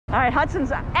All right,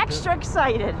 Hudson's extra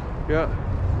excited. Yeah.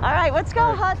 All right, let's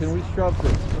go, Hudson. Can we shove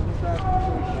this? Can we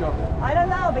shove it? I don't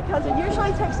know, because it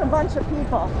usually takes a bunch of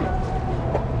people.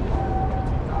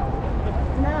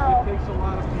 No. It takes a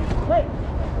lot of people. Wait.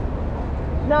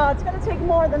 No, it's going to take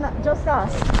more than just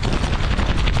us.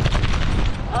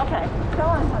 Okay, go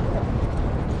on, Hudson.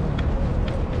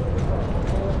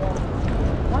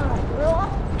 All right,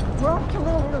 we're off to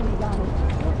Little Italy, guys.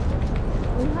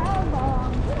 We have,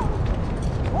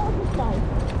 what was this like?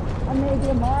 Maybe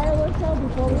a mile or so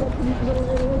before we get to Little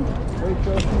Italy. Wait,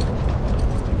 Chelsea.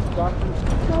 Doctor.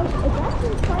 So it's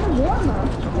actually kind of warmer.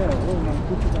 Yeah, warmer.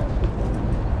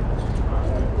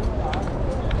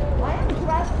 I am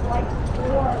dressed like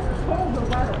for colder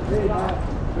weather. Hey, Matt.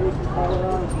 There's the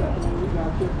Colorado Stephanie. We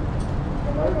got you.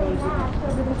 Everybody's masked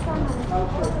over the summer.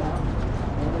 Outside now.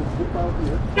 And let's dip out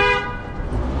here.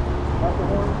 Got the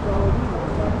horn solid.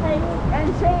 Hey,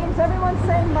 and James, everyone's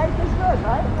saying Mike is good,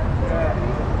 right? Yeah.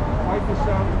 Mike is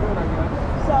sounding good, I guess.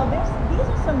 So these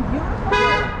are some beautiful.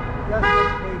 Yes,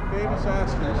 that's the famous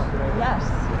Aston's. Yes.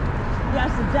 Yes,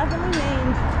 it definitely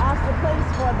named Astor Place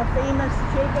for the famous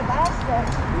Jacob Astor,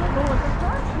 who was a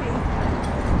church.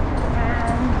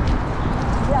 And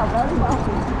yeah, very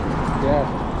wealthy. Yeah.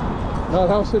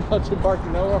 No, that was in Hudson Park.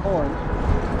 No horns.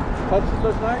 Hudson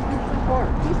does not usually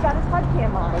bark. He's got his HUD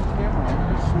cam on. HUD cam on.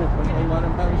 He's sniffing. We'll let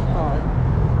him have his time.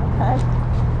 Okay.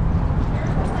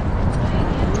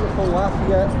 Beautiful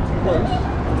Lafayette place.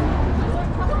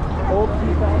 Old 2000.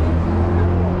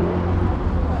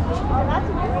 Oh, that's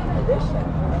a great addition.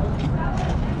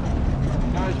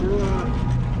 Guys,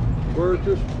 we're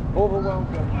just overwhelmed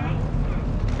right now.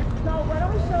 So why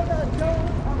don't we show the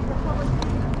nose of the public?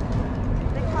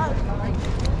 Because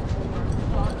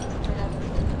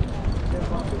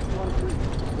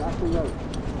Exactly right.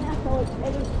 yeah, so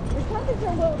the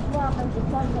temperature will drop as the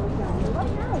sun goes down. But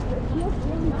right now it feels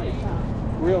really nice out.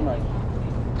 Real nice.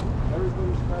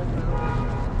 Everybody's cracking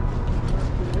out.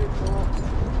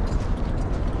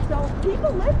 So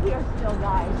people live here still,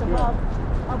 guys, above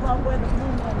where the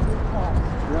Blue Man Group was.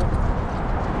 Yeah.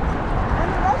 And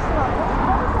the restaurant,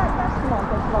 what was that restaurant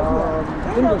that's right here?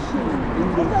 Indochine.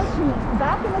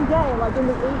 Back in the day, like in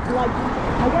the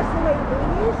I guess the late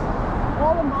 80s,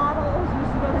 all the models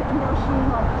used to go to Indochine,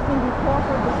 like Cindy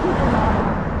Crawford, the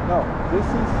supermodel. No, this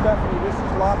is Stephanie, this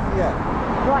is Lafayette.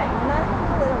 Right, we're not in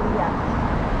Little Italy yet.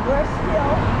 We're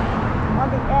still on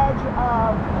the edge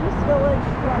of East Village,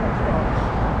 Greenwich Village.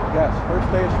 Yes, first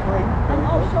day of spring. And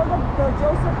I'll show the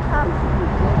Joseph Campbell.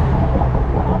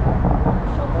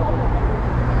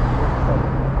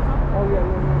 Oh yeah,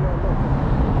 look.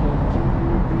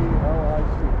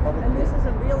 G-U-B-L-I-C. And this is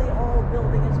a really old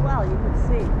building as well, you can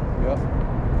see. Yep.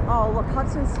 Oh, look,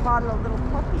 Hudson spotted a little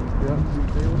puppy. Yep,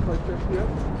 they look like this, yep.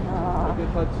 Look at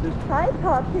Hudson. Hi,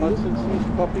 puppy. Hudson sees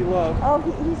puppy love. Oh,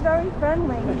 he's very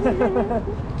friendly.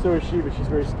 So is she, but she's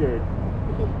very scared.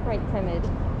 She's quite timid.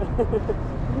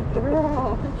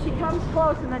 She comes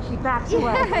close and then she backs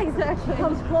away. Yeah, exactly. She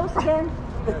comes close again.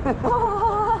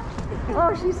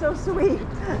 Oh, she's so sweet.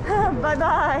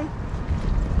 Bye-bye.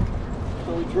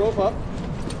 So we drove up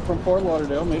from Fort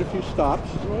Lauderdale, made a few stops.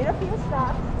 Made a few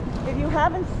stops. If you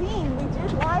haven't seen, we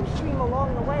did live stream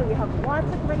along the way. We have lots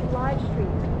of great live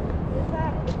streams. In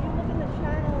fact, if you look in the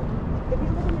channel, if you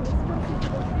look in the description to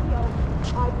this video,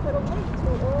 I put a link to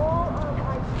all our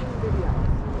live stream videos.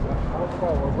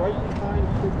 We're right behind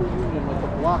Super Union, like a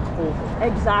block over.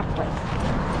 Exactly.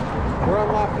 We're on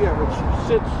Lafayette, which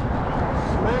sits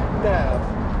smack dab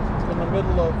in the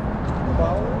middle of the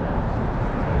Bowery.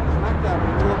 Smack dab in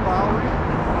the middle of Bowery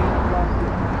and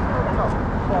Lafayette.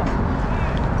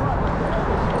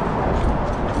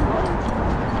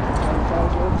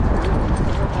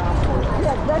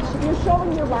 Yeah, you're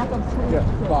showing your lack of sleep. Yeah,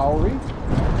 Bowery,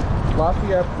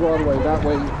 Lafayette, Broadway, that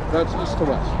way, that's east to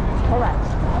west. Correct.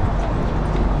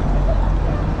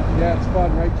 Yeah, it's fun,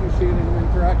 right? You seeing him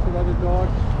interact with other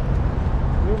dogs.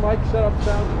 New mic setup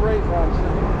sounds great,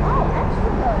 Ronson. Oh, extra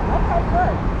good. Okay,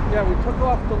 good. Yeah, we took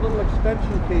off the little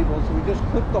extension cables and we just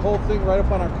clipped the whole thing right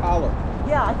up on our collar.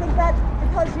 Yeah, I think that's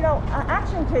because, you know,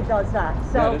 Action Kid does that.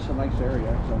 So yeah, this is a nice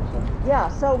area. So. yeah,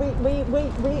 so we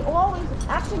always,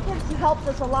 Action Kids helped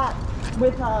us a lot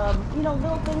with, you know,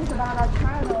 little things about our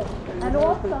channel and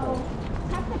also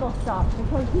technical stuff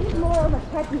because he's more of a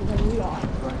techie than we are.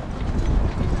 Right.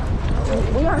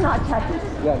 We are not techies.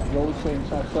 Yeah, Joey's saying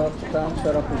sound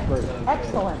setup is great.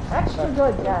 Excellent. Extra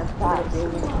good, guys. One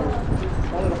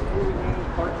of the 40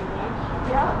 parking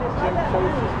lots. Yeah, there's Jim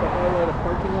chooses to highlight a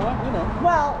parking lot, you know.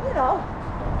 well, you know.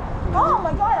 Oh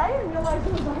my God, I didn't realize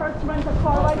there was a Hertz rental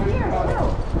car right here,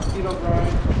 too. Mosquito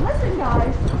drive. Listen,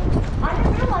 guys, I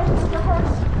didn't realize there was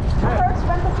a Hertz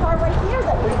rental car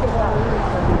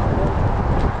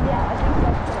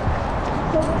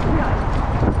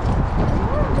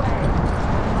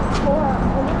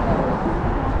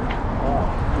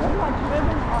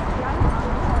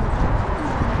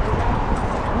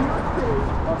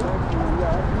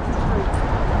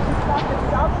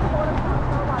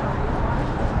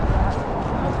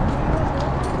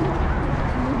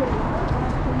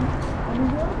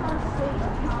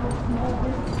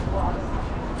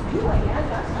high-end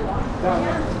restaurant.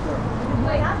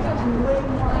 That's way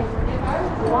more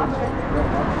watching.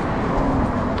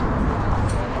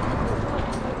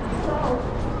 So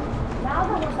now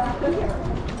that we're back here,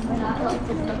 and I'd like to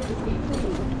see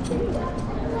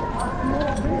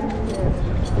small businesses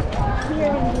here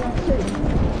in New York City.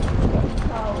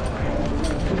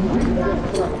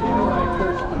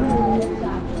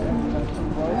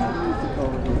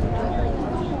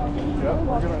 Yep,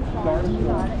 we're going to start it.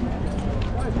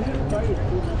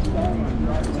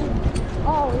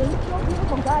 Oh, it was so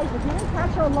beautiful, guys. If you didn't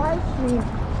catch our live stream,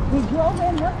 we drove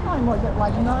in, what time was it?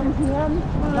 Like 9 p.m.?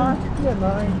 9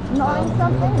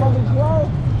 something? Well, we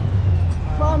drove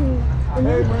from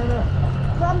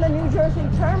the New Jersey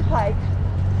Turnpike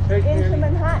into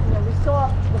Manhattan, and we saw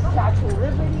the Statue of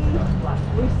Liberty,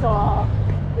 we saw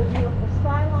the beautiful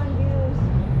skyline views.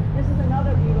 This is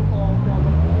another beautiful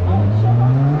building. Oh, show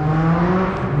us.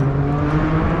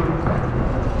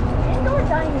 Indoor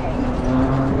dining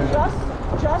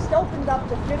just opened up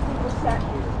to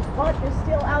 50%, but there's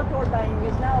still outdoor dining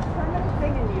is now a permanent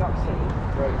thing in New York City.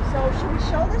 Right. So should we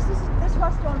show this? This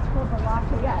restaurant's called the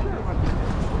Lafayette. So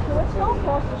let's go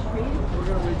across the street. We're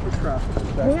going to wait for traffic.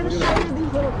 We're going to show you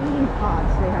these little eating pods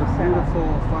they have set up. Beautiful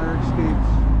fire escapes.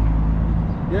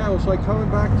 Yeah, it was like coming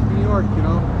back to New York, you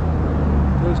know.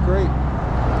 It was great.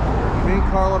 Me and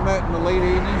Karla met in the late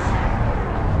 80s.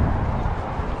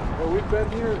 Well, we've been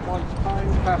here at one time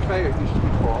cafe, it used to be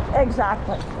called.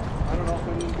 Exactly. I don't know if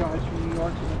any of you guys from New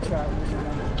York in the chat room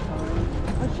remember the time.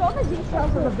 We'll show the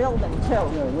details of the building too.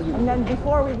 And then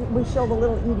before we show the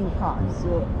little eating pods.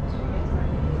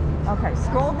 Okay,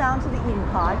 scroll down to the eating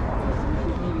pod.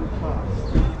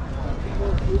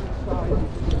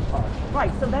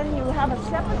 Right, so then you have a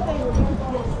separate thing where you can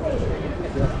feel safe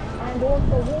and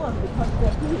also warm because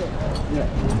they're heated.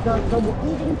 The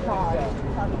eating pod has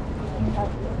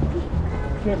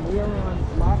Kim, we are on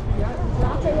Lafayette.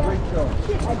 Great show.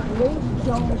 a great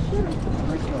zone shooting.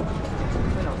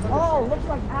 Oh, looks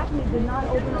like Acme did not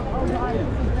open up. Oh, guys, this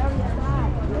is very sad.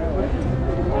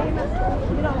 Famous,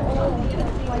 you know,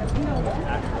 like, you know,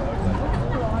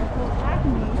 restaurant called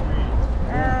Acme,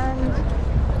 and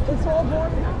it's all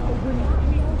boarded up. You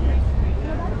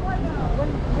know, that's why when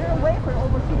we're away for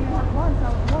over 2.5 months, I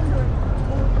was wondering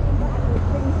if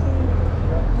things being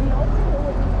reopened or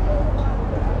would be still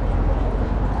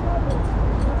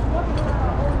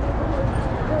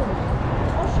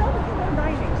I'll show the indoor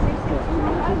dining.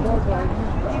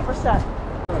 50%.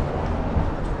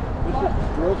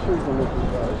 Grocery delivery,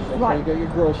 guys. Okay, Right. get your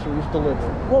groceries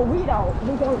delivered. Well, we don't.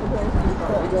 We go to the grocery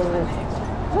store. We go to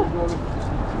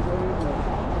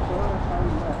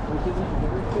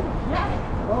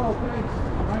Yeah. Oh, thanks.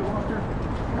 Night walker.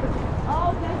 Oh,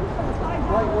 thank you for the time.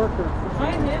 Night worker. I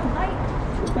am night.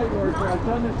 Night worker. I've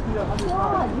done this to you 100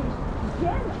 God, times.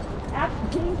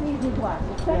 James needs his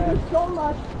glasses. Thank you so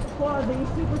much for the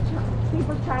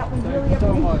super chat. We really Thanks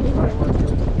so much, appreciate night it.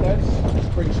 worker. That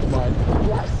brings to mind.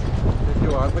 Yes.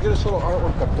 Look at this little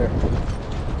artwork up there.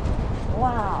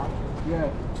 Wow. Yeah.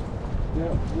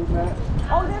 Yeah, we met.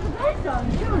 Oh, there's a gravestone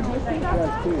too. Do you see that?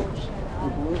 Yeah, too. There's a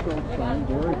little gravestone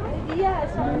there. Yes.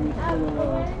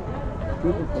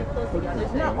 Beautiful.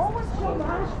 Now, almost so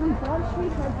Bond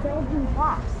Street has Belgian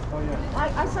blocks. Oh,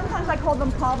 yeah. I sometimes I call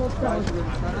them cobblestones. But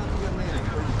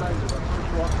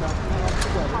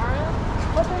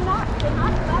they're not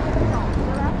cobblestones.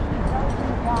 They're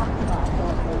actually Belgian blocks.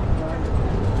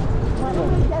 Let me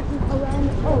get around.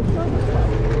 Oh, show you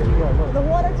the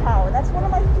water tower. That's one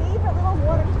of my favorite little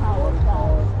water towers,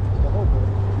 guys.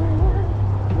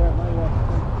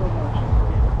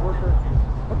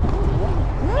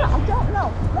 Yeah, I don't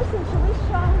know. Listen, should we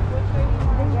show the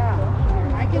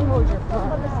I can hold your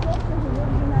phone. The sculpture who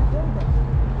lives in that building.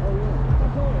 Oh,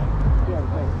 yeah.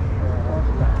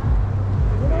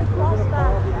 We don't cross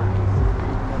back.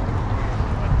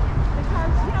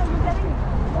 Because, you know, we're getting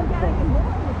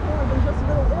more before than just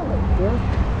Little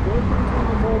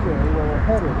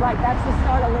Italy. Right, that's the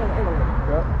start of Little Italy.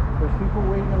 Yep. There's people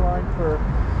waiting in line for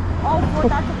Oh, well,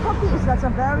 that's a cookies. That's a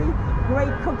very great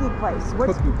cookie place.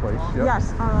 cookie place. Yep. Yes,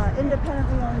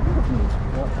 independently owned cookies.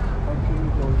 Yep.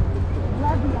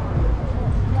 Levion.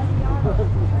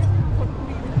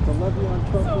 The Levion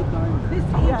Chocolate Diner.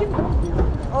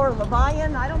 Or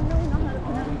Levion. I don't really know how to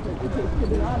pronounce it, to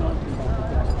be honest.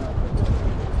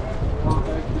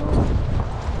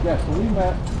 Yes, so we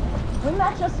met. We're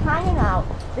not just hanging out.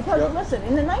 Because, Yep. listen,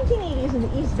 in the 1980s in the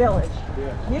East Village,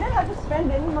 Yeah. you didn't have to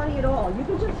spend any money at all. You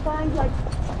could just find, like,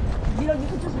 you know, you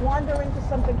could just wander into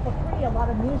something for free. A lot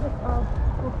of music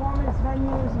performance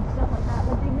venues and stuff like that.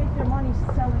 Like, they make their money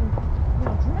selling, you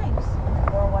know, drinks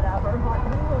or whatever. But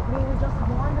we would just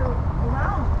wander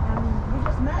around and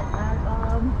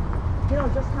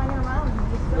just hanging around in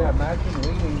this building. Yeah, imagine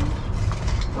waiting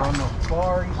on the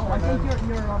far eastern Oh, I think end.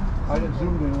 you're I didn't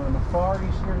zoom in. On the far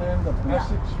eastern end of Yeah.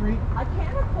 Essex Street. I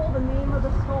can't recall the name of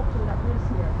the sculptor that lives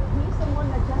here, but he's the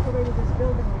one that decorated this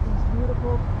building with these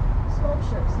beautiful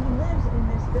sculptures. He lives in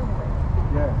this building.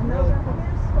 Yeah, And those really are cool.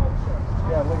 his sculptures.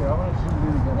 Yeah, look at it. I'm going to zoom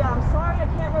in again. Yeah, I'm sorry I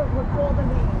can't recall the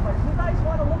name, but if you guys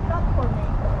want to look it up for me,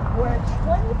 we're at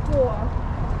 24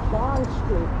 Bond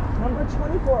Street, number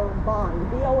 24 Bond,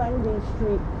 B-O-N-D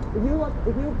Street.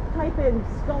 If you type in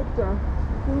sculptor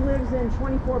who lives in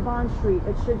 24 Bond Street,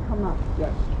 it should come up.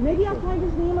 Yes. Maybe I'll find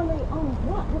his name on the,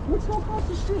 let's go across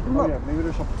the street and Oh, look. yeah, maybe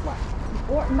there's a plaque.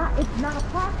 Or not, it's not a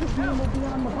plaque, his name will be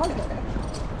on the buzzer.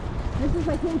 This is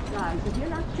a hint, guys. If you're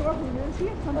not sure who lives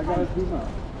here, I got to zoom out.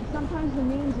 sometimes the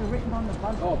names are written on the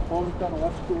buzzer. Oh, Paul's down the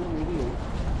left school in 88.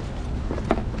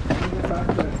 Let me get back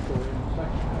to that story in a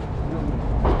second.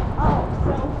 Oh,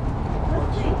 so,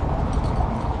 let's see.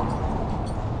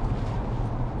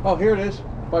 Oh, here it is.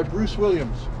 By Bruce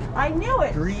Williams. I knew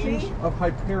it. Dreams See? of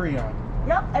Hyperion.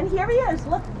 Yep, and here he is.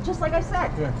 Look, just like I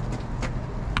said. Yeah.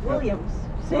 Williams.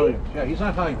 See? Williams. Yeah, he's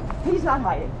not hiding. He's not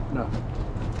hiding. No.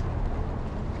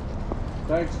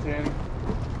 Thanks, Danny.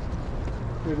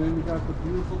 And then we got the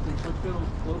beautiful things. Let's get a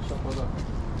close up of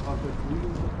the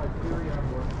Dreams of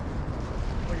Hyperion work.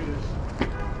 Look at this. Look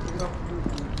at how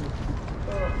beautiful this is.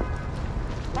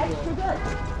 Extra good.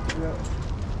 Yeah.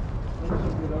 That's so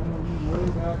good. I'm going to be way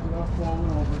back without falling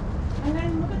over. And then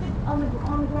look at on the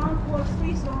ground floor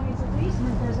streets going into the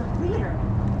basement, there's a theater.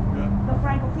 Yeah. The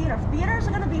Frankel Theater. Theaters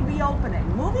are going to be reopening.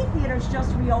 Movie theaters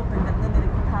just reopened at limited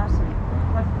capacity.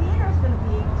 But theaters going to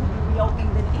be able to be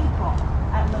reopened in April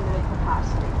at limited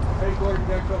capacity. Hey, Gordon,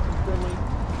 deck up in Finley.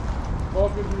 All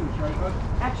good news, right, bud?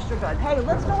 Extra good. Hey,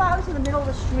 let's go out into the middle of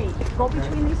the street. Go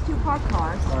between these two parked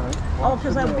cars. All right. Oh,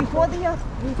 because before the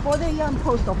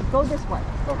post office, go this way.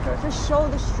 Okay. Just show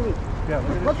the street. Yeah,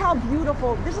 Look how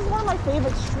beautiful. This is one of my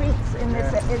favorite streets in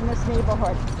this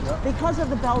neighborhood because of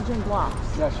the Belgian blocks.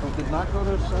 Yes, we did not go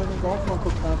to the Simon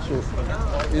Garfunkel concert.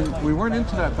 We weren't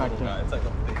into that back then. It's very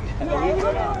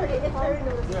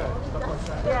noticeable. Yeah, stuff like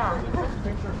that. Yeah.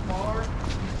 Picture car.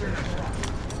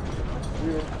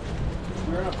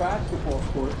 We're in a basketball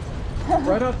court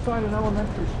right outside an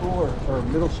elementary school or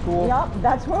middle school. Yep,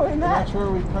 that's where we And met. that's where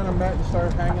we kind of met and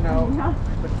started hanging out. Yeah.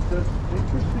 But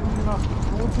interestingly enough, the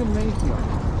school gymnasium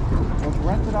was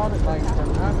rented out at night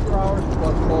and after hours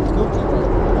was called Hilton Road.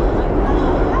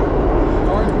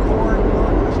 North Court, you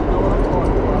know what I'm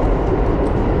talking about.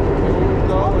 And we would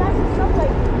go Oh, that's and, the subway.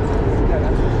 yeah,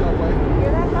 that's the subway.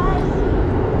 Hear that, guys?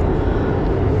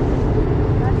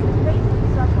 That's the basement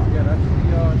subway. Yeah, that's the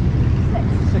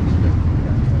 6th.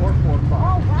 Yeah, 445.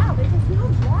 Oh, wow, there's a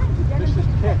huge line to get This into is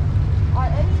the Pitt. Are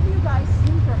any of you guys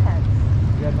sneakerheads?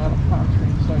 Yeah, not a pop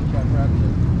screen site that grabs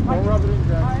it. Don't rub it in,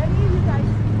 Are Jack. any of you guys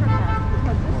sneakerheads?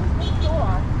 Because this is the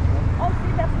store. Oh,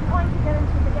 see, that's the line to get the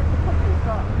cookies.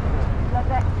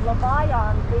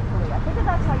 Levion Bakery. I think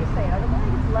that's how you say it. I don't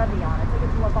think it's Levion. I think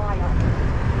it's Levion.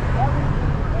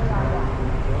 L-E-V-A-I-N.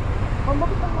 But look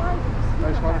at the lines of the I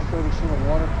just want to sneakerheads. show you some of the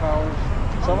water towers.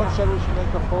 Someone said we should make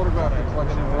a photographic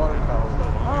collection of water towers.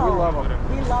 Oh, We love them.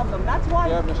 We love them. That's why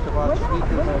Yeah, Mr. Vaughn, we're speak your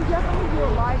gonna mind. definitely do a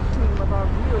live stream of our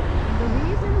view. The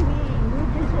reason we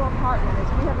moved into our apartment is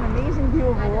we have an amazing view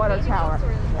of a water tower.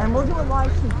 And we'll do a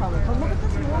live stream from it. But look at this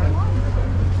long line.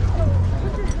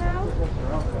 What the hell?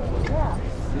 Yeah.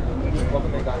 Look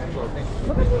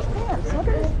at these pants. Look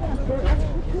at these pants. They're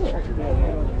actually cool.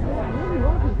 Yeah, I really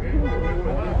love these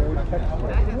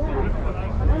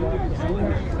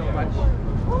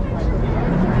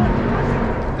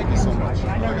Thank you so much.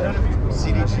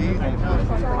 CDG.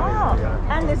 Oh,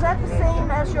 and is that the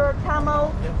same as your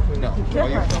camo? No. Are you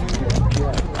Different.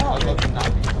 I'd love to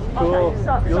not be. Cool. Okay,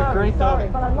 so, You look sorry, great, though. sorry,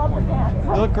 but I love the pants.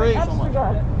 You look great. Extra good.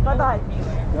 Bye-bye.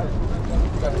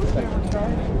 That's okay.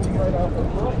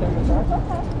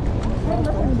 Hey,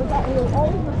 listen, we were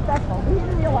always respectful. We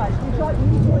didn't realize. We thought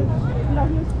usually, he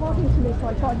was talking to me, so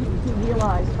I thought he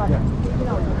realized. But, he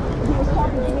was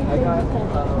talking to me.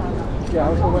 Yeah, I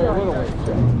was away a little ways.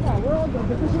 Yeah, we're all good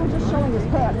because you were just showing his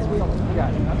pants, really.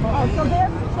 Yeah. Oh, so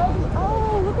there's,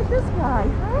 oh, look at this guy.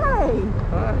 Hi.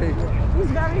 Hi.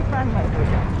 He's very friendly.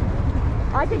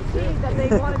 I could see that they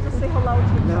wanted to say hello to each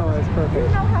No, other. that's perfect. You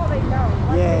know how they know.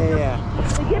 Like Yeah.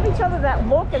 They give each other that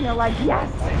look and they're like, yes.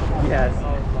 Yes.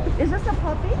 Is this a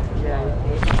puppy? Yeah.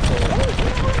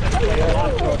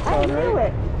 I knew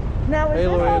it. Now, is Hey,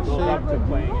 this Louis, a it's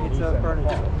Labradoodle? It's a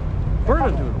Bernadoodle.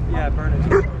 Bernadoodle. Yeah,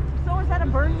 Bernadoodle. So is that a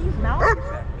Bernese mouse?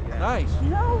 Nice.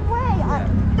 No way.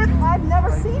 I've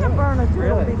never seen a Bernadoodle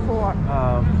Really? before.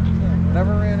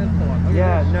 Never ran into one. Look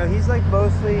Yeah, at this. no, he's like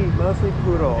mostly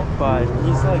poodle, but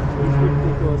he's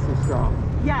ridiculously strong,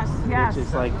 Yes, yes. which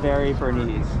is like very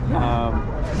Bernese.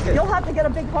 You'll have to get a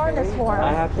big harness for him.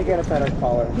 I have to get a better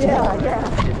collar. Yeah,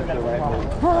 yeah. Is it the right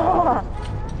move?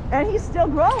 And he's still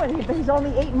growing. He's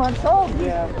only 8 months old.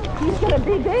 He's gonna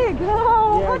be big.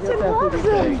 Oh, Yeah, Hudson he'll loves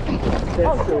definitely him. be big.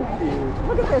 That's so cute.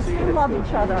 Look at this. They love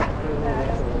each other.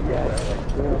 Yes.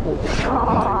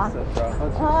 Aw.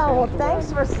 Oh, well,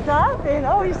 thanks for stopping.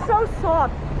 Oh, he's so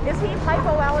soft. Is he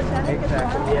hypoallergenic as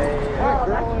well? Exactly. Yeah. Oh,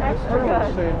 that's extra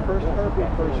good. Saying first carpet,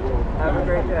 first goal. Have a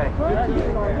great day.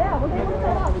 Yeah, we're gonna look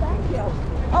that up. Thank you.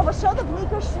 Oh, we'll show the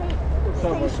Bleecker Street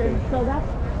station. So that's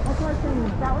what I'm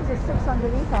saying. That was a 6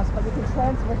 underneath us, but we can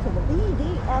transfer to the B,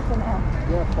 D, F, and M.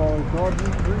 Yeah, Paul, dog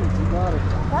eat greens. You got it.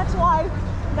 That's why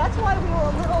we were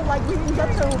a little like we didn't get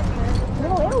to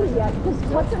Little Italy yet, because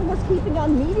Hudson was keeping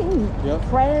on meeting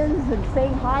friends and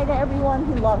saying hi to everyone.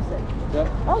 He loves it. Yep.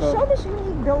 Oh, so, show this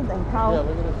unique building, how. Yeah,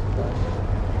 look at this.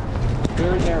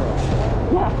 Very narrow.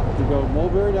 Yeah. You go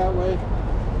Mulberry that way.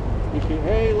 You can,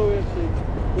 hey, Louis,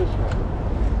 this way.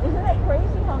 Isn't it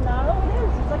crazy how narrow it is?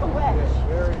 It's like a wedge. Yeah,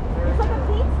 very, very It's like a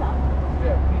narrow. pizza.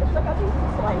 Yeah. It's like a pizza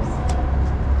slice.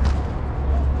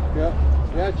 Yeah.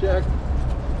 Yeah, Jack.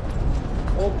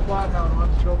 Old Flathound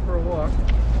wants to go for a walk.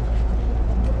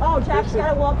 Oh, Jack's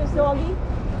got to walk his doggy.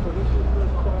 So this is the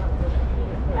spot.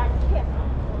 At Kip.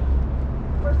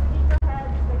 For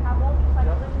sneakerheads, they have all these like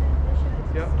limited edition.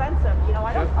 It's expensive. You know,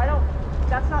 I don't.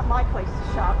 That's not my place to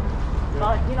shop.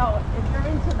 But you know, if you're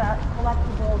into that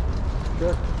collectible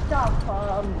stuff,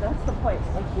 that's the place.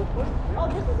 Oh,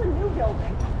 this is a new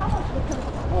building. How much was it?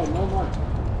 Oh, no money.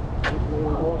 We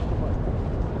lost the money.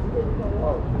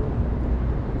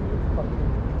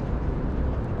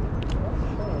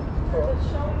 It's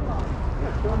showing up.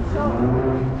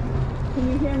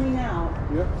 Can you hear me now?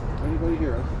 Yep. Anybody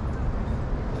hear us?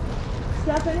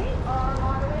 Stephanie?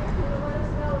 Moderator, can you let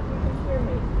us know if you can hear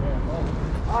me?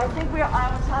 Yeah. I think I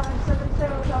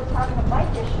was having a mic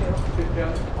issue. Sit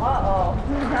down. Uh-oh.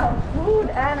 We have food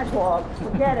and a dog.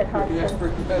 Forget it, Hudson. Yeah,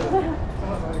 forget it.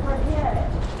 Forget it.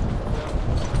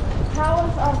 How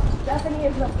is Stephanie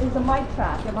is a mic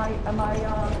track?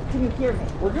 Can you hear me?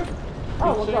 We're good.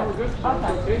 Oh, well, we're good. Sounds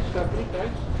Okay. okay, Stephanie.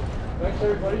 Thanks. Thanks,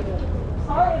 everybody.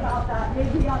 Sorry about that.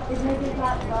 Maybe it got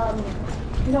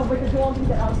you know, with the doggy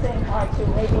that I'm saying hi to,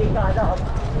 maybe it got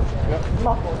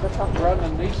muffled or something. We're on the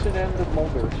nascent end of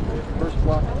Mulberry Street, first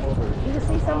block of Mulberry Street. You can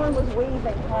see someone was waving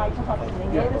hi to Hudson. They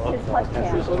noticed his hut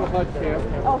That's his cam. little hut camp.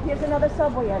 Oh, here's another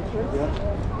subway entrance. Yeah.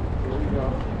 Here we go.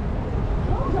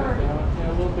 A little dirty. Yeah,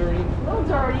 a little dirty. A little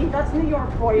dirty. That's New York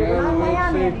for you. Yeah, We're not we'll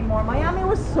Miami see. anymore. Miami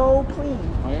was so clean.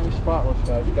 Miami spotless,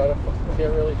 guys. You gotta,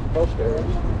 can't really, most areas.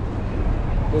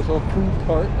 There's a food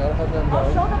cart, gotta have them Oh,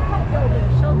 going. show the puck building.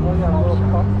 Show the Oh yeah, a little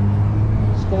sculpture.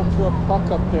 puck. Sculpture of puck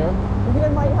up there. We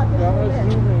might have to Yeah, zoom let's in.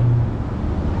 zoom in.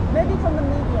 Maybe from the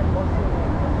median we'll zoom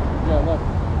in. Yeah, look. Do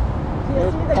you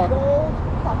There's see the puck. gold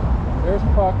puck? There's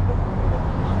puck.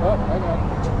 Oh, hang on.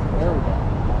 There we go.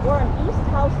 We're on East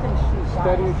Houston Street,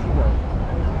 guys. Steady as she goes.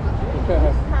 East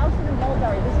Houston and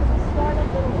Mulberry. This is the start of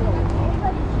Little Italy.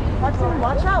 Hudson,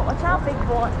 watch out, big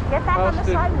boy. Get back on the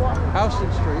sidewalk.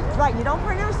 Houston Street. Right, you don't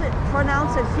pronounce it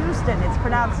Houston, it's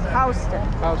pronounced Houston.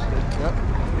 Houston, yep.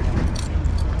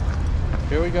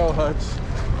 Here we go, Huds.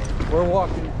 We're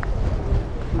walking.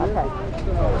 Okay.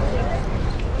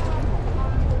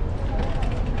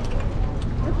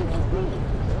 This is the street.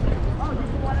 Oh, did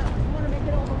you want to make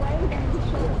it all the way? Then you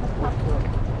show us the puck.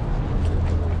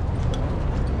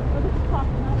 Look at the puck,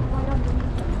 right underneath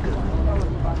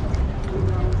it.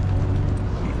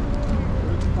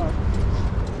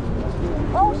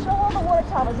 Oh, show all the water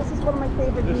towers. This is one of my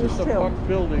favorite This views is the too. puck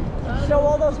building. Show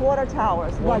all those water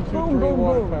towers. One, Like two, boom, three boom,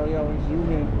 water boom. tower. Yeah, we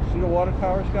zoom in. See the water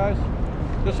towers, guys?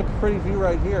 Just a pretty view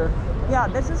right here. Yeah,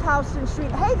 this is Houston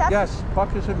Street. Hey, that's Yes,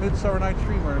 Puck is a Midsummer Night's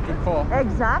Dreamer. Good call.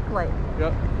 exactly.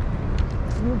 Yep.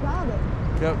 You got it.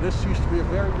 Yep. This used to be a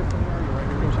very different area right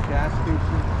here. There's a gas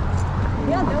station.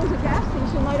 Yeah, there was a gas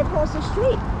station right across the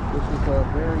street. This is a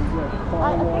very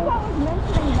I think I was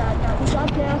mentioning that we got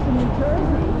gas in New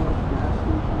Jersey.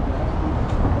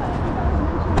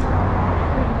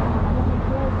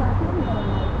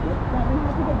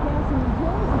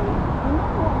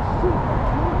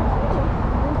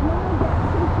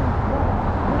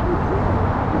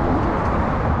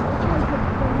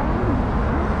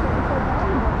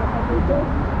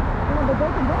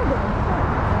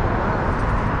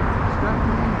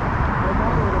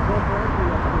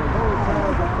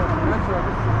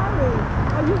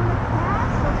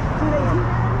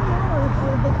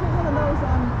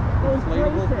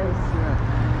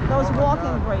 Those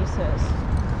walking braces.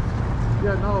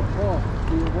 Yeah, no, Paul.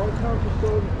 The hotels are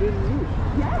still in use.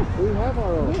 Yes. We have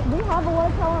our own. We have a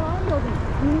water tower in our building.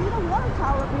 You need a water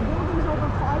tower if your building's over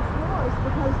 5 floors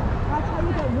because that's how you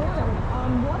get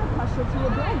water pressure to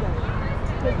your building.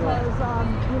 Because,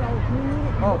 you know, you need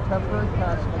it. Oh, temporary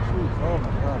pass next week. Oh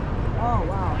my God. Oh,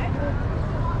 wow.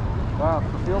 Wow,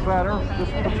 feel better.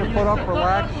 Just put your foot up,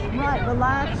 relax. Right,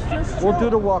 relax. Just We'll chill. do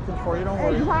the walking for you, don't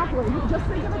worry. Exactly. Just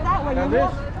think of it that way. Now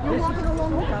You're walking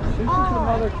along with us. This is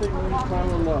another thing we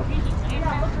found in love.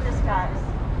 Yeah, look at this, guys.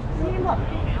 See, look.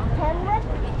 Penrith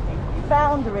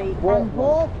Foundry and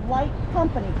Bolt Light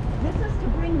Company. This is to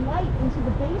bring light into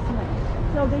the basement.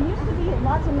 So there used to be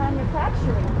lots of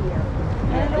manufacturing here.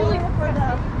 And in order for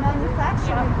the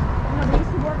manufacturing, you know, they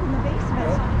used to work in the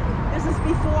basement. This is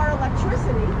before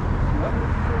electricity.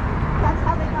 That's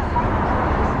how they got light into the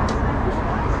basement. And you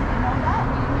guys didn't know that.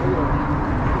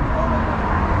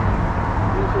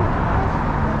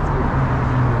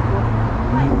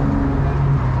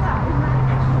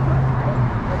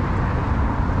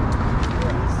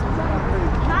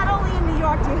 Not only in New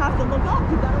York do you have to look up,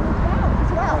 you got to look down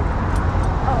as well.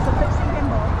 Oh, so fix the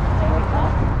gimbal. There we go.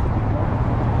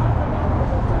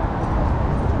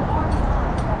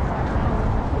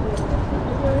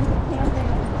 You're into camping.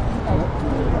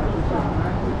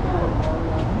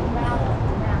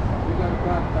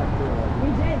 We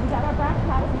did. We got our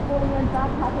backpacks before we went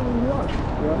backpacking in New York.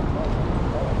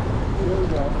 Here we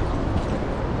go.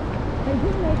 They do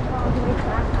make great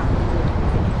backpacks.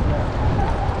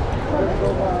 So this is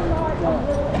the start of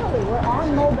Little Italy. We're on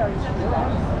Mulberry Street.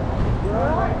 We're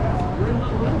in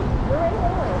Italy.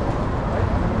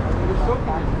 It's so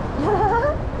fun.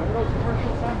 Remember those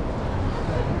commercials, Sam?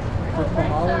 For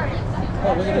Holland?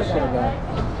 Oh, look at this little guy.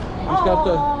 He's got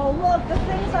the... Oh, look, the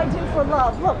things I do for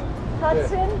love. Look,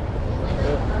 Hudson.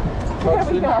 Yeah. There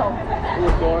we go.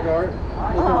 Little dog art.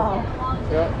 Oh.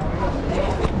 Yeah.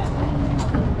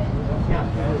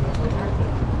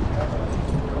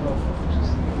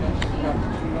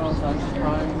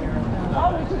 Oh,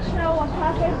 we could show a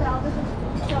Cafe Bell. This is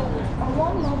so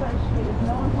along Mulberry Street is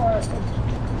known for its,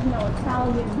 you know,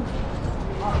 Italian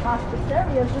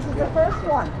pasticerias. This is the first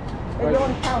one that you'll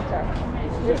encounter.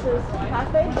 This is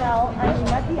Cafe Bell, and we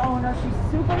met the owner.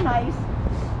 She's super nice.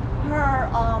 Her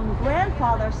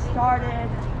grandfather started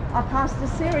a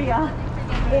pasticceria.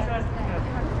 Hey,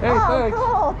 oh, thanks.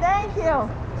 cool! Thank you.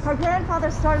 Her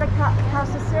grandfather started a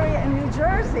pasticceria in New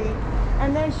Jersey.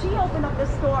 And then she opened up the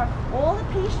store. All the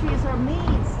pastries are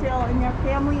made still in their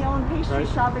family-owned pastry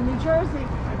shop in New Jersey.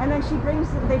 And then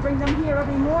they bring them here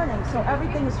every morning. So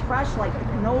everything is fresh, like the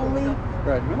cannoli.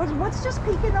 Right. Let's just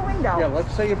peek in the window. Yeah,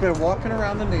 let's say you've been walking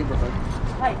around the neighborhood.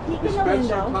 Right, peek You in the spent window.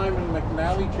 some time in the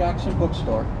McNally Jackson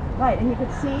bookstore. Right, and you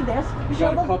can see this. You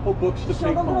got a couple books to show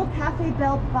take the little home. Cafe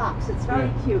Bell box. It's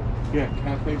very cute. Yeah,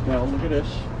 Cafe Bell. Look at this.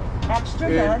 Extra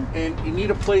good. And you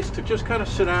need a place to just kind of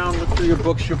sit down, look through your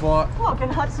books you bought. Look,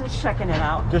 and Hudson's checking it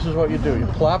out. This is what you do. You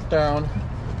plop down,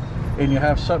 and you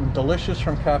have something delicious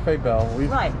from Cafe Bell.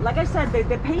 Right, like I said,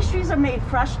 the pastries are made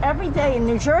fresh every day in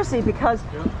New Jersey because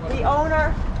the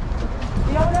owner,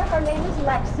 her name is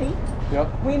Lexi. Yep.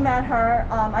 We met her.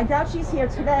 I doubt she's here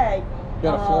today.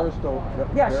 Got a florist though.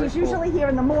 Yep, yeah, she's usually here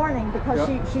in the morning because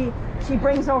she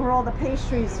brings over all the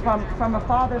pastries from her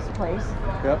father's place.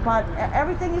 Yep. But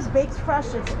everything is baked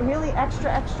fresh. It's really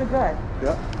extra good.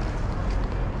 Yep.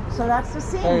 So that's the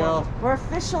scene. Hey, we're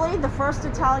officially the first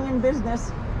Italian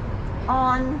business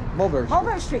on Mulberry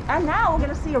Street. And now we're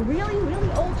going to see a really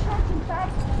old church. In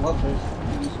fact, love this.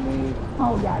 He's made.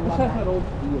 Oh yeah, I love that. Old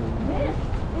deal. This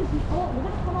is the old. We're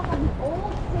going to come up on the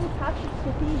old St. Patrick's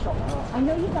Cathedral. I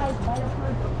know you guys might have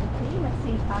heard of the famous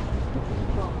St. Patrick's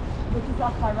Cathedral, which is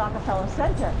up by Rockefeller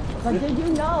Center. But did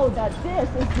you know that this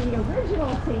is the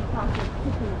original St. Patrick's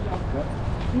Cathedral? Yep.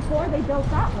 Before they built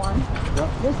that one,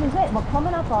 this is it. We're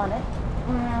coming up on it.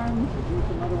 And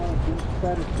here's another one of Jim's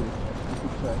statues, you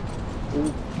could say. It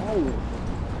was Hollywood.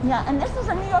 yeah, and this is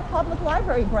a New York Public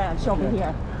Library branch over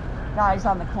here, guys,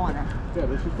 on the corner. Yeah,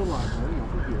 this is the library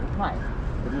over here. Right.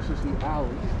 And this is the alley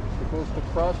that goes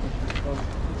across from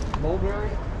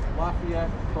Mulberry, Lafayette,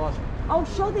 Crossing. Oh,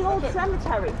 show the old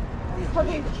cemetery. So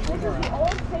this is the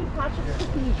old St. Patrick's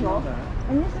Cathedral,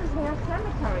 and this is their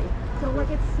cemetery. So like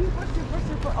it's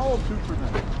super old. Super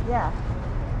nice. Yeah.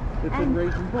 It's in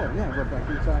Raisin Bull. Yeah,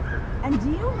 Rebecca, exactly. And do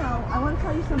you know, I want to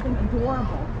tell you something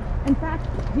adorable. In fact,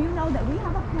 do you know that we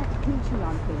have a pet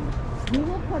Patreon page? we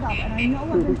will put up, and I know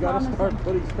I've been We gotta promising, start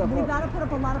putting stuff we up. gotta put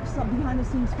up a lot of stuff behind the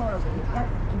scenes photos.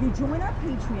 If you join our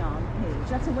Patreon page,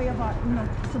 that's a way of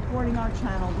supporting our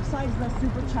channel. Besides the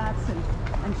super chats and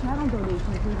channel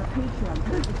donations, we have a Patreon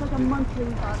page. It's like a monthly,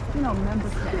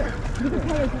 membership. You can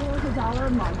pay as little as $1 a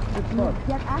month. You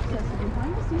get access to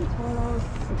behind the scenes photos,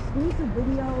 exclusive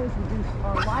videos, we do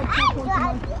our live chat once a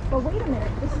month. But wait a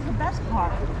minute, this is the best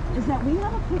part, is that we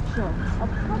have a picture of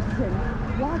Hudson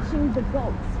watching the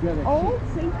goats. Old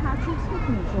St. Patrick's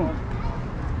Cathedral.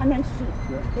 I meant sheep.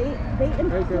 They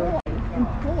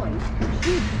employ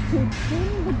sheep to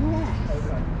trim the grass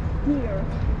here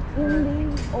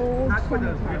in the old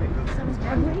cemetery.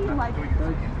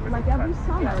 Every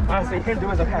summer. Honestly, him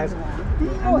doing the past. They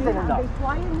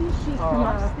fly in these sheep from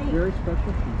upstate. Very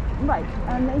special sheep. Right,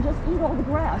 and they just eat all the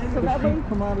grass. So that way,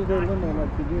 Come out of their limo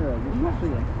like De Niro. You can see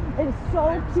them. it is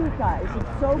so cute, guys.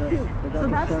 It's so cute. So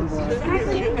that's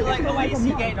Like the way you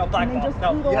see gay, no black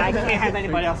ball. No, I can't have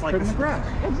anybody else like Trim this. the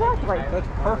grass. Exactly. That's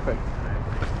perfect.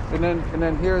 And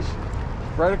then here's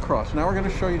right across. Now we're going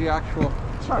to show you the actual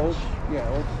old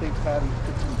St. Patty's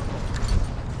Cathedral.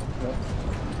 Yep.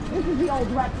 This is the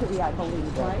old rectory, I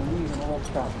believe, right?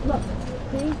 Look,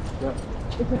 see? Yep.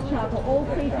 It's a chapel. Old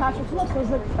St. Patrick's. Look, there's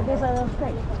a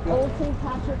thing. Old St.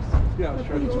 Patrick's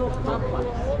Cathedral Complex.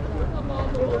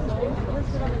 It was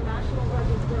listed on the National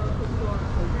Register of Historic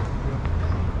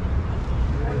Places.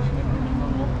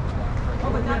 Oh,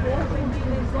 but that building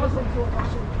goes into a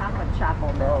Russian Catholic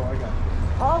chapel now. Oh, I got it.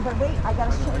 Oh, but wait, I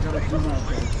gotta show you. I gotta zoom out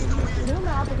there. Zoom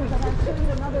out because I gotta show you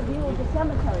another view of the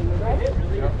cemetery. You ready?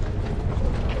 Yep.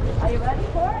 Are you ready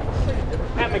for it?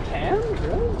 At McCann? Here we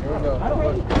go.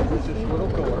 There's this little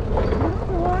door. Little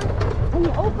door, and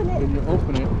you open it. And you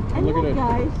open it, And look at look, it.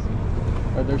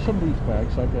 guys, There's some leaf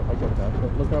bags, I get that,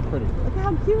 but look how pretty. look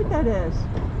how cute that is.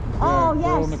 Oh, Yeah,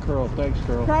 girl in yes. the curl. Thanks,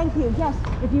 girl. Thank you. Yes.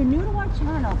 If you're new to our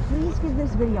channel, please give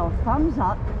this video a thumbs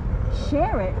up,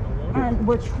 share it, and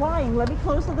we're trying. Let me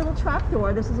close the little trap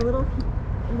door. This is a little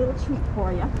treat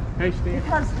for you. Hey, Steve.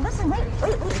 Because, listen, wait,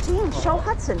 Dean, show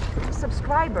Hudson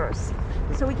subscribers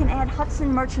so we can add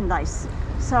Hudson merchandise.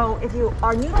 So if you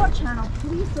are new to our channel,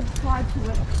 please subscribe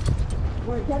to it.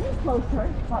 We're getting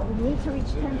closer, but we need to reach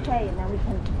 10K and then we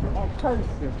can add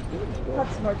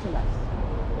Hudson merchandise.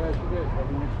 Yeah, she did.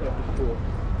 I mean, this stuff is cool.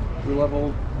 We love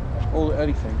old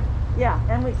anything. Yeah,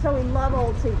 and we love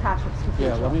old St. Patrick's Cathedral.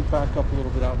 Yeah, let me back up a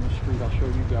little bit out in the street. I'll show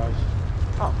you guys.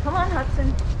 Oh, come on,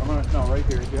 Hudson. Right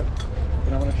here, yep.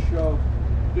 And I'm gonna show,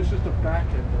 this is the back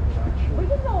end of it, actually. We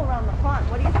can go around the front.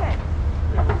 What do you think?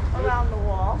 Yeah. Around the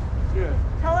wall. Yeah.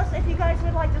 Tell us if you guys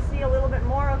would like to see a little bit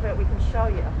more of it. We can show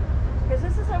you. Because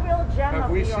this is a real gem Have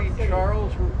of we New York seen City.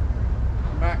 Charles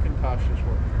McIntosh's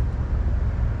work?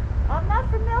 I'm not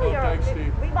familiar. Oh, thanks,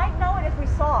 Steve. We might know it if we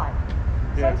saw it.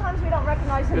 Yeah. Sometimes we don't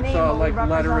recognize the It's name, but like we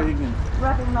lettering and...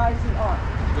 recognize the art.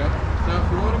 Yep. Now,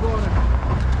 if you want to go on a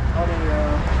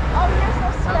Oh, here's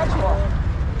the schedule.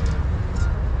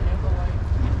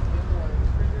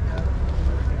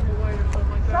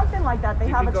 Something like that. They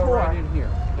have a go tour. right in here.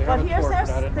 They But have a here's tour for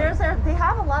that at night. they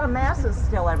have a lot of masses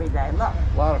still every day. Look.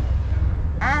 A lot of them.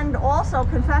 And also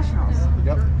confessionals.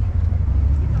 Yep.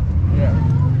 Yeah.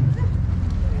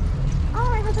 Oh,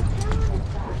 I have a camera.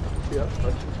 Yep.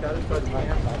 Hudson's got his Hudson.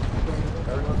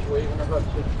 Everyone's waving a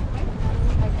Hudson.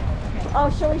 Oh,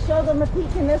 shall we show them a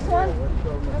peek in this one?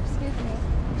 Excuse me.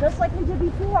 Just like we did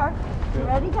before. Yeah.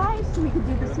 Ready, guys? So we could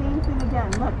do the same thing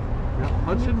again. Look. Yeah.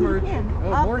 Hudson merch.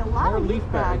 Oh, Up a lot more of leaf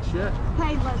bags. Yeah.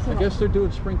 Hey, listen. I guess they're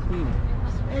doing spring cleaning.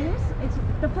 It is. It's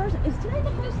the first. Is today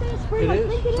the first day of spring? I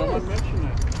think it Someone is. mentioned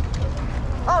that.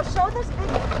 Oh, show this big.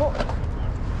 Well,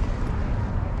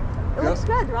 it looks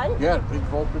good, right? Yeah, big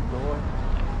vaulted door.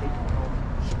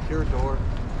 Big secure door.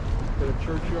 To the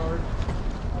churchyard.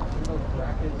 Those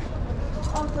brackets.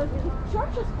 Oh, so the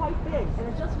church is quite big, and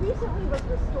it just recently was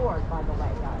restored, by the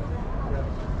way, guys.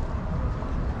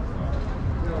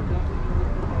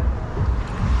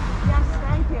 Yes,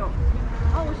 thank you.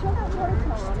 Oh, we'll show that water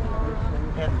tower.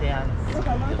 And then, Look,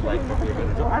 I want to show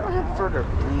you. I don't have further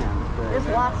plans, There's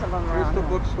lots of them Here's around the here.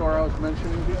 bookstore I was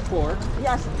mentioning before.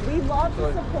 Yes, we love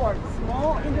to support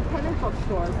small independent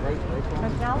bookstores. Right.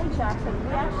 McNally Jackson.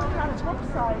 We actually had a book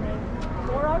signing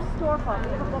for our storefront.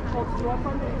 We have a book called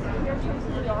Storefront that is here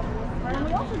Chasing New York. And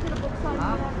we also did a book signing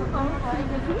for our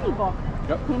graffiti book.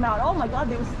 Yep. Came out. Oh my God,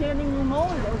 there was standing room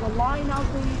only. There was a line out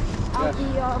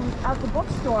the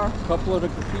bookstore. A couple of the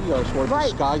graffitios were Right.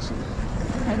 disguising.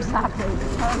 Exactly.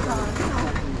 Because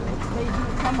they do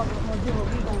some of them will do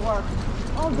illegal work.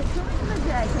 Oh, the time of the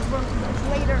day, because it's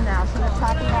later now, so they're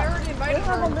talking about. They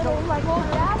have a little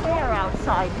fair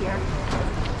outside here.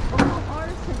 A little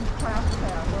artisan craft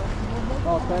fair. We'll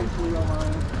Oh, thanks, Leo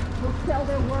Ryan. will sell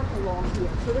their work along here.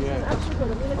 So this is actually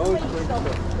good. I mean, it's late, so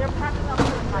they're packing up for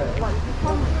the night. But if you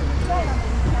come today on the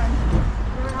weekend,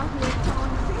 they're out here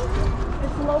selling. See,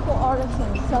 it's local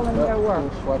artisans selling their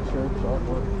work. Sweatshirts,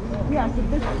 artwork. Yes, the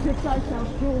big size sells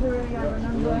jewelry, I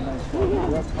remember.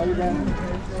 Yep. How you doing?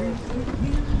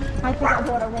 I think I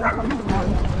bought a ring from him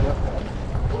once. Yep.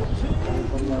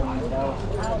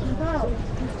 Out and about.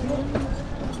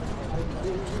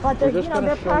 But they're, you know,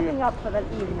 they're packing up for the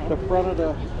evening. The front of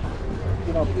the,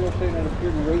 you know, people are saying that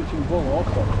appeared in Raging Bull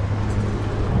also.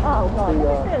 Oh, God,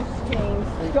 look at this, James.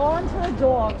 Going to the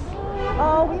dogs.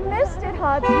 Oh, we missed it,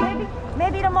 Hudson.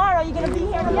 Maybe tomorrow. You gonna be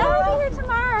here tomorrow? Yeah, I'll be here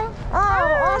tomorrow. Oh,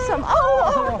 awesome.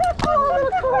 Oh,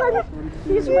 look for it.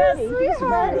 He's ready. He's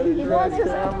ready. He wants his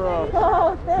camera.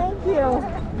 Oh, thank you.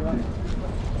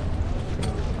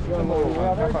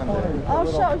 Oh,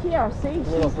 show here. See? A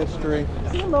little history.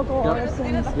 See, local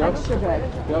artisans. Extra good.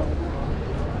 Yep.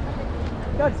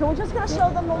 Good. So we're just going to show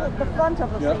them the front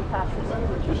of the St. Patrick's.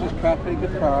 This is Cafe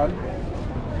Guitar.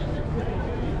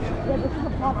 Yeah, this is a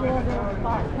popular little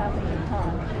spot, Cafe Guitar.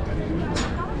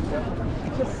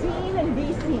 To seen and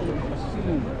be seen.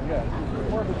 Scene, yeah.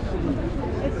 More of a scene.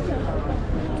 It's just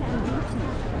seen and be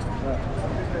seen.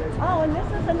 Oh, and this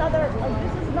is another,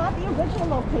 this is not the original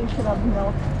location of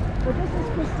Milk, but this is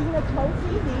Christina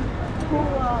Tosi, who,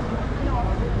 you know,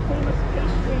 famous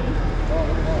pastry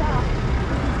chef.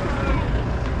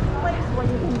 Place where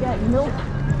you can get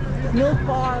milk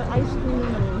bar, ice cream,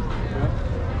 and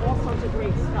all sorts of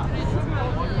great stuff.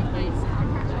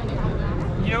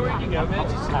 You know where you go, man?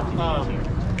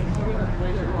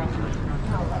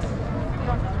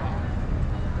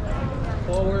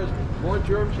 Paul wears more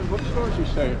germs in bookstores, he's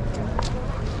saying.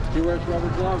 He wears rubber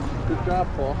gloves. Good job,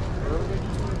 Paul.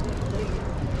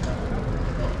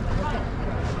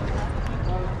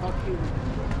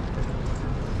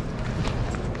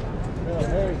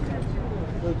 Hey,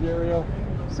 good, Dario.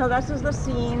 So this is the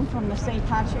scene from the St.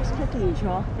 Patrick's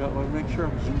Cathedral. Yeah, let me make sure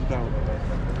I'm zoomed out.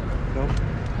 Nope.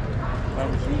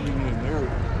 I'm zooming in. There we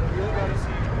go.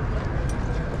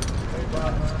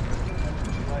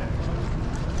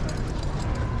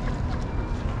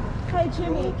 Hey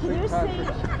Jimmy, can you see,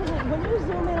 when you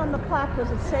zoom in on the plaque, does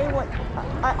it say what,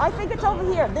 I think it's over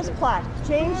here, this plaque.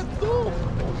 James? Oh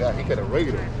God, he could have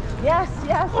rated it. Yes,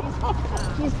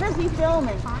 he's busy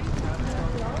filming.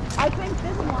 I think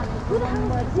this one is the one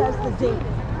where it says the date,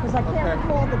 because I can't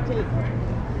recall the date.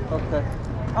 Okay.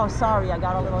 Oh, sorry, I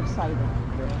got a little excited.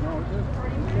 No, it's good.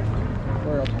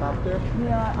 Where, up top there?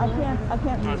 Yeah, I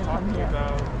can't read it from here.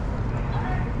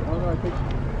 Oh no, I think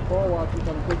Paul watches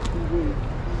on a big TV.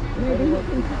 Maybe you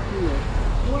can see it.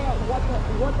 Well,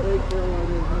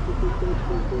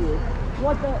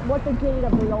 what the date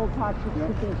of the old Patrick's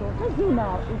Cathedral? Just zoom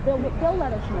out. They'll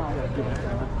let us know.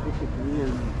 This is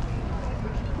weird.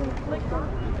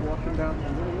 Walking down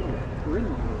the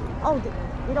river. Oh,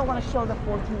 we don't want to show the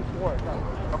 14th floor, though.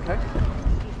 Okay.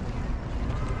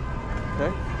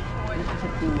 Okay. This is a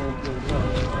cool old building.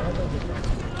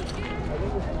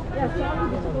 Yeah, sorry,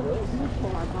 this is a little too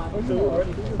far, but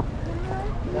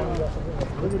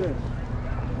Look at this.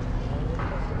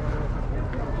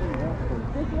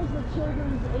 this was the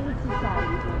Children's Aid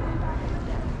Society building back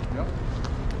then. Yep.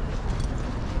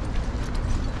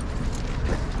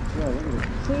 Yeah, look at it.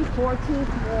 See,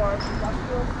 14th floor,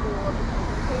 industrial school.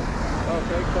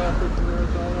 Okay, classics in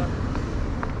Arizona.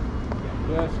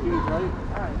 Yeah, Steve, right?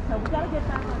 All right, so we got to get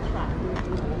back on track. This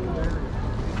used to be the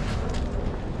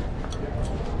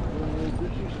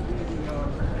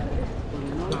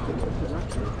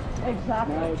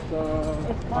Exactly. now It's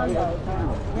condos.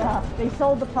 Yeah, they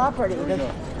sold the property, the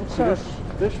church.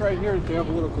 This right here, they have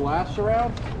a little glass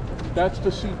around. That's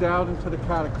to see down into the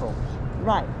catacombs.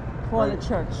 Right, for the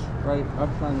church. Right,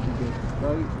 I'm trying to be good.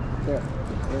 Right there.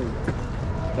 There you go.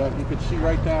 That you can see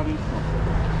right down into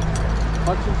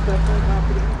Hudson's definitely not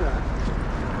going to be back.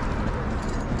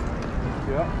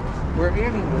 Yeah. Where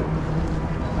Annie lived.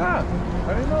 Ah, I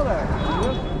didn't know that.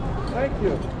 Thank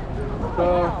you.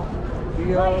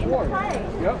 The ward.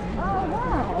 Yep. Oh,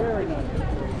 wow. Very nice.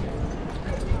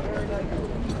 Very nice.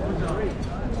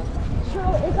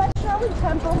 Is that Shirley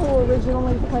Temple who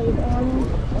originally played Annie?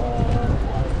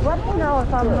 Let me know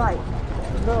if I'm right.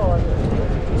 No,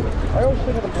 I always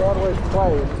think of the Broadway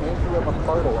play, Andrea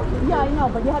McCardle. Yeah, I know,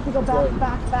 but you have to go back.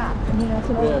 I mean, it's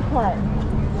an old play.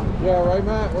 Yeah, right,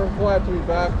 Matt? We're glad to be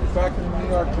back in the New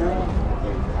York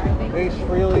room. Ace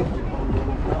Frehley.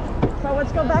 So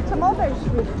let's go back to Mulberry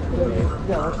Street.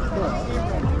 Yeah, let's go.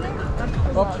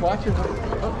 Oh, watch it.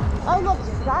 Oh, look,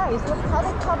 guys, look how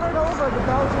they covered over the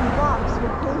Belgian blocks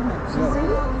with pavement. You see?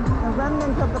 A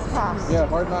remnant of the past. Yeah,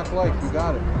 Hard Knock Life, you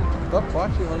got it. Look,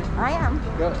 watch it, honey. I am.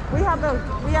 Go. We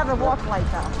have a walk light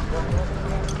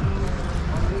though.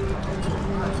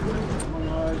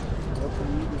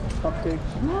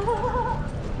 Cupcakes.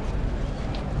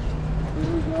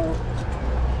 Here we go.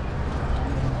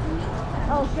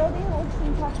 Oh, show the old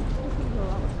steam package cathedral.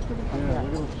 That was pretty cool. Yeah,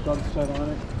 look at the sunset on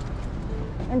it.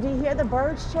 And do you hear the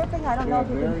birds chirping? I don't know if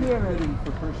you can hear very it. fitting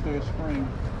for first day of spring.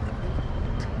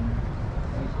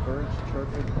 Nice birds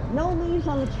chirping. No leaves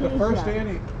on the trees The first yet.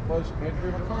 Annie was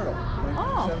Andrea McCardle,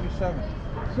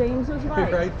 1977. James was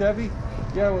right. Right, Debbie?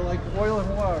 Yeah, we're like oil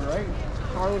and water, right?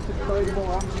 Carla's excitable,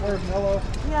 I'm more mellow,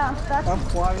 Yeah, I'm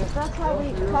quiet. that's how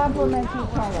we compliment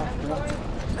each other.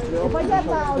 If I get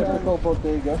loud, Typical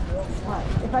bodega.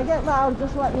 if I get loud,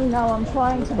 just let me know. I'm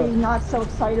trying to be not so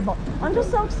excitable. I'm just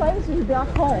so excited to be back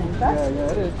home. That's, Yeah,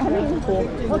 it is. I mean,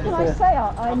 what can I say?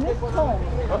 I miss home.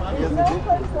 There's no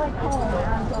place like home,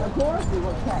 as Dorothy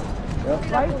would say.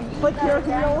 Yep. Right? Click your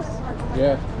heels.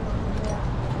 Yeah.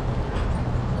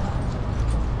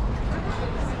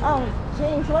 Oh,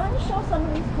 James, why don't you show some of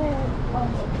these cool,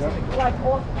 like,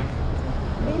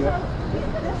 these are,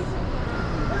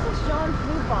 this is John's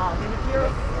Blue Bob, and if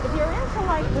you're into,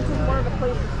 like, this is one of the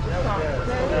places to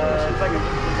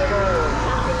shop.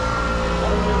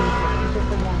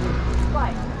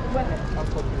 Right, women.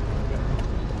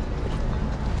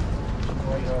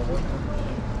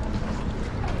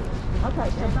 Okay,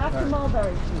 so back to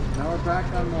Mulberry Street. Now we're back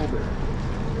on Mulberry.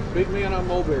 Big man on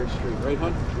Mulberry Street, right,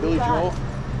 hun? Billy Joel?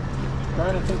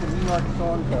 Trying to think of New York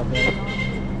songs out there.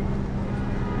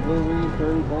 Blue Reed,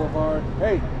 Dirty Boulevard.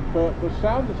 Hey, the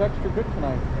sound is extra good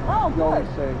tonight. Oh, You always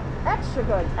good. say. Extra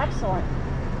good. Excellent.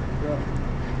 Yeah.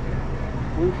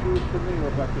 Blue shoes for me,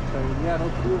 Rebecca's saying. Yeah,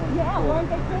 those blue ones. Yeah, are cool. weren't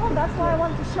they cool? That's why I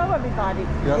wanted to show everybody.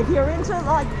 Yep. If you're into,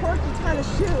 like, quirky kind of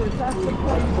shoes, that's the That's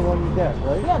place. the one you get,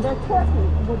 right? Yeah, they're quirky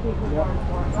would be the Yep. word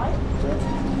for it, right? Yeah.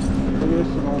 Look at this,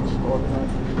 an old store.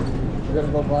 We're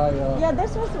gonna go buy. Yeah,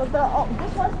 this was the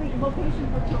location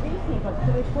for Teresi, but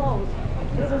they closed.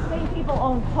 It's the same people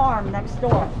own Parm next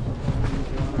door.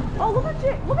 Oh, look at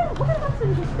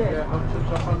Hudson just did. Yeah,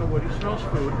 Hudson's up on the wood. He smells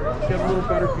food. Get a little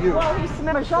better view. Well, he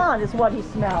smells. John is what he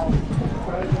smells.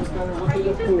 Try to get a better look at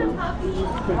the food.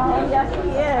 Oh, yes, he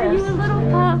is. Are you a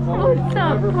little pup? What's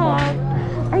up,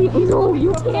 pup? Are you? No,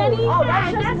 you can't eat Oh,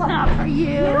 that. That's not for you.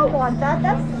 You don't want that.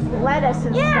 That's lettuce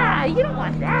and Yeah, you don't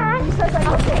want that. stuff. He says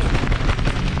I think.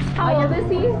 How old is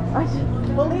he?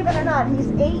 Believe it or not, he's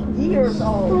 8 years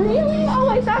old. Really? Oh,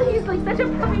 I thought he was like such a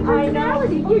puppy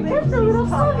personality. You're just a little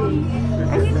puppy.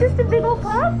 Are you just a big old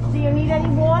pup? Do you need any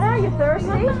water? You thirsty?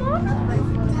 Want some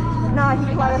water? No,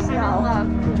 he let us know.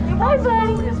 Hi,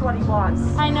 buddy. Food is what he wants.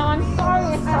 I know, I'm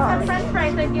sorry. If I had french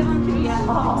fries, I'd give them to you.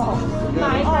 Oh,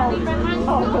 My family friend wants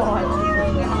oh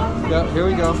God. Yeah, here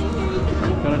we go.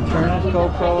 Gonna turn his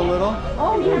GoPro a little.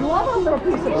 Oh, you love a little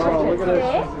piece of chicken. Oh, look at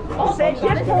this. Say,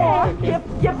 give paw,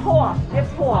 give paw, give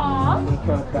paw. Paw. I'm gonna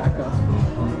try to back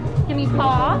up. Give me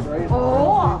paw. Right?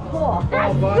 Paw.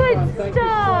 That's bye, good Mom. Thank you so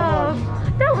stuff.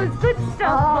 That was good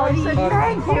stuff, Oh, buddy. he said,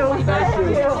 thank you. Thank you.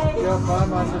 Thank you. Yeah,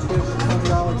 Mom, I'm just giving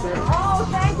 $20 there. Oh,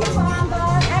 thank you, Mamba.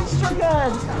 Extra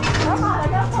good. Come on, I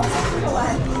got to put this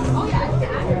away. Oh, yeah.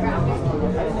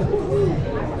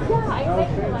 That was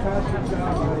fantastic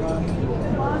job,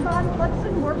 Mamba, let's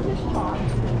work his charm.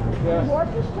 Yeah, Work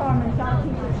his charm and got to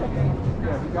keep the chicken.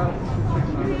 yeah, we got it.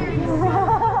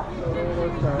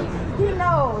 He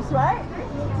knows, right?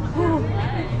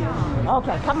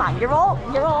 Okay, come on. You're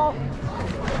all.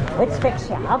 Let's fix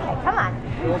you. Okay, come on.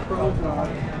 GoPro's on.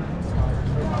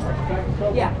 Thanks so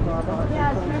much, Yeah. Mama.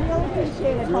 Yes, we really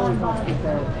appreciate it, Really Mamba. much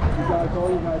because you guys, all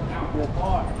you guys did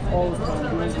all the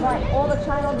time. Right, all the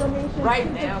child donations. Right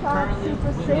Super now, Chat, currently,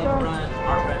 Super we Singer. will run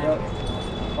our Yep.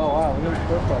 Oh wow, look at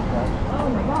the clip like that. Oh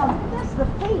my God, look at this, the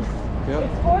face. Yep.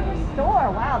 It's for the store.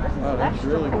 Wow, this is Oh, that's extra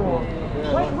really cool. cool.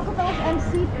 Yeah. Wait, look at those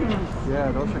MC pins.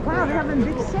 Yeah, those are cool. Wow, they're having a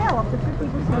big sale up to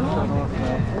 50% off.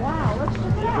 Wow, let's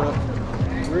check it out.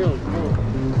 Really cool.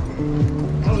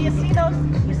 Do you see those?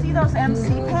 You see those MC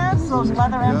pants? Those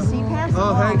leather MC pants?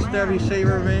 Oh, thanks, man. Debbie. Save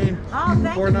her vein. Oh,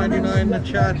 thank you. $4.99 in the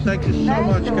chat. Thank you so Thank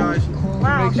much, you. guys.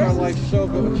 Wow, It makes our this life so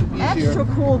good. Extra Easier.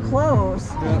 cool clothes.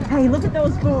 Yeah. Hey, look at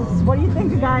those boots. What do you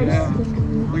think, guys? Yeah.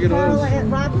 Look at Carla those.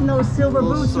 rocking those silver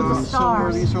Those, boots with the silver,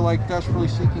 stars. these are like Desperately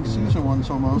Seeking Caesar ones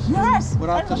almost. Yes.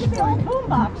 Without and the look at the old spring.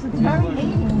 boombox. It's very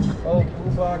 80s. Oh,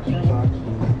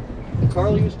 boombox.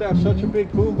 Carla used to have such a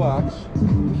big boombox.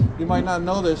 You might not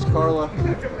know this, Carla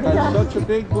has such a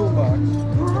big boombox.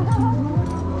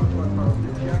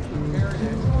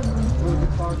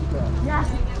 Yes,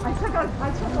 I took a,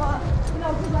 you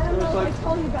know, because I don't know if I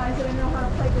told you guys that I know how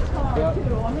to play guitar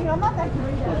too. I mean, I'm not that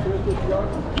great at it.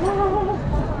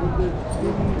 with this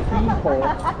skinny beanpole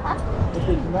with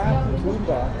this massive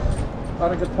boombox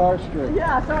on a guitar string.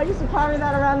 Yeah, so I used to carry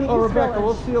that around the Oh, East Rebecca, Village.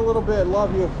 we'll see you a little bit.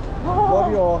 Love you. Oh.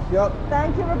 Love you all. Yep.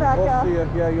 Thank you, Rebecca. We'll see you.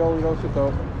 Yeah, yo se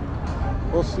to.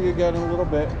 We'll see you again in a little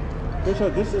bit. This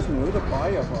is new, the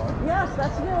Baya bar. Yes,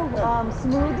 that's new.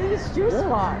 Smoothies juice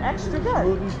bar. Extra good.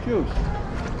 Smoothies juice.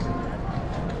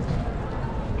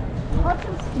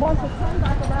 Hudson wants to turn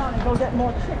back around and go get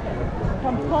more chicken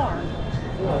from corn.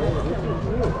 I didn't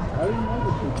know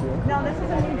this was here. Now this is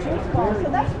a new juice bar, so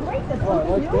that's great that Oh, I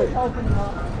something like new this. is opening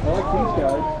up. I like these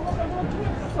guys. Oh, look at the little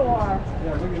kids store.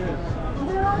 Yeah, look at this.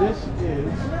 Little, This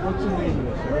is, what's the name of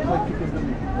this? I would like to give them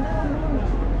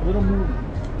Little Moon. Little Moon.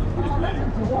 Oh, that's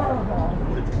adorable.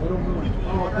 Little Moon.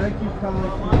 Oh, thank you, Colin.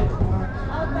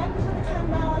 Oh, thank you for the $10.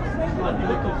 Thank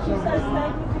you. She says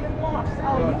thank you for your blocks.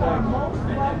 Oh, you are most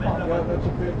welcome. Yeah, that's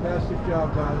a fantastic job,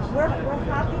 guys. We're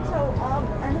happy to,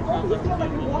 and hope you feel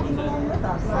like you're walking along with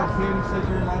us. Katie says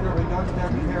you're another. We got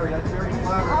Debbie Harry. That's very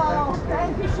clever. Oh,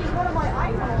 thank you. She's one of my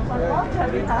idols. I love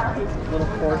Debbie Harry. Little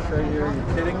Porsche right here. Are you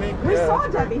kidding me? We Yeah, saw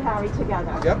that's great. Debbie Harry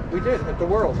together. Yep, we did at the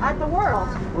World. At the World.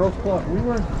 World Club. We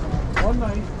were one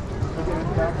night again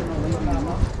back in the late 80s.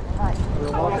 Right. We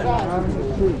were walking around in the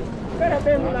street. Turned the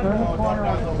corner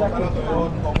on the second street.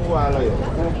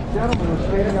 And a gentleman was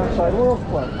standing outside World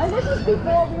Club. And this is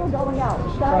before we were going out.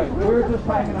 Right, we were just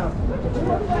hanging out.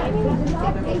 Right.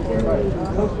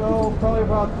 It was probably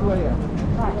about 2 a.m.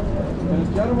 Right. And a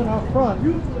gentleman out front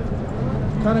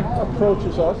kind of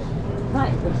approaches us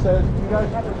Right. and says, "You guys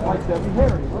like Debbie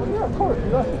Harry?" Well, yeah, of course, we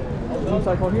love it. And he's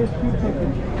like, "Well, here's 2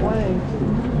 tickets playing,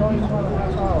 going about a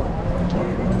half hour."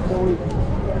 So we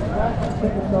got the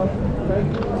tickets up. Thank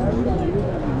you. Everybody didn't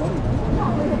have any money.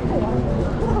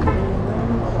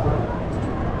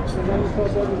 And then we saw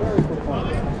Debbie Harry perform.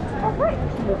 Oh, great.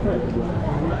 That's right.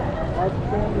 Our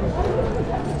family.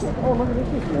 Oh, look at this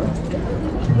is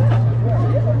new.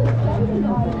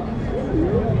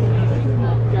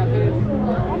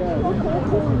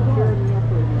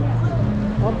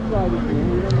 Upside of me,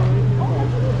 we don't know anything about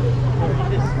it.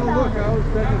 Oh, look, I was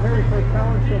Debbie Harry for a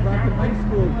talent show back in high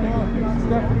school.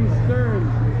 Stephanie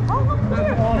Stearns. Oh, look That's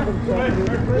here. awesome, Stephanie.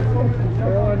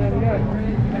 And then,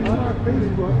 yeah, on our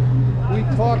Facebook, we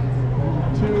talked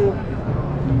to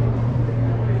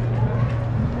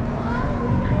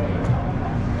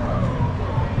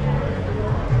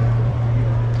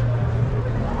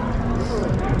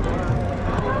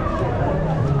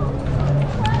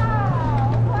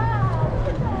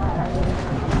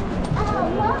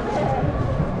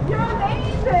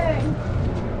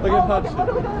Look at Hudson.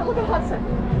 Look at Hudson.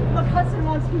 Look, Hudson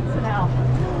wants pizza now.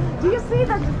 Do you see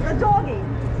the doggy?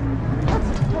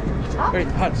 Hudson, Wait,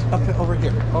 Hudson, up over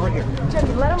here,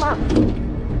 Jimmy, let him up.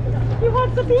 He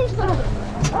wants the pizza.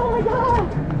 Oh my God.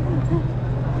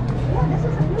 Yeah, this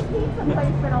is a new pizza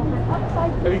place that opened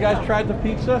upside. Have you guys tried the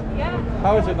pizza? Yeah.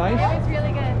 How is it, nice? It was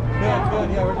really good. Yeah, good.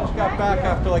 Yeah, we just got back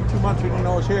after like 2 months. We didn't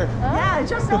know it was here. Yeah, it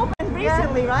just opened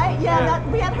recently, right? Yeah,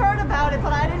 Yeah. we had heard about it,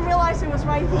 but I didn't realize it was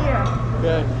right here.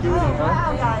 Yeah, cutie, Oh, huh?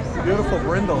 wow, guys. Beautiful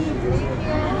brindle.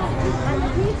 And the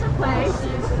pizza place.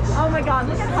 Oh my God,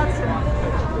 look at Hudson.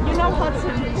 You know Hudson.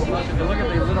 Look at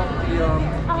they lit up the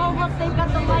Oh, look, they've got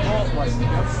the light. vault light.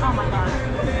 Yep. Oh my God.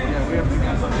 Yeah, we have to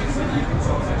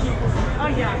Oh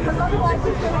yeah, because otherwise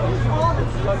he's going to eat all the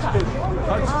pizza.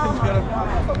 Hudson's gonna.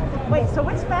 Wait, so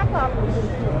it's back up.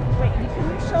 Wait, can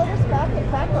you show this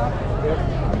back up?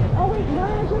 Oh wait, no,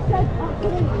 I just said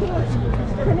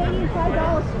Canadian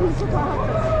 $5 pizza for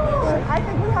Hudson. I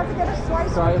think we have to get a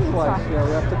slice Try of a pizza. slice. Yeah,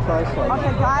 we have to try a slice.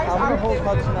 Okay, guys, I'm gonna hold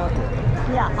Hudson out there.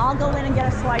 Yeah, I'll go in and get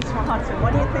a slice for Hudson.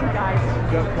 What do you think, guys?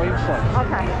 Just plain slice.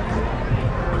 Okay.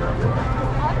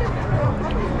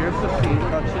 Here's the feed.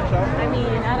 Hudson's out. I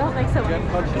mean, I don't think so. Get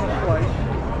Hudson a slice.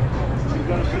 You're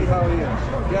gonna see how he is.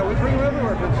 Yeah, we bring him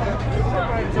everywhere.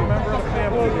 He's a member of the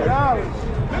family. He's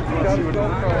got his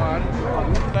GoPro on.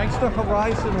 Thanks to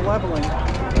Horizon Leveling, you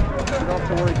don't have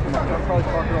to worry too much. I'm probably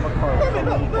talking on the car.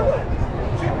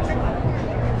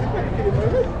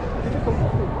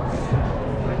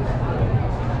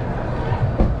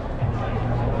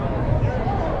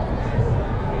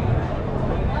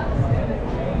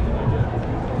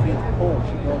 See, it's cold.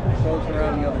 She goes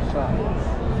around the other side.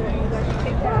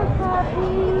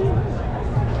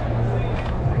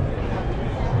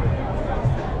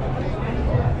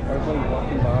 Everybody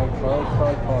walking by. Charles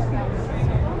probably talking.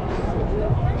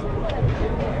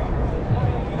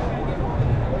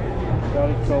 Got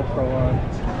his GoPro on.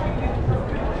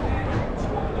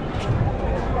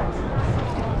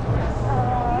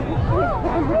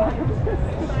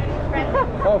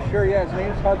 Oh, sure, yeah. His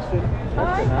name's Hudson.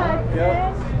 Hi, Hudson.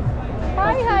 Yeah.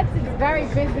 Hi, Hudson's very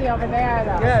busy over there,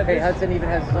 though. Yeah, hey, Hudson even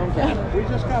has his own camera. We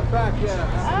just got back, yeah.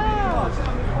 Oh,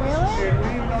 really? And we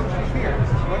didn't know she's here.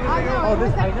 When did they Oh,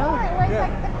 open? this, I know. It was Yeah.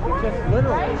 like the corner, Just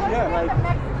literally, right? Wasn't yeah, it like- the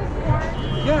Mexican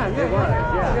corner?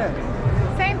 Yeah.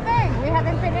 Same thing. We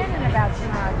haven't been in about 2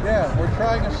 months. Yeah, we're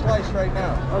trying a slice right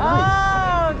now.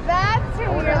 Oh, that's who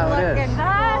wonder you're how it is. looking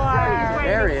for.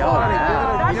 Very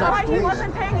odd. That's why he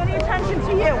wasn't paying any attention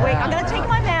to you. Wait, I'm gonna take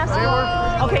my mask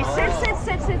off. Okay, sit.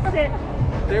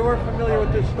 They were familiar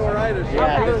with this store either. So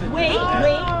Yeah. Okay, wait.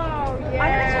 Oh, I'm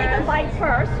gonna take a bite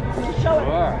first. To show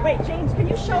it. Wait, James, can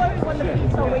you show everyone the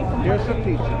pizza away from here's some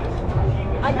pizza.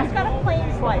 I just got a plain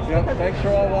slice. Yep, because thanks for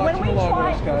all when watching we along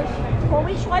try- with us, guys. When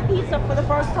we try pizza for the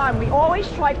first time, we always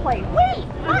try plain. Wait,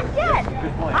 not yet.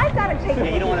 I've got to take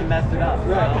it. You don't want to mess it up.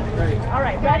 Right. All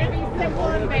right, Gotta ready? be simple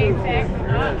and basic. All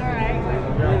right.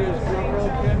 Here it is, drum roll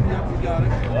kit. Yep, you got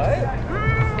it.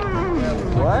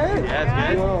 What? Yeah, it's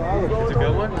good. It's a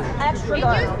good one. Extra It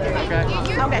good. used to be, Okay. it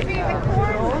used to be the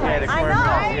corn. Yeah, the I corn know.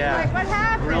 rolls, yeah. Like, what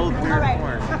happened? Grilled All weird right.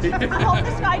 corn. I hope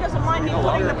this guy doesn't mind me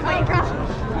putting the plate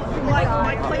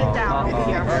my plate down over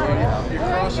here. You're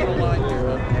crossing the line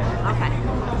here, huh? Okay.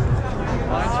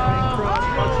 Line's being crossed.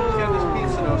 Hudson's getting his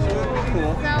pizza now, so it'll be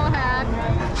cool. So happy.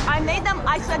 I made them.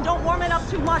 I said don't warm it up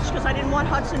too much because I didn't want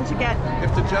Hudson to get.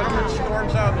 If the gentleman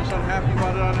storms out and is unhappy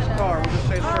about it on his car, we'll just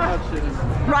say it's for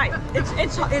Hudson. Right. It's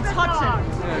Hudson.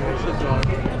 Yeah, it's the dog.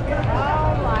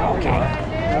 Oh, my Okay.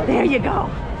 There you go.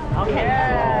 Okay.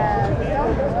 Yeah, so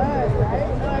good, right?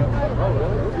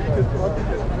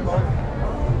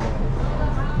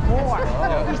 More.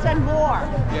 He said more.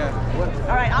 Yeah.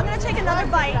 All right. I'm gonna take another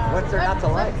bite. What's there not to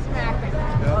like? Smacking.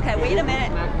 Okay. Wait a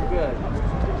minute. Smacking good.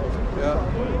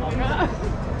 Yeah.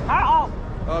 Oh,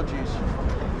 Oh, jeez.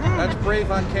 That's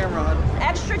brave on camera, hon.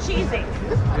 extra cheesy.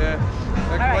 Yeah.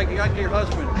 That's right. like you got your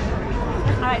husband.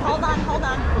 All right. Hold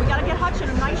on. We gotta get Hudson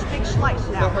a nice big slice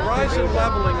The now. horizon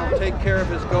leveling will take care of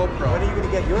his GoPro. When are you going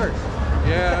to get yours?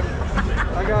 Yeah,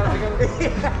 I got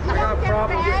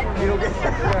problems. You don't get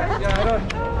Yeah, I don't.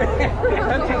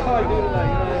 Depends on how I do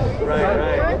tonight, you know.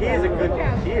 Right. He is a good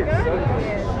one. He is so good.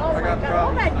 I got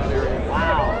problems in that area.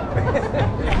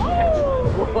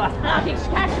 Now he's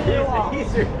catching you all.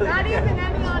 He's really Not even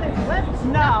any on his lips.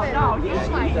 No, nothing. no, he's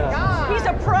Oh, my God. He's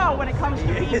a pro when it comes to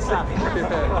pizza.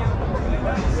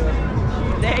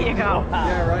 There you go.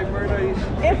 Yeah, right, Myrna?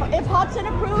 If Hudson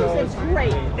approves, it's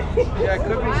great. Yeah, it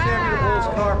could be Samuel Bull's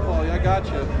car, Paul. I got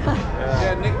you.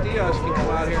 Yeah, Nick Diaz can come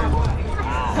out here.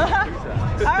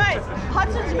 All right,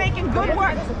 Hudson's making good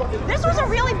work. This was a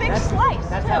really big slice.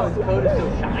 That's how his coat is so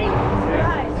shiny.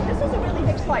 Guys, this is a really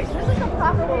big slice. This is the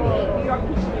proper way to eat New York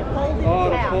pizza. You fold it Oh, in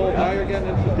the half. full. Now you're getting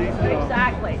into deep stuff.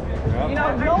 Exactly. You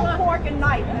know, no fork and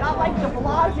knife, not like de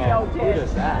Blasio did.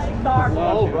 does that? Our,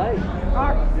 Oh, right.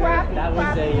 our crappy, That was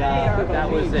crappy a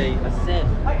sin. It was a sin.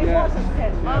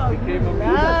 Yeah, it became a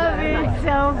Love it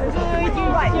so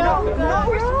good. Right,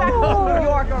 no respectful New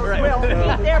Yorkers will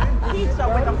eat their pizza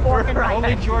with a fork and knife.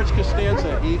 Only George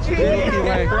Costanza eats the Milky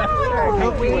Way.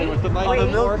 Milky Way with the knife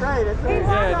and fork. Right.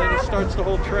 Yeah, and then it starts the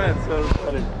whole trend. So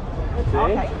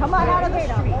Okay, come on out of the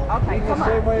street. Okay, come the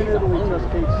same on. way in Italy, just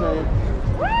keep saying.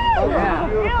 Oh, Yeah.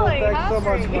 beautiful. Really Thanks so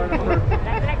much, hungry. Myrna,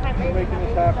 for making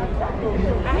this happen.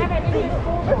 I haven't eaten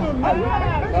food. Nice.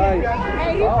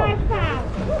 Hey, you find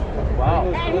time. Wow.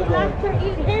 And he loves to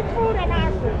eat his food and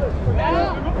our food.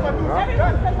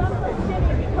 Everyone says I'm so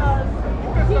skinny because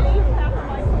he eats half of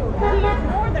my food. He eats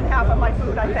more than half of my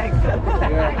food, I think.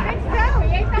 I think so. He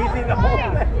ate the He's whole eating the whole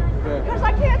thing. thing. Because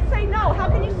I can't say no. How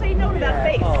can you say no to that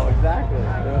face? Oh, exactly.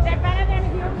 They're better than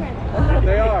humans.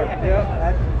 They are,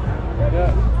 yeah.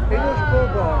 English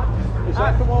Bulldog. Is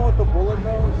that the one with the bullet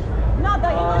nose? No,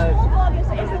 the English Bulldog is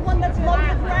the one that's low to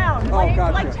the ground. Oh, Like,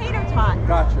 gotcha. like tater tot.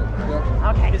 Gotcha.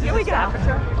 Yep. Okay, here we go.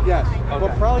 Yes,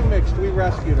 but probably mixed. We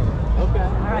rescued him. Okay.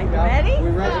 All right, you ready? We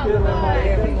rescued him in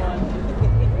Miami.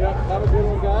 Yep, have a good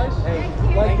one, guys. Hey,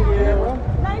 Thank you, camera.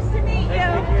 Nice to meet you.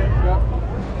 Yep.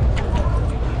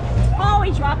 Oh,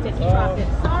 he dropped it. He dropped it.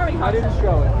 Sorry, I didn't Hudson.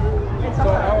 show it. It's So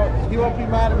okay. he won't be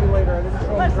mad at me later. I didn't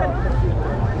show him. Listen.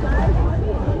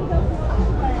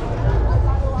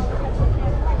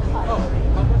 Oh,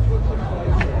 how much was the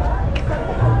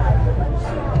price?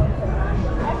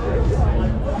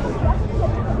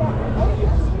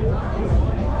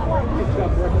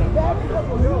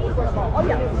 Oh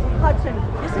yeah, Hudson,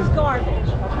 this is garbage,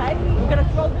 okay? We're gonna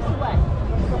throw this away.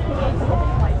 So he ate the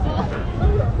whole slice.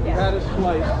 That is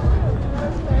sliced.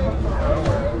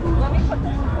 Let me put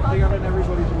this I think I'm in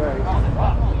everybody's way.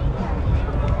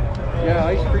 Yeah,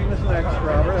 ice cream is next,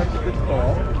 Robert. That's a good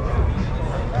call.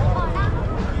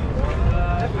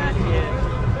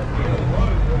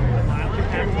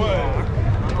 Chicken wood.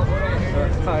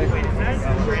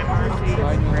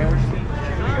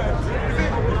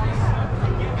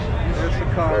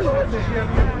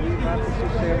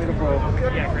 GoPro.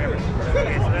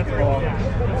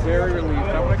 Oh, very relieved.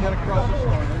 I want to get across the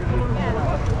store.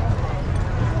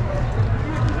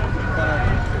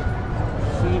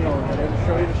 Casino. I didn't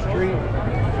show you the street.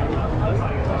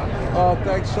 Oh,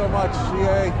 thanks so much,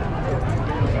 CA.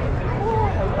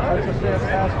 That's a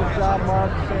fantastic job,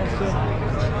 Mark Sampson.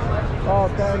 Oh,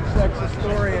 thanks,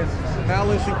 ex-historian. Now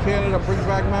lives in Canada, brings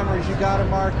back memories. You got it,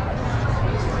 Mark.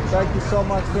 Thank you so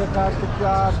much, fantastic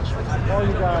job. All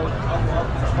you guys,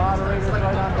 moderators right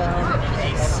on down.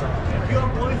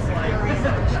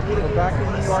 We're back in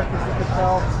New York, as you can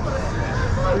tell.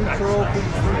 Streets are open,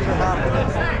 streets are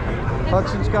happening.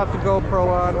 Hudson's got the GoPro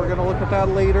on. We're gonna look at that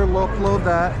later, upload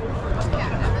that.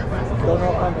 Don't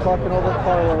know if I'm talking over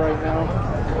Karla right now.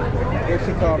 Here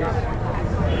she comes.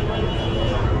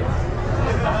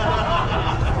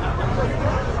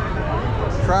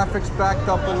 Traffic's backed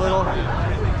up a little.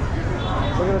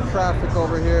 Look at the traffic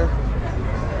over here.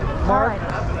 Mark,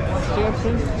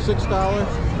 Sampson, $6.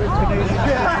 Canadian.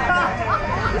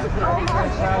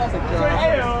 Fantastic job.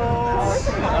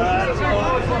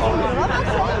 I'm not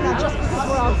saying that just because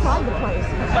we're outside the place.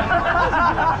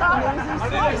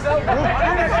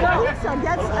 Pizza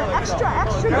gets extra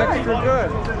good. Extra good.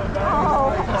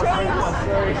 Oh, James.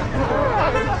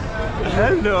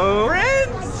 Hello,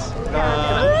 friends.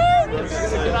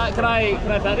 Can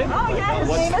I pat him? Oh yeah, his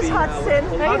name is Hudson.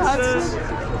 Hey Hudson.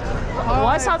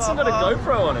 Why has Hudson got a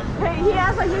GoPro on him? Hey, he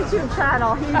has a YouTube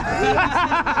channel. He's Can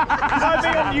I be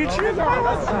on YouTube?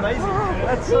 That's amazing.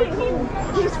 That's so cool.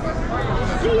 He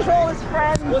sees all his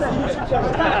friends. And it's part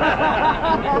of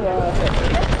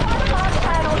our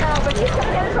channel now, but he's going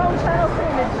to get his own channel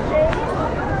soon. It's James,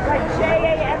 like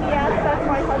James, that's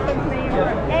my husband's name,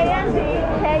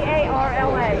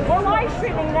 ANDKARLA. We're live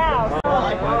streaming now, so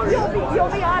you'll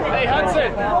be on it. Hey,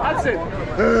 Hudson! Hudson!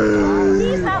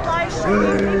 He's not live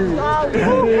streaming.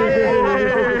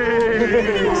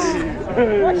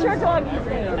 What's your dog's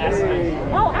name?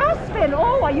 Aspen. Oh, Aspen.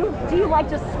 Oh, do you like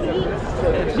to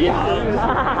ski? Yeah.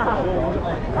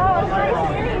 Oh, it's nice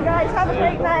seeing you guys. Have a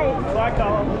great night. Bye,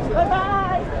 Karla. Bye-bye.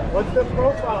 What's the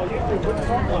profile? YouTube.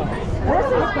 What's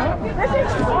the profile? This is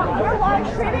we're live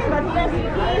streaming, but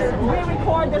we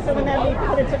record this and then we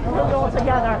put it all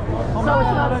together. So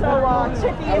it's not so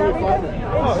chippy and everything.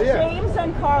 It's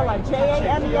JamesandKarla.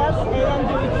 JamesandKarla.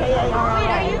 Wait,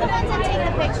 are you the ones that take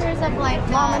the pictures of like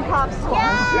Mom and Pop stores?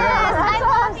 Yes, Yeah, I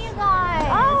love you guys.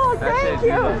 Oh, thank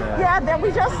you. Yeah, then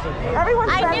everyone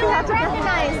said I knew we I had to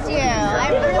recognized you.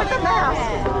 I even really with the love mask.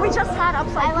 it. We just had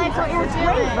upside I like pizza. what It you're was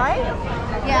great, doing. right?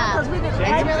 Yeah, Because we did. it's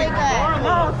really good.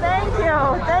 Oh, thank you.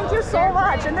 Thank you so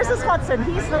much. And this is Hudson.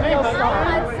 He's the real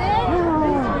star.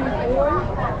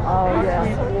 Oh,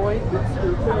 yeah.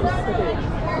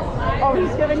 Oh,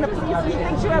 he's giving the pizza. He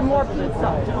thinks you have more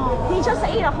pizza. He just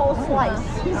ate a whole slice.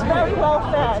 He's very well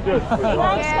fed. Thanks,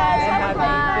 guys. Have a great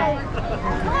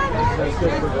night.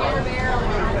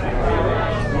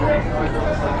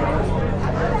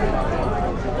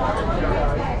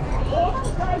 All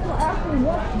those guys were asking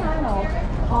what channel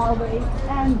are we,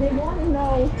 and they want to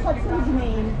know Hudson's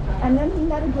name, and then he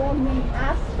met a dog named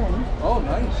Aspen. Oh,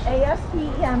 nice.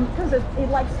 ASPEN, because it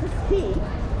likes to ski.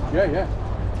 Yeah.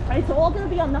 It's all going to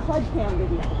be on the HUD cam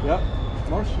video. Yep.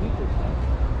 More sneakers.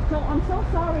 So I'm so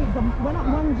sorry.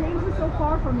 When James is so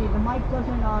far from me, the mic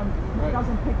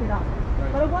doesn't pick it up.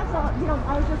 Right. But it was,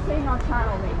 I was just saying our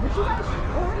channel name, which you guys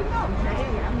already know.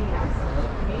 JMES,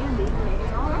 Andy,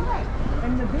 all right.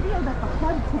 And the video that the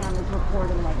HUD cam is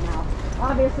recording right now,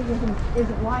 obviously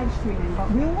isn't live streaming,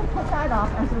 but we will put that up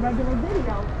as a regular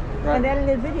video, an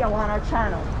edited video on our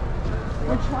channel.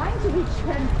 We're trying to reach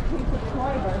 10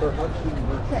 subscribers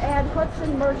to add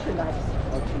Hudson merchandise.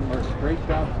 Hudson merch. Great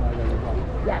job tonight, everybody.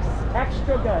 Yes,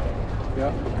 extra good.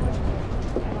 Yeah.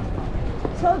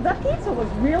 So the pizza was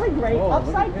really great. Oh,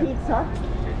 Upside pizza.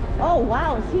 Oh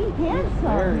wow, is he handsome?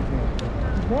 Very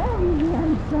handsome. Very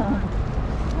handsome.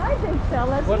 Hi, big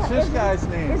fellas. What's this guy's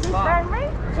name? Is he friendly?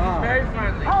 Very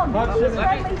friendly. Oh, he's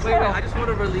friendly too. Wait, I just want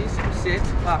to release him. Sit.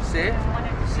 Pop, sit.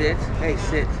 Sit. Hey,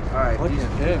 sit. All right. Look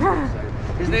at him.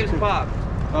 His name's Pop.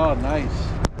 Oh, nice.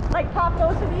 Like Pop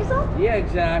Goes to Diesel? Yeah,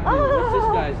 exactly. What's this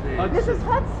guy's name? This is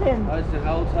Hudson. Hudson.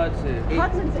 How old's Hudson?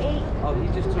 Hudson's 8. Oh, he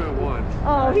just turned 1.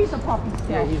 Oh, he's a puppy still.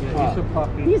 Yeah, he's a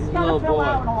puppy. He's a gonna little fill boy.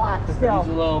 out a lot still.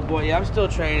 He's a little boy. Yeah, I'm still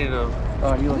training him.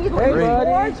 Oh, you He look looks great.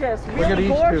 gorgeous. Look at Really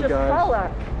these two gorgeous guys.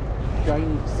 color.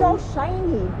 Shiny. So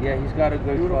shiny. Yeah, he's got a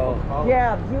good Beautiful color. color.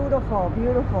 Yeah, beautiful,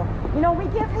 beautiful. You know, we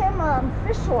give him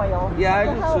fish oil. Yeah, I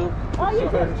to do help- too. Oh, you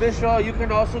do? Fish oil. You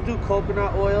can also do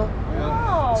coconut oil.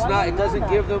 Oh, It's I not. It didn't know doesn't that.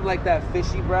 give them like that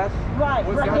fishy breath. Right,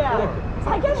 What's right, that yeah. for?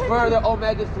 I get It's hit. for the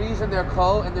omega-3s in their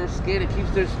coat and their skin. It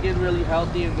keeps their skin really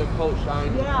healthy and their coat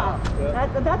shiny. Yeah,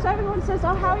 that's why everyone says,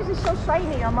 oh, how is it so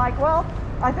shiny? I'm like, well,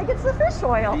 I think it's the fish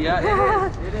oil. Yeah, it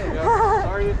is. It is. Yeah.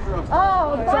 Sorry to interrupt.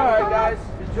 Oh, It's alright, guys.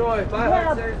 Enjoy. Bye,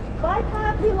 Hudson. Bye,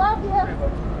 Pop. We love you.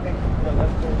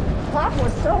 Pop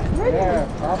was so pretty. Yeah,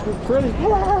 Pop is pretty.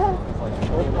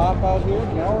 Old Pop out here.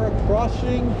 Now we're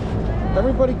crossing.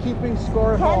 Everybody keeping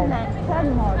score at home.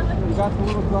 10 marks. You got the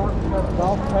little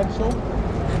golf pencil.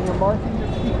 And you're marking your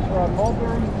feet. We're on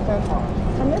Mulberry 10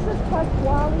 miles. And this is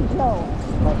Pasquale Jones.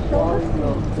 Pasquale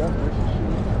Jones. Yep, there's the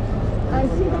shoes. And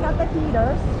see, they got the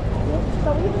heaters. Yep. So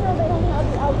even though they don't have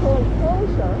the outdoor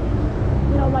enclosure,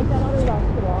 you know, like that other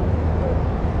restaurant,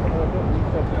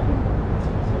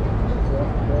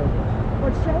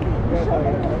 but show them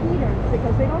the heaters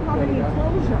because they don't have any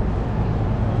enclosure.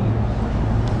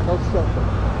 No structure.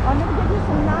 I'm going to give you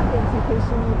some napkins in case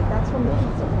you need it. That's from the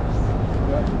pizza place.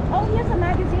 Yeah. Oh, here's a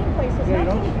magazine places. Yeah,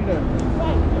 you don't see that.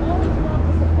 Right, you always love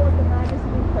to support the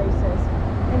magazine places.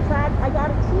 In fact, I got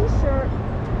a t-shirt.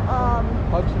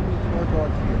 Hudson needs more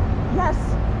dogs here. Yes,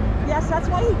 that's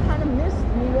why he kind of missed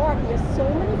New York. He has so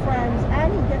many friends and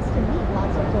he gets to meet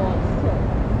lots of dogs too.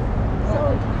 So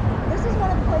this is one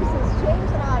of the places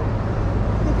James and I,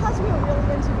 because we were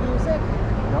really into music,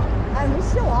 and we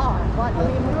still are, but I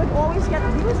mean, we would always get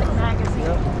the music magazine.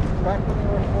 Back when they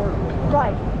were affordable.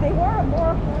 Right, they were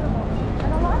more affordable.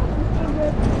 And a lot of them came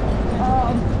with,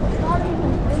 starting in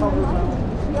the 90s,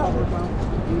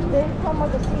 they come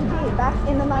with a CD back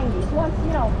in the 90s. Once,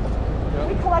 you know,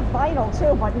 we collect vinyl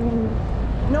too, but I mean,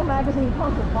 no magazine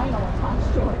comes with vinyl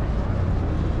attached to it.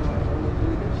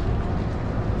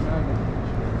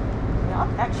 Yep,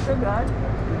 extra good.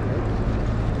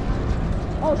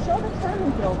 Oh, show the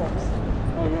tenement buildings.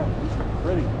 Oh yeah, these are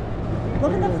pretty.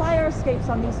 Look at the fire escapes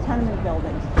on these tenement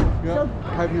buildings. Yeah. So,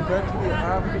 Have you been to the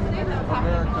African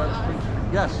American Street?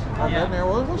 Yes, I've been there.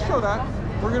 We'll show that.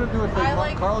 We're going to do it.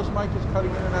 Carla's mic is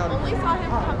cutting in and out. Only saw him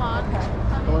come on.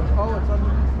 Oh, it's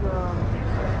underneath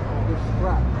the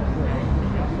strap.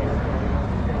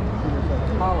 There's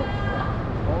a collar.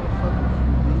 All of a sudden,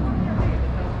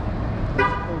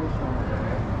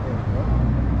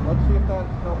 let's see if that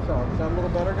helps out. Is that a little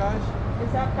better, guys?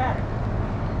 is that better?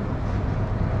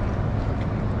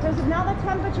 Because now the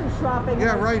temperature's dropping.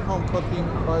 Yeah, right, Home Cooking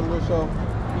by Lizzo.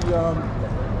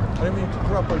 I didn't mean to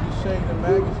interrupt, but he's saying the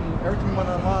magazine, everything went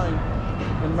online,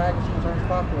 and magazines aren't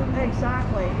popular anymore.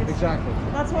 Exactly. Exactly.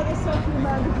 That's why there's so few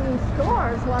magazine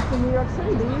stores left in New York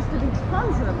City. There used to be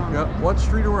tons of them. Yep. What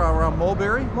street are we on? Around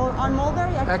Mulberry? Well, on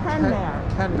Mulberry, at Kenmare.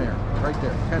 Kenmare, right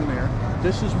there, Kenmare.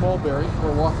 This is Mulberry.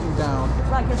 We're walking down.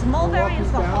 Right, because Mulberry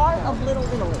is the walking heart downtown. of Little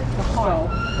Italy. The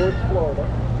heart. Towards Florida.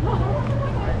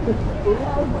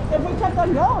 If we kept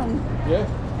on going. Yeah.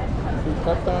 We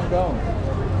kept on going.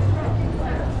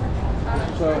 This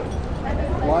is a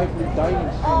lively dining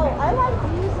scene. Oh, I like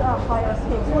these fire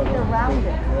escapes. Look, they're rounded.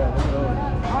 Yeah, look at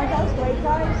those. Aren't those great,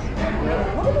 guys?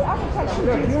 Look at the architecture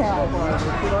detail.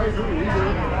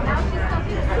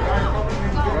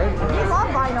 We love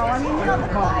vinyl. I mean, you know,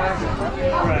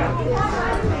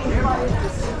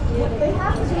 they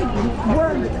have to be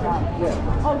worded right.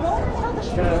 Oh, go and tell the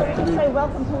street so you can say,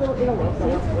 welcome to Little Italy.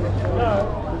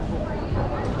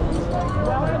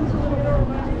 Welcome to Little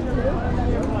Italy.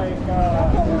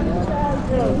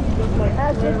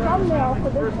 As a thumbnail for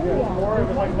this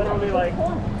video. Like literally like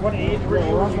what age were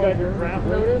you when you got your draft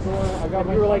notice? You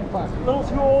were like a little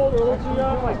too old or a little too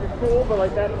young, like you're cool, but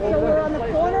like that old. So we're on the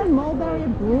corner of Mulberry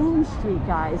and Broome Street,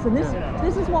 guys, and this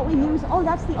is what we use. Oh,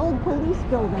 that's the old police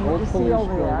building that you see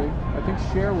over there. I think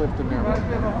Cher lived in there.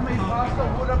 Homemade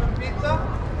pasta, wood oven pizza.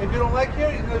 If you don't like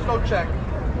it, there's no check.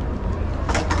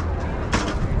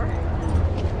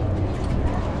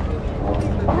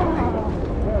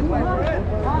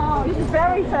 Oh, he's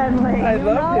very friendly. I You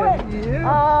love know him. it? Yeah.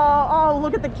 Oh,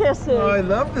 look at the kisses. Oh, I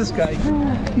love this guy.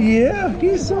 Yeah,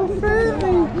 he's so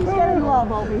friendly. He's getting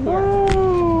love over here.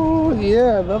 Oh,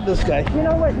 yeah, I love this guy. You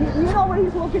know what? You know what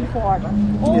he's looking for.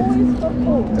 Always for food.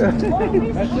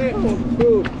 Always That's it.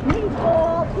 food.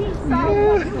 Meatball, pizza,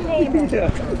 you name it.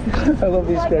 Yeah, I love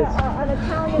these Like guys. an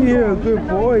Italian Yeah, dog. good Even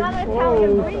though boy. It's not an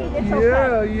Italian breed. It's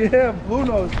okay. Yeah, blue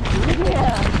nose.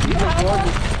 Yeah. You have one?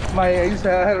 I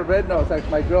had a red nose, like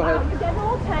my girl Oh, had. you get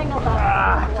all tangled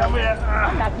up. Come here.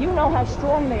 You know how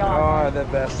strong they are. Oh, the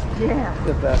best. Yeah.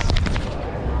 The best.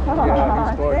 Oh,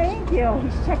 he's gorgeous. thank you.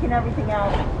 He's checking everything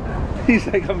out. He's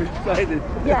like, I'm excited.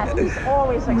 Yeah, he's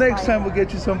always excited. Next time we'll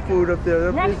get you some food up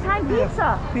there. Next time,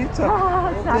 pizza. Pizza.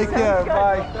 Oh, that Take sounds care. good.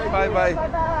 Bye. Bye. Bye.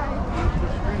 Bye-bye.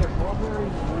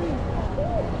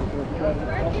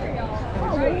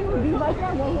 Oh, will you be like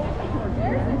that?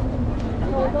 Well,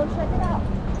 So we'll go check it out.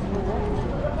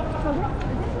 So this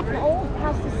is the old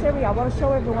pastisseria. I want to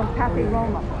show everyone Cafe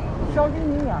Roma. Show the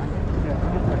neon.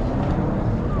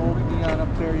 Yeah, old neon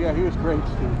up there. Yeah, he was great,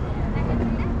 Steve.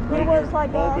 He was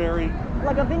like Mulberry.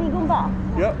 Like a Vinnie Goomba.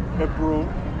 Yep, a broom.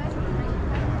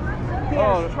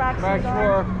 Yes, Max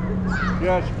Moore.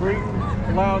 Yes,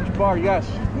 Breeden Lounge Bar. Yes.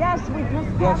 Yes, we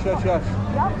just. Yes.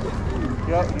 Yep.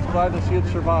 Yep, he's glad to see it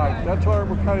survive. That's what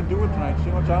we're kind of doing tonight,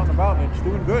 seeing what's out and about, and it's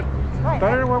doing good. Right.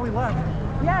 Better than where we left.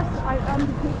 Yes,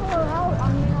 people are out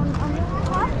on the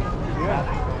hot.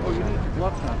 Yeah. Oh, you need your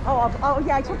gloves now. Oh,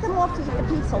 yeah, I took them off to get the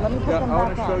pizza. Let me put them I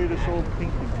back want to show you this old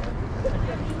pinky.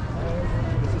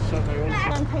 This is something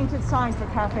else. Unpainted sign for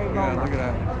Cafe Roma. Yeah, look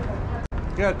at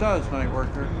that. Yeah, it does, Night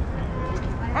Worker.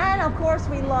 And of course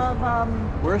we love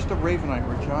Where's the Ravenite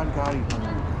where John Gotti hung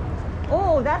out?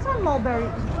 oh, that's on Mulberry.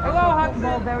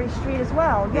 Mulberry Street as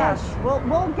well. Yes.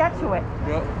 We'll get to it.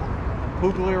 Yep.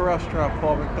 Puglia Restaurant,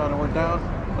 Paul McDonough. We're down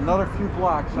another few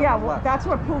blocks on Yeah, the well, left. that's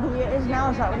where Puglia is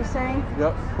now. Is that what he's saying?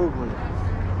 Yep, Puglia.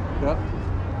 Yep.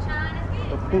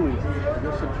 The Puglia. I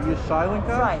guess the G is silent,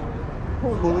 guys? Right.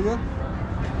 Puglia.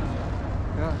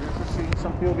 Yeah, here's the scene.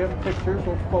 Some people getting pictures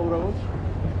or photos.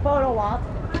 Photo op.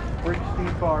 Bring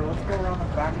Steve Bar. Let's go around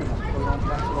the back of them so we don't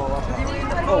mess it all up.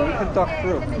 Oh, we can duck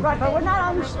through. Right, but we're not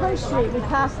on Spring Street. We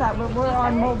passed that. We're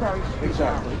on Mulberry Street.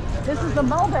 Exactly. This is the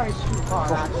Mulberry Street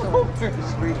bar, actually. Mulberry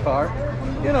Street Bar.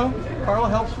 You know, Carla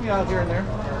helps me out here and there.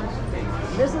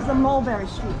 This is the Mulberry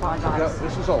Street bar, guys. Yeah,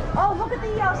 this is old. Oh, look at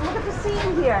the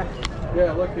scene here.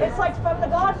 Yeah, look at It's like from The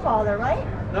Godfather, right?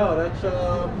 No, that's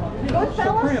Goodfellas?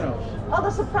 Sopranos. Oh,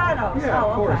 The Sopranos. Yeah, oh,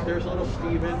 of course. okay. There's little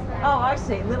Steven. Oh, I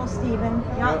see. Little Steven.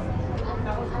 Yep.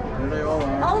 There they all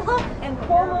are. Oh, look, and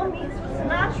Cuomo meets with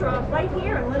Sinatra right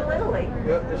here in Little Italy.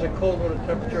 Yeah, is it cold with a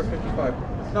temperature of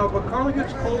 55? No, but Carla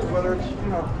gets cold whether it's, you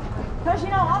know. Because, you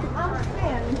know, I'm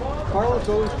thin. Carla's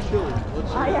always chilly. Let's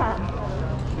see. Yeah.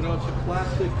 You know, it's a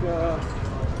classic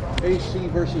AC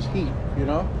versus heat, you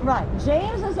know? Right.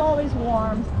 James is always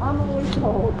warm. I'm always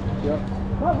cold. Yep.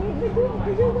 But we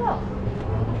do well.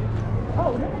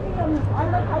 Oh, look at the, I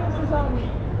like how this is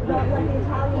the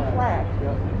Italian flag.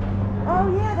 Yep. Oh,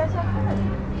 yeah, that's okay.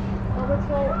 Well, let's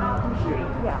go out and shoot.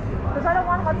 Yeah. Because I don't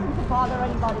want Hudson to bother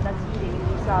anybody that's eating.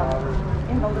 He's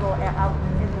in the little, out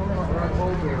in the little We're on area.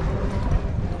 Mulberry.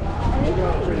 Look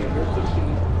how pretty. Here's the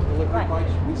scene. Delivery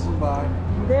bikes whizzing by.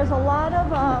 There's a lot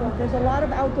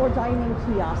of outdoor dining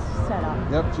kiosks set up.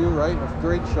 Yep, you right. A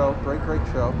great show. Great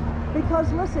show.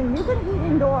 Because listen, you can eat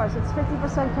indoors. It's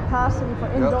 50% capacity for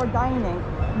indoor dining,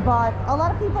 but a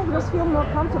lot of people just feel more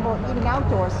comfortable eating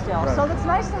outdoors still. Right. So it's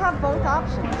nice to have both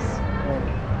options.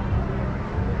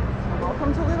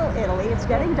 Welcome to Little Italy. It's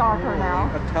getting darker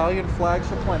now. Italian flags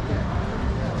aplenty.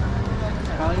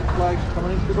 Italian flags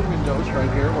coming in through the windows right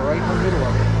here. We're right in the middle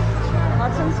of it.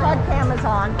 Hudson's HUD cam is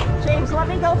on. James, let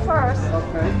me go first.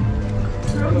 Okay.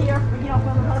 Through here, you know,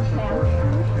 from the HUD cam.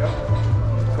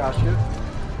 Yep. Gotcha.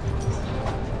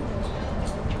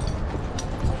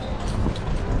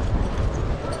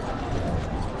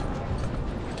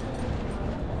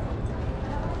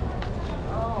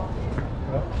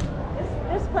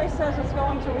 This place says it's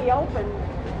going to reopen,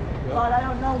 but I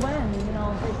don't know when. You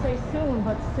know, they say soon,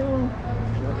 but soon,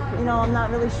 you know, I'm not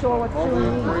really sure what All the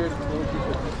soon means. bridge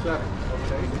closes at 7.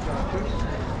 Okay, gotcha.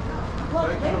 Well,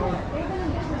 they've been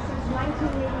in business since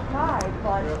 1985,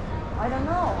 but I don't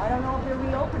know. I don't know if they're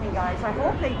reopening, guys. I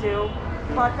hope they do.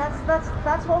 But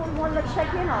that's what we wanted to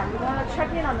check in on. We want to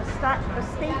check in on the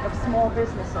state of small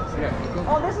businesses. Yeah.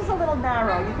 Oh, this is a little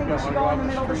narrow. You think we should go in the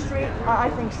middle of the street? I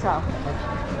think so.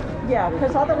 Yeah,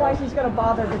 because otherwise he's going to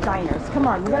bother the diners. Come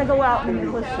on, we're going to go out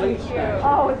in the street.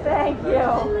 Oh, thank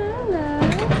you.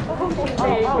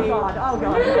 Oh God, oh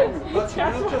God. But you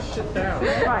don't just sit down.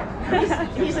 Right.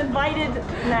 He's invited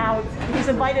now. He's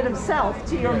invited himself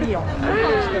to your meal.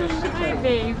 Hi,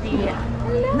 baby.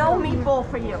 No meatball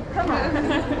for you. Come on.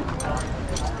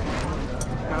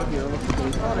 Out here, look at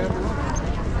these.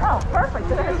 Oh, perfect.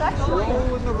 There's actually.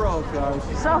 Roll in the road, guys.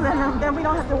 So then we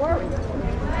don't have to worry.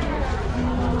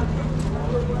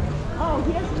 Oh,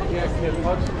 here's. Yeah, kid,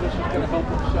 Hudson just is going to help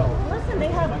himself. Listen, they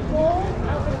have full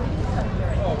oven pizza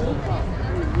here. Oh,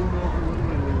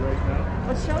 right now.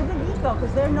 But show the Nico,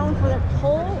 because they're known for their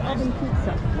whole oven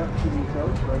pizza. Yep,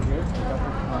 Chinitos right here. Got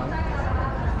this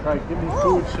time. Right, give me Oh,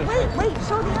 food system. wait,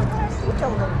 show the Empire State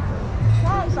Building.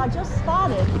 Guys, I just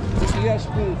spotted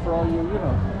ESB for all you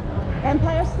know.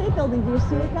 Empire State Building. Do you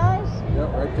see it, guys?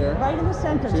 Yep, right there. Right in the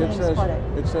center, See, James put it.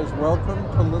 it says, welcome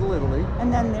to Little Italy.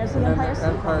 And then there's the And then Empire the State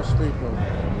Empire Building. State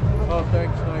Building. Oh,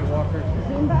 thanks, Night Walker.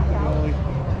 Zoom back out.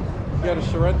 You got a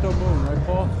Sorrento moon, right,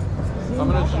 Paul? I'm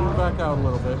going to zoom back out a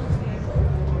little bit.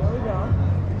 There we go.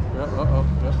 Uh-oh.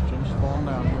 Yep, Jim's falling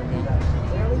down here again.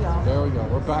 There we go. There we go.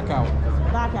 We're back out.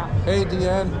 Back out. Hey,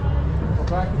 Deanne. We're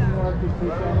back in New York.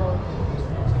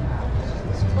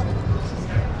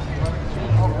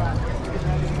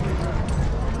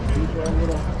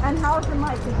 And how's the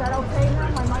mic? Is that okay now?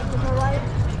 My mic is all right?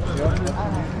 Yep.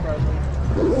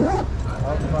 I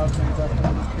was about to say that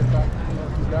when we get back to New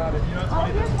York, you got it. Oh,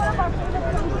 here's one of our favorite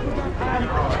things to get.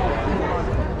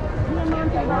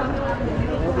 Diamante ravioli.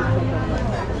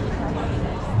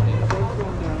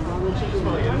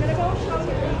 I'm going to go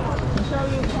show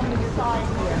you from the side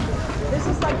here. This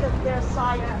is like their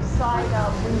side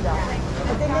window.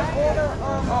 But they make all the...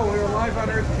 Oh, we're live on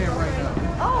Earth Cam right now.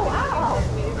 Oh, wow.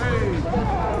 Hey.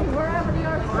 Wherever the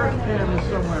Earth Cam is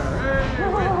somewhere. Hey.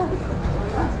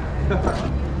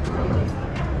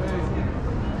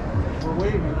 We're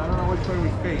waving. I don't know which way we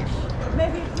face.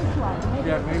 Maybe it's this way.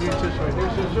 Maybe it's this way.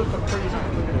 This is just a pretty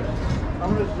nice. Look at this. I'm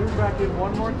going to zoom back in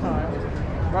one more time.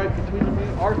 Right between me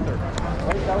and Arthur.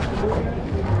 Right, that was the movie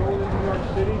between the road in New York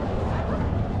City.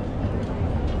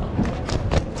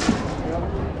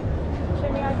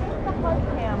 Jimmy, I think the HUD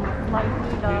cam might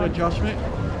need adjustment?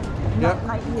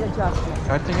 Might need adjustment.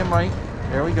 I think it might.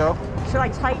 There we go. Should I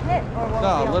tighten it? Or will No,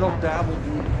 it be a little okay? dab will do.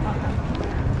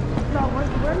 No, we're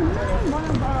near one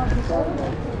of the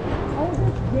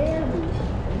oldest dairies.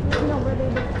 You know, where they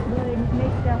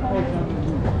make their home.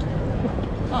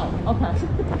 Oh, okay.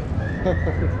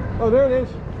 Oh, there it is.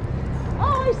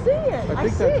 Oh, I see it. I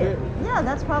think see that's it. it. Yeah,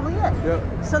 that's probably it. Yep.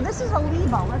 So this is a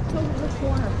Levo. Let's go to the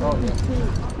corner so you can see.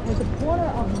 There's a corner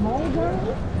of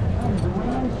Mulberry and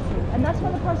Grand Street. And that's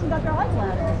where the person got their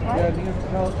eyeglasses, right? Yeah, Neil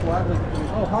Patel Swatley.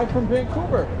 Oh, hi from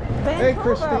Vancouver. Hey,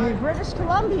 Christine. British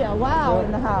Columbia. Wow, Yep.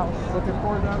 in the house. Looking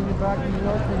forward to having you back in New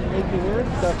York when you make your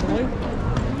words, definitely.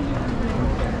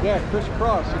 Yeah,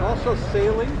 crisscross. And also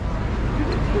sailing.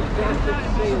 Fantastic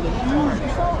sailing.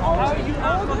 So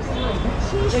oldest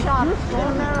cheese shop in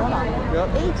America. Yep.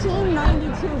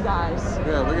 1892, guys.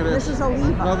 Yeah, look at this. This is a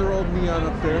Levo. Another old neon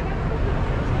up there.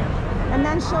 And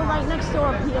then show right next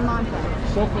door Piemonte.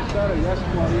 Sofasetta, yes,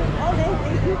 Claudia. Oh, they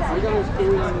do that. We got those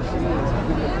food on the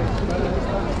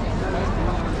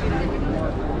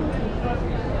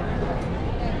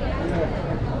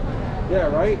Yeah,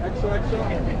 right? XOXO.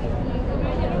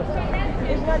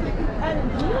 Is what, and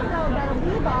do you know that a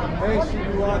Levo? Hey,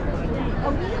 CB1. A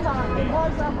Levo, it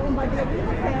was owned by the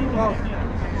Levo family. Oh,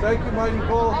 thank you, Mighty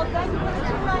Bull. Oh, thank you for the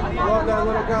 299. Love that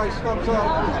little guy. Thumbs up.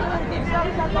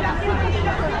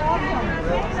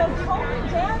 So Tony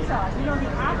Danza, you know the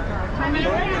actor, Tony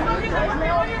Danza, is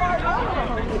now a part owner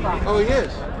of a Levo. Oh, he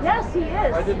is? Yes, he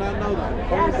is. I did not know that.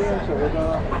 Tony Danza with,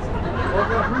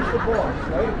 Who's the Boss,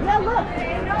 right? Yeah, look.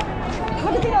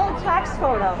 Look at the old tax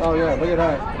photo. Oh, yeah, look at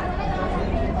that.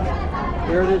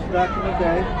 Here it is back in the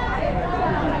day.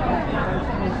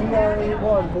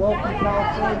 CRA1, below from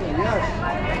California. Yes.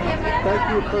 Thank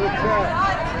you for the chat.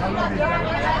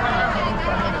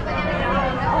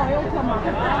 Oh, he'll come up.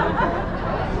 Let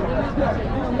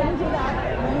me do that.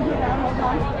 Hold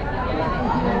on.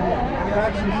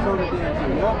 Actually started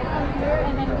dancing, yep.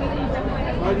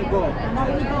 Mighty Bull.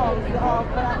 Mighty Bull.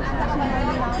 For that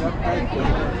 $2.99. Yep, thank you.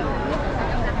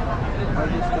 I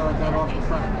just got off the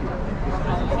front.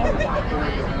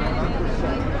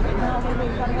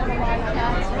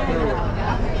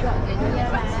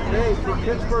 Hey, from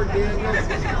Pittsburgh, Daniel. Thanks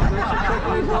for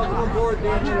checking in. Welcome aboard,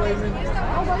 Daniel Lehman.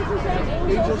 Oh, what did you say?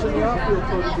 Angels in the outfield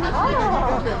for the Oh.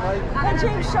 And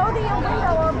James, show the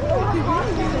window of all the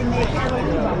boxes they make at a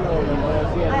Levo.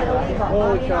 At a Levo.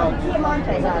 Holy cow.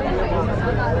 Piemonte, rather.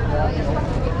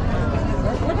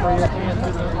 Look at all the...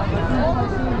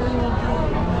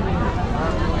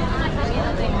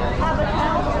 Have a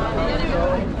house.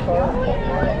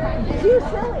 Too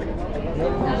silly.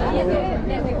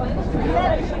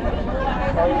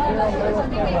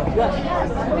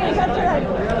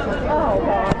 Oh,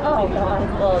 God. Oh, God.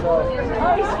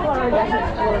 Oh, he's Florida.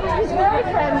 He's very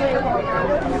friendly.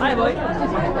 Hi, boy.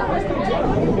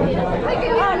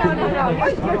 Oh, no.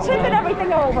 You're tipping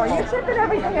everything over. You're tipping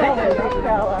everything over, big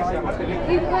fella.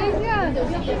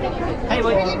 Hey,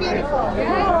 boy.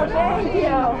 Oh, thank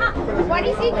you. What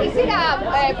is it? Is it a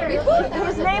pitbull?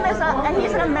 His name is, and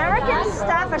he's an American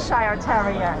Staffordshire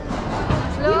Terrier.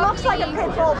 He looks like a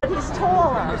pit bull, but he's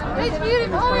taller. It's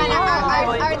beautiful. And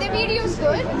are the videos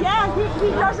good? Yeah,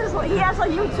 he does his, he has a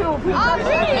YouTube. He Oh, does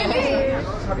really?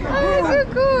 Oh, so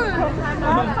cool.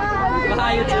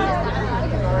 Hi, you too.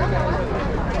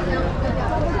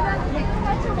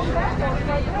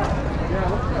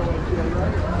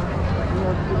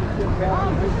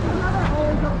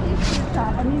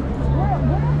 I mean,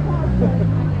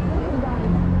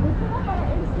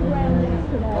 we're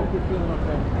yesterday. Hope you're feeling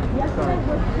okay. Yesterday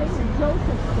was St.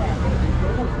 Joseph's Day,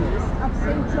 the feast of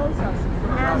St. Joseph's.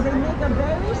 And they make a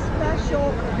very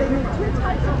special, they make 2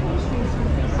 types of pastries for the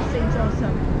feast of St.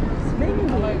 Joseph.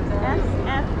 Sfinghi,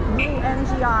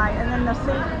 S-F-U-N-G-I, and then the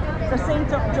St.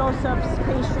 Joseph's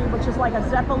pastry, which is like a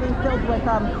zeppelin filled with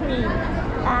cream.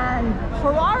 And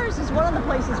Ferraris is one of the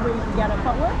places where you can get it,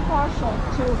 but we're partial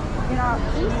to, in our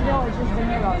East Village is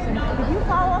Veneros. And if you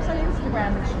follow us on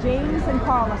Instagram, it's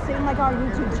JamesandKarla, same like our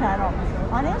YouTube channel.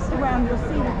 On Instagram, you'll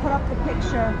see we put up the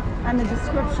picture and the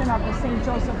description of the St.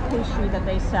 Joseph pastry that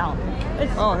they sell.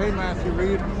 It's Oh, hey Matthew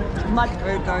Reed.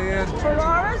 Hey Diane.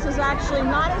 Ferraris is actually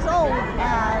not as old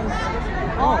as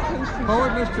our pastry Poet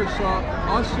shop. Mistress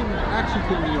Austin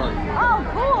Lexington, New York. Oh,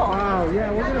 cool. Wow, yeah,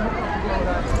 we're gonna have to go with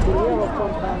that. We have a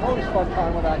fun time, always fun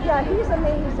time with that. Yeah, he's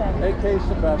amazing. AK's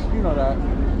the best, you know that.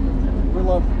 We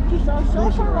love just So show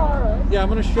cruising around. Ferraris. Yeah, I'm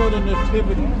gonna show the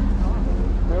nativity. I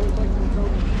always like to show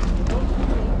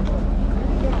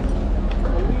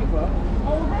Oliva,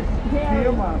 Oldest dairy,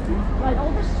 Diamante. like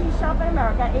oldest cheese shop in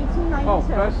America, 1892. Oh,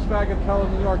 best spaghetti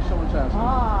in New York, someone's asking.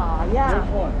 Ah, yeah. There's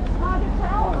one.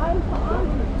 Spaghetti,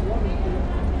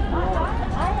 I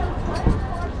am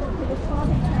partial to the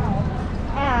spaghetti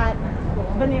at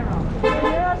Venero.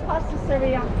 Venero's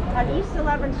Pastisseria at East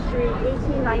 11th Street,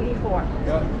 1894.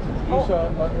 Yeah, he's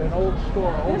an old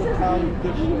store, old This Italian is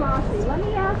dish E. store. Rossi. Let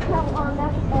me ask how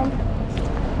Ernesto.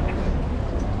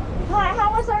 Hi, how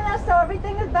was Ernesto?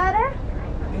 Everything is better?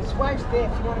 His wife's there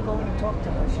if you want to go in and talk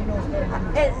to her. She knows better than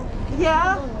you.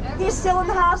 Yeah? He's still in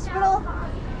the hospital?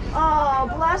 Oh,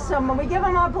 bless him. And we give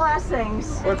him our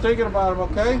blessings. We're thinking about him,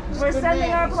 okay? We're sending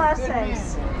our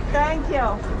blessings. Thank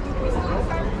you.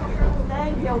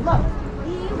 Thank you. Look,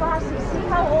 E. Rossi, see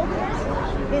how old he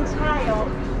is? In tile.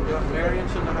 Yeah,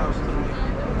 Marion's in the house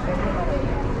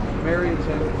tonight. Marion's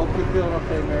in. Hope you're feeling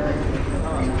okay, Marion.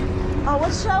 Oh,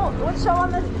 what show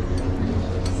on the...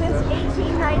 Since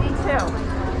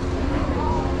 1892.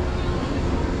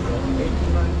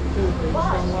 1892, they But,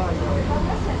 still alive.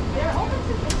 listen, they're open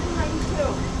since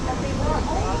 1892, but they were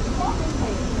only walking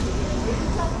places. This is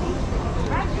something,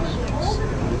 actually, the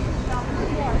oldest pastry shop in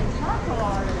New York is not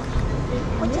Ferraris. It's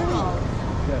Nero,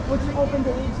 which opened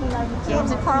in 1892. James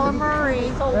and Carla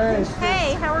Murray. So Hey.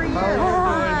 Hey, how are you? How are you doing?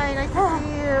 Hi, nice to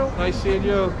see you. Nice seeing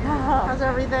you. How's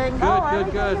everything? Oh,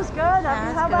 Good, everything is good.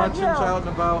 That's How good. about Hudson's you? out and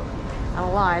about. I'm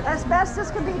alive. As best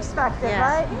as can be expected, Yeah.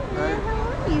 right?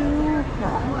 You.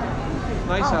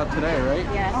 Nice out today, right?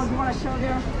 Yes. Oh, do you want to show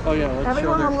there? Oh yeah, let's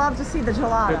Everyone show will their love to see the good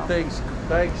gelato. things.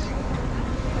 Thanks.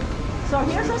 So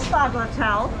here's a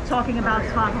spaghetti, talking about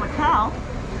spaghetti,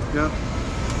 Yep.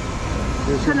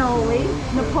 cannoli,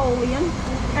 Napoleon,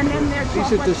 and then there's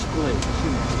These are chocolate. displays.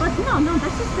 But no,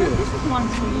 this is one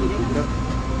for eating. Yep.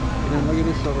 And then look at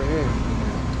this over here.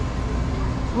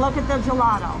 Look at the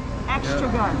gelato, extra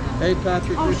good. Hey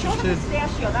Patrick Oh, show the Richardson.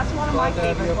 pistachio. That's one of my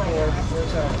favorite flavors.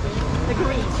 Where's that? The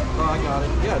green. Oh, I got it.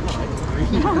 Yeah, no, I agree.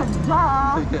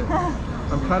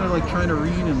 Duh. I'm kind of like trying to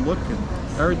read and look, and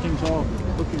everything's all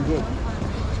looking good.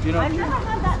 You know, I've never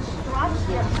had that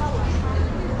Stracciatella color.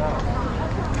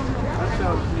 that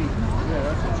sounds neat. Yeah,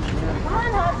 that sounds neat. Come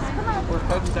on, Hutz, come on. We're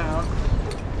heading down.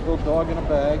 Little dog in a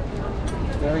bag.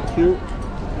 Very cute.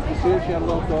 You see her? She had a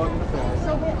little dog in a bag.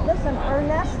 So listen,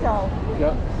 Ernesto,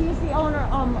 Yep. he's the owner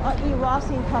of E.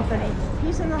 Rossi Company.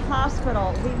 He's in the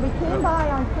hospital. We came by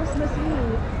on Christmas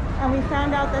Eve and we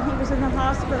found out that he was in the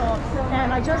hospital.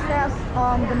 And I just asked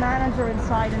the manager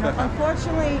inside, and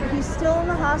unfortunately, he's still in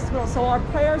the hospital. So our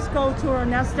prayers go to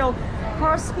Ernesto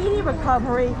for a speedy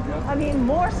recovery. I mean,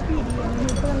 more speedy. I mean,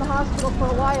 he's been in the hospital for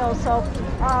a while, so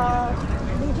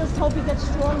we just hope he gets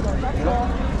stronger. That's all.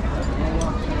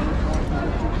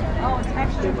 Oh, it's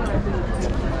extra good.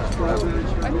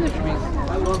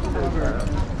 I love strawberry.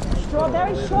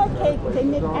 Strawberry shortcake, they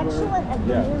make excellent at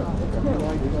Venero.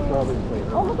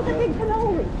 Oh, look at the big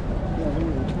cannoli.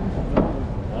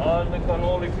 On the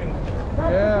cannoli king.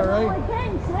 That's Yeah, the cannoli right.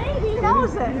 king. See, he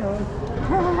knows it.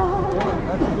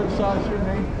 That's a good size here,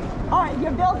 Nate. All right,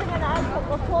 you're building an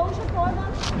enclosure for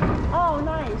them? Oh,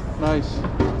 nice. Nice.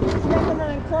 He's making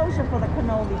an enclosure for the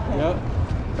cannoli king. Yep.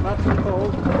 Not too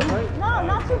cold, right? No,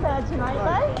 not too bad tonight,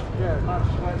 right? Yeah, not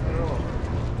sweating at all.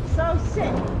 So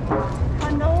sit.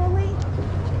 Cannoli,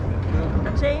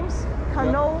 James,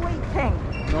 cannoli king.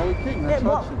 Cannoli King, that's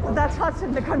Hudson. That's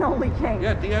Hudson, the cannoli king.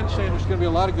 Yeah, Deanne's saying there's going to be a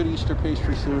lot of good Easter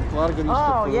pastry soon. A lot of good Easter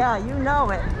Oh, food. yeah, you know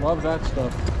it. Love that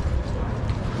stuff.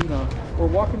 You know, we're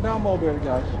walking down Mulberry,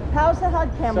 guys. How's the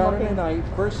HUD cam Saturday looking? night,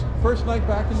 first night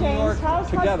back in New James, York how's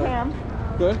together. HUD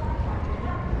cam? Good.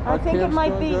 I think it cam's might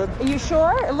doing be. good. Are you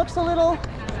sure? It looks a little.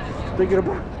 Thinking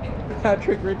about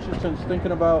Patrick Richardson's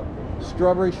thinking about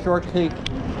strawberry shortcake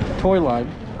toy line.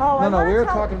 Oh, no, we were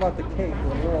talking about the cake.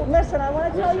 Listen, I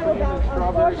want to tell you about,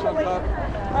 strawberries on unfortunately,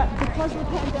 because of the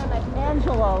pandemic,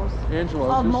 Angelo's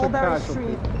of Mulberry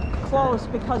Street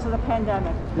closed because of the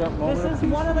pandemic. Yep, this is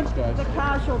one of the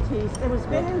casualties. It was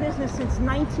been in business since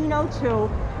 1902,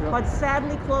 but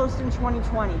sadly closed in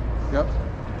 2020. Yep.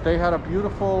 They had a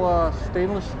beautiful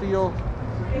stainless steel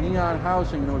neon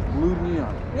housing, and it was blue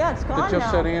neon. Yeah, it's gone It just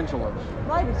now. said Angelo's.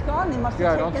 Right, it's gone. They must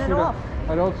have taken it off.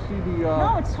 I don't see the...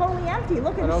 no, it's totally empty.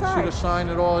 Look inside. I don't see the sign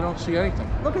at all. I don't see anything.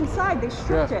 Look inside. They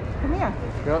stripped it. Come here.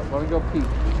 Yeah, let me go peek.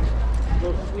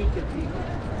 Go sneak and peek.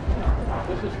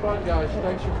 This is fun, guys.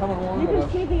 Thanks for coming along with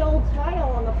us. You can see the old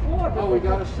tile on the floor. Oh, we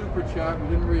got a super chat. We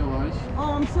didn't realize.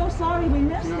 Oh, I'm so sorry. We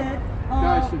missed it.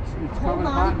 Guys, it's coming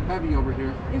hot and heavy over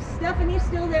here. If Stephanie's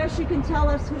still there, she can tell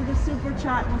us who the super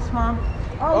chat was from.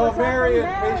 Oh, Marion,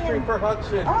 pastry for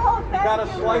Hudson. Oh, thank got a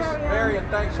you, slice. Marion,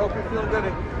 thanks. Hope you're feeling good.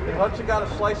 And Hudson got a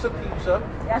slice of pizza.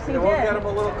 Yes, he did. And we'll get him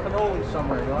a little cannoli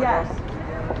somewhere. Yes.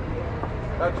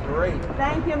 That's great.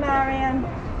 Thank you, Marion.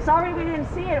 Sorry we didn't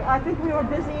see it. I think we were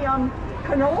busy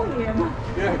cannoli him.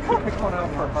 Yeah, pick one out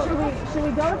for Hudson. Should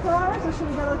we go to Ferraris or should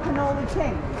we go to Cannoli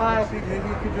King? See, maybe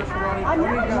you could just run it. I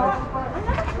never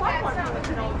tried one from the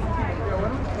Cannoli King. Yeah, why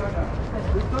don't we try that?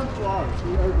 We've done flowers.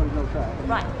 Everybody knows that.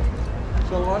 Right.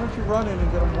 So why don't you run in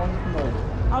and get them one cannoli?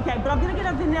 Okay, but I'm going to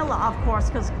get a vanilla, of course,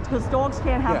 because dogs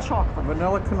can't have chocolate.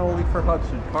 Vanilla cannoli for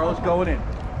Hudson. Carla's going in.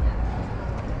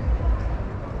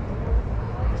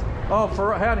 Oh,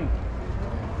 for Hattie.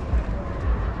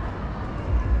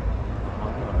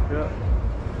 Yeah.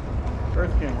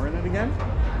 Earth Cam, we're in it again?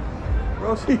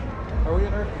 Rosie, are we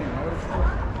in Earth Cam?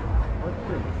 Let's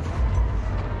see.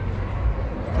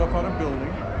 It's up on a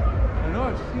building. I know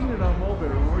I've seen it on Mulberry.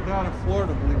 When we're down in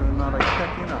Florida, believe it or not, I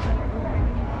check in on it.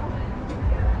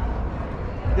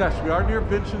 Yes, we are near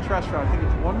Vincent's restaurant. I think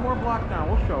it's one more block down.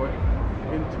 We'll show it.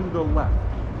 And to the left.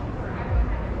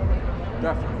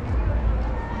 Definitely.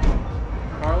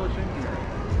 Carla's in here.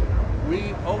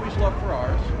 We always look for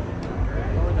ours.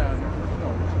 We're down here. No,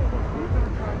 we're going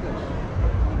to try this.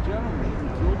 The gentlemen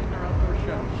who's building their outdoor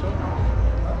shed is so nice.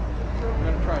 We're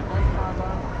going to try it. Thanks,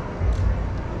 Bob.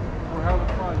 We're having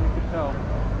fun, you can tell.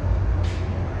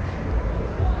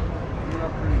 You're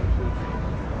not pretty, sis.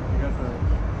 You got the...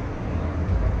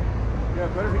 Yeah,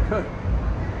 it better be good.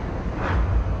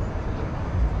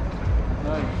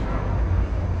 Nice.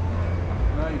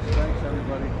 Nice, thanks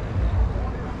everybody.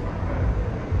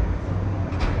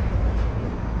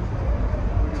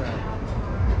 Look at that.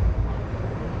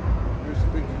 There's the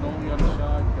big cannoli on the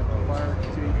side. You got the fire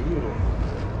escape.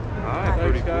 Hi,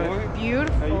 thanks, guys.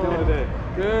 Beautiful. How you doing today?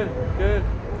 Good, good.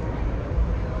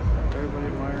 Everybody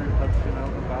admiring Hudson out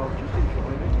and about, just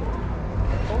enjoying it.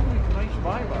 Totally nice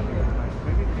vibe out here tonight.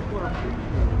 Maybe people are appreciating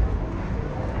it.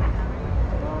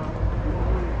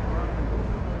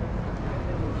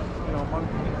 You know,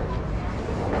 Monday. I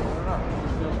don't know. It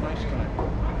just feels nice tonight.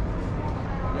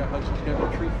 Yeah, Hudson's getting a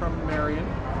treat from Marion.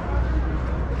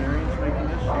 Marion's making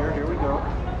this here. Here we go.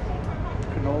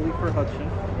 Cannoli for Hudson.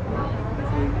 This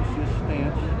way you can see a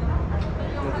stance.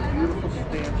 You got the beautiful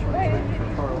stance from waiting for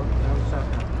Carla. Now it's that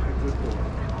good boy.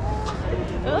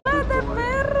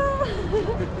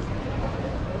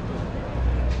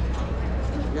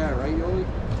 Yeah, right, Yoli?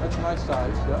 That's my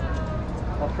size, yep.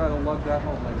 I'll try to lug that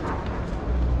home later.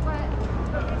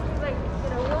 Like, you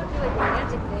know, we don't do like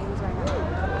romantic things right now.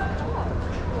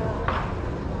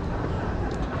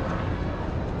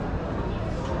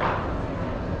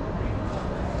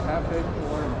 Half-egg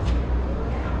shawarma.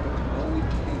 Only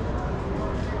cheese.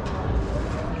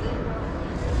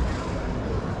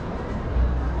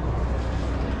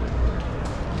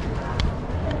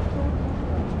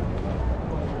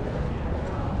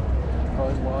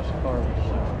 Probably lost Carla.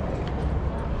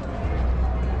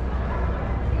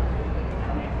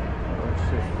 Let's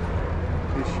see.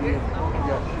 Is she in?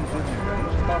 Yeah, she's in there.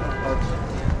 She's coming, Hudson.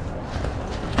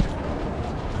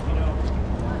 You know,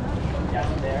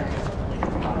 down there.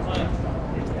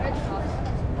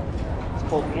 It's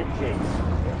called James.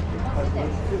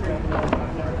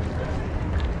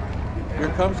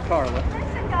 Here comes Carla.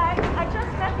 Listen, guys, I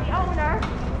just met the owner.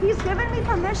 He's given me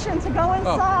permission to go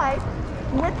inside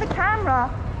with the camera.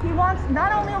 He wants,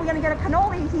 not only are we going to get a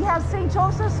cannoli, he has St.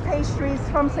 Joseph's pastries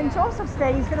from St. Joseph's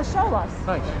Day he's going to show us.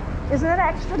 Nice. Isn't it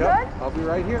extra good? I'll be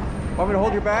right here. Want me to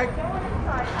hold your bag? Oh,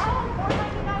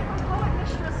 $4.99 for Poet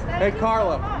Mistress. Thank Hey,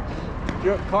 Carla.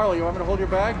 Carla, you want me to hold your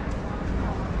bag?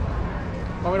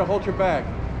 Want me to hold your bag?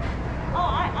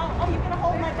 Oh, you're going to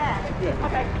hold my bag? Yeah.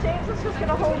 Okay, James is just going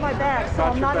to hold my bag, so Got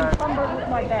I'm your not bag. encumbered with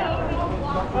my bag.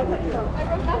 Okay, so.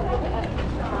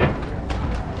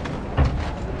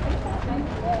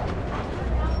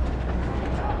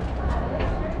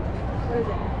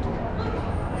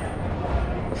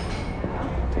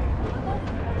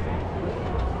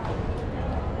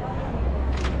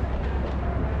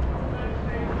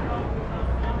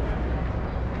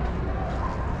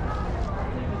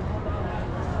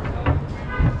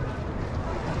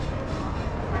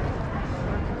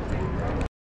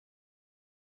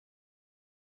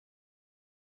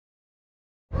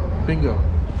 Bingo.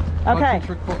 Okay.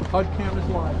 HUD cam is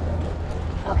live.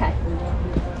 Okay.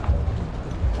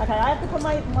 Okay, I have to put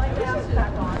my mask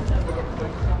back on.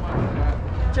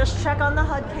 Just check on the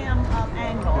HUD cam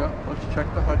angle. Yeah, let's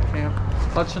check the HUD cam.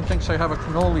 Hudson thinks I have a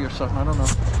cannoli or something. I don't know.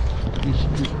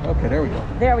 Okay, there we go.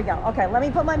 There we go. Okay, let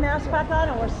me put my mask back on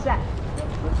and we're set.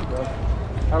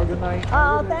 Have a good night.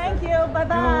 Oh, thank you.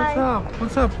 Bye-bye. Yo,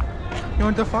 what's up? What's up? You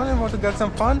want to fun? You want to get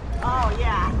some fun? Oh,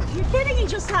 yeah. You kidding? He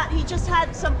just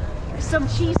had some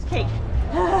cheesecake.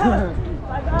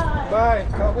 Bye-bye. Bye.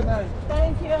 Have a good night.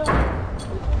 Thank you. Here's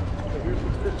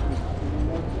the Christmas.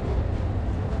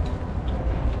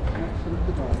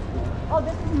 Oh,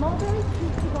 this is Mulberry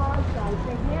Street Cigars, guys.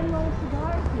 They hand-roll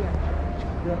cigars here.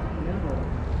 Yeah, hand-roll.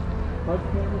 HUD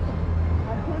cam is on.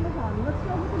 Amazon. Let's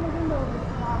go look in the window of the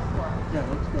cigar store. Yeah,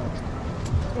 let's go.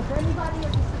 If anybody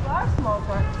is a cigar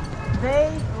smoker, they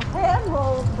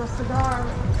hand-roll the cigars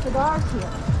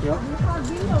here. Yep. We saw a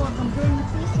video of them during the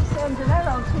Feast of San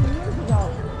Gennaro 2 years ago.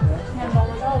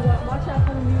 Hand-rolling. Oh, watch out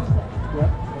for the music.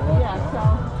 Yeah, so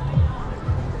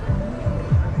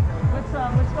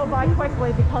let's go by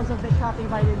quickly because of the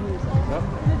copyrighted music. Yep.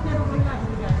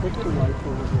 What's the light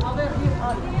over here?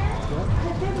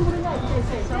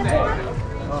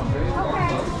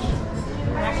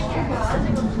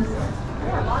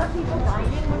 Yeah, a lot of people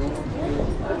dining when we were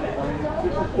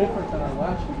This is different than our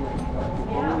last video.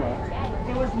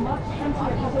 It was much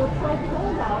emptier because it was so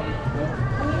cold out. I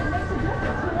mean, it makes a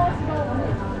difference. Who wants to go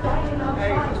dining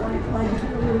outside when it's like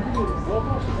 0 degrees?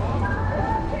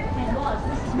 It was.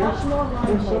 This is much more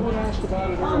lively. Someone asked about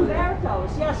it earlier.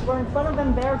 Umberto's. Yes, we're in front of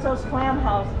Umberto's Clam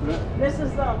House. This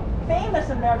is the famous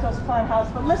Umberto's Clam House.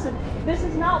 But listen, this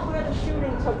is not where the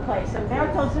shooting took place.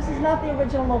 Umberto's, this is not the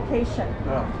original location.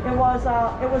 No. It was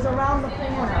around the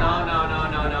corner. No.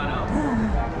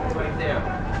 It's right there.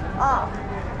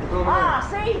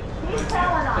 See? He's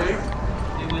telling us.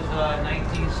 It was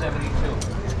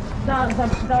 1972.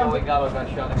 Joey Gallo got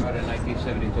shot and murdered in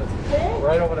 1972.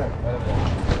 Right over there.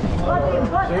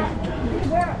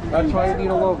 That's why you need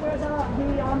a logo.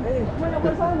 When it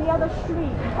was on the other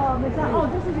street,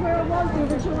 this is where it was, the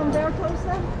original Umberto's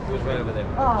then? It was right over there.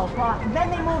 Oh, God. Then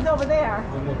they moved over there.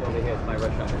 We moved over here to my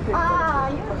restaurant.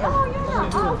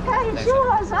 Okay,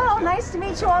 sure. Oh, nice to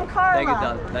meet you. I'm Karla. Thank you,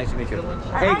 Don. Nice to meet you.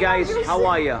 Hey, guys, how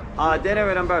are you? Dinner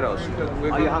at Umberto's.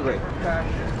 Are you hungry?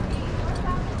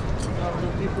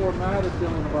 People are mad at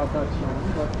Dylan about that song,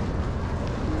 but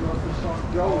you know the song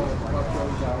Joey about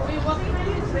Joey Gallo.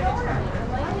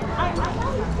 I know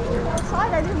he's sitting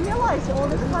outside. I didn't realize all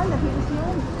this time that he was the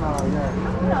owner. Oh,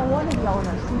 yeah. One of the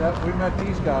owners. Yeah, we met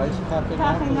these guys, Cafe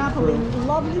Napoli.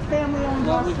 Lovely family-owned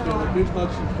Lovely restaurant. family, big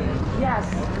Hudson fans. Yes.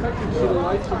 You see the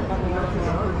lights are coming up in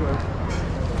our good.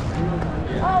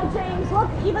 Oh, James, look,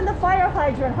 even the fire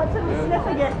hydrant, Hudson was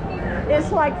sniffing it.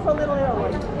 It's like for Little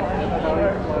Italy.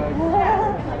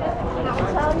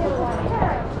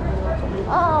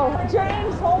 Oh,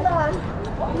 James, hold on.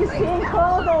 He's being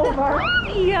called over.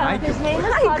 Yeah. His name is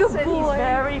Hudson. He's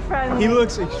very friendly. He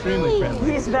looks extremely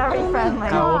friendly. He's very friendly.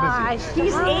 How old is he?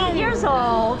 He's 8 years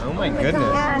old. Oh my goodness.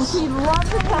 And he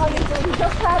loves Italian food. He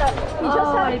just had a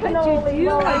cannoli.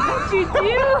 I bet you do.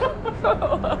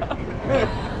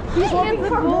 He's looking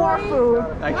for more food.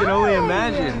 I can only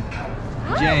imagine.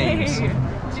 James.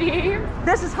 James.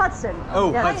 This is Hudson.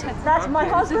 Oh, Yes. Hudson. That's my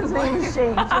husband's name is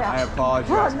James. Yeah. I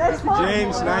apologize. That's fine.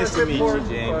 James, nice to meet you,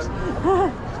 James.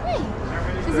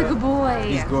 He's a good boy.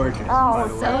 He's gorgeous. Oh,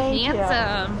 So thank you.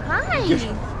 handsome. Hi.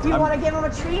 Do you want to give him a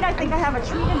treat? I think I have a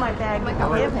treat in my bag. Oh my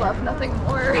God, I would love nothing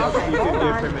more. If you could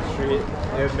give him a treat,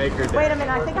 it would make her day. Wait a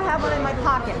minute, I think I have one in my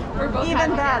pocket. We're both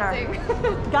Even better.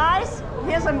 dancing. Guys,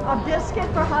 here's a biscuit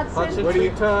for Hudson. What do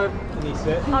you tell him? Can he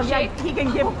sit? Oh, yeah, he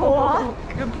can give paw.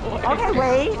 Good boy. Okay,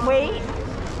 wait.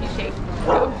 You shake.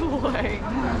 Good boy.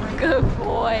 Good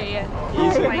boy.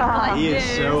 He is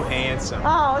so handsome.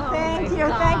 Oh, thank you.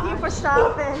 God. Thank you for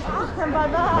stopping.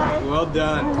 Bye-bye. Well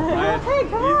done. Hey,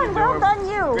 come on. Well done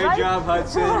you. Great right? job,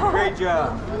 Hudson. Great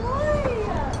job.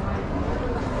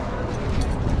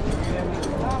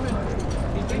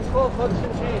 He did call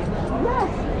Hudson James. Yes.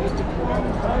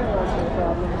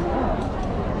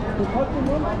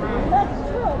 That's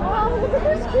true. Oh, look at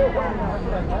this cute one.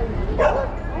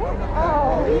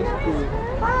 Oh, He's cute.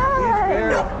 hi.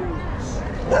 Very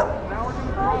cute.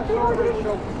 Hi, cutie.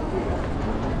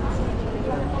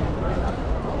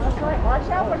 That's right. Watch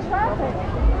out for traffic.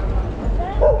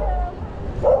 Thank you.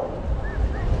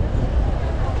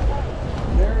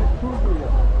 There is Kuglia.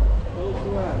 Those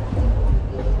who have.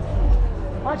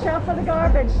 Watch out for the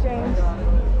garbage, James.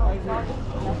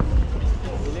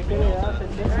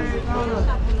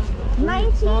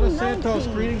 Donna Santos,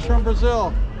 1919. greetings from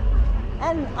Brazil.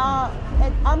 And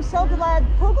I'm so glad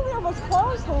Puglia was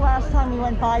closed the last time we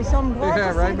went by, so I'm glad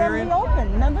to see them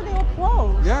reopen. Remember, they were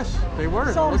closed. Yes, they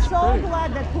were. So I'm so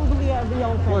glad that Puglia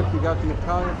reopened. Look, you got the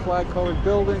Italian flag colored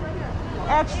building.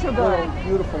 Extra good.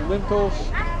 Beautiful lintels.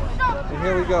 And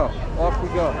here we go. Off we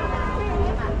go.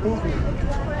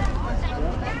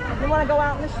 You want to go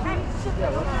out in the streets? Yeah,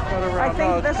 let's cut around. I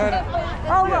think this is...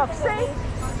 Oh, look, see?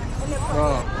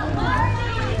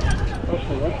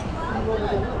 Okay,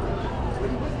 let's...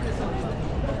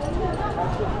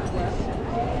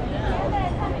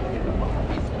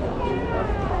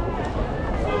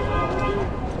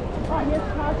 Oh, here's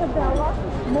Casa Bella.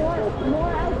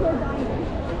 More outdoor dining.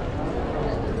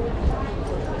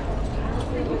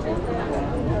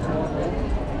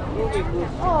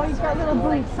 Oh, he's got little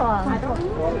boots on.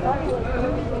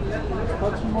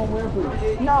 Hudson won't wear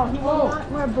boots. No, he will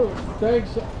not wear boots. Thanks,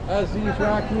 Aziz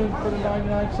Raccoon, for the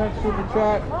 99-cent super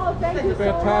chat. Oh, thank you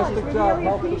Fantastic so much. job. We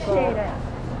really appreciate it.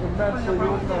 Immensely, you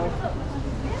know.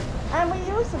 And we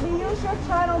use your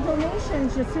channel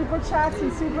donations, your super chats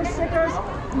and super stickers.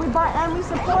 We buy and we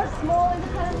support small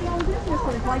independently owned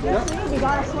businesses. Like yesterday, we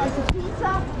got a slice of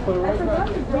pizza. Put it right back.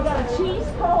 We got a cheese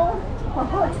cone for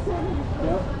Hudson.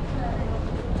 Yep.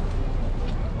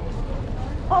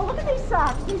 Oh, look at these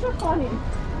socks. These are funny.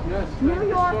 Yes, New thank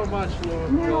York, you so much,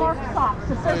 Lord. New York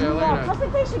socks. It says New York. Just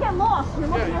in case you get lost, you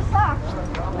look at your socks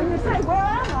and you say, "Where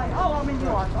am I?" Oh, I'm in New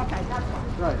York. Okay, that's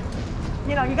fine. Right.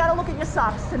 You know, you got to look at your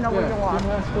socks to know where you are. Jim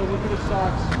has to look at his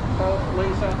socks,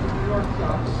 lays out the New York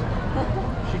socks.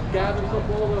 She gathers up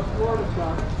all the Florida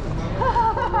socks.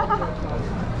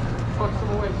 Tucks them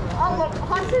away. Oh, look,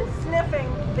 Hudson's sniffing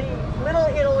the Little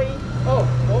Italy. Oh,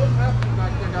 what was happening back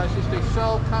there, guys, is they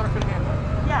sell counterfeit handbags.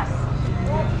 Yes.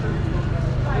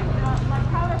 Like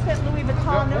counterfeit Louis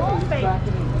Vuitton, they're all fake.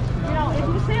 You know, if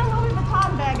you see a Louis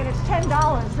Vuitton bag and it's $10,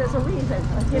 there's a reason.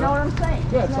 You know what I'm saying?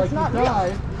 Yeah, it's like you not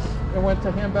died and went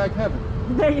to handbag heaven.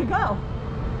 There you go.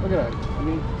 Look at that. I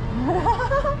mean,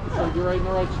 it's like you're right in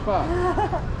the right spot.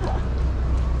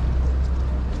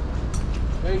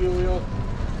 Hey, Julio.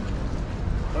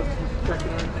 Let's just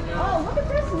checking everything out. Oh, look at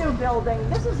this new building.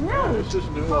 This is new. Yeah, this is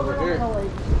new over here.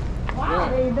 Wow, Yeah.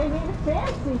 they made it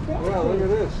fancy. Yeah, look at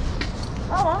this.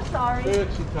 Oh, I'm sorry.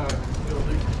 Fancy time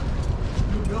building.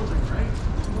 New building,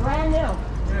 right? Brand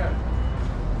new. Yeah.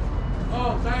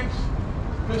 Oh, thanks,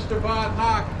 Mr. Von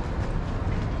Hock.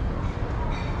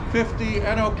 50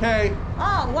 NOK.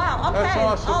 Oh, wow. Okay. That's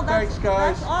awesome. Oh, Thanks,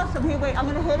 guys. That's awesome. Here, wait. I'm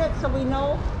going to hit it so we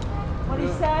know what he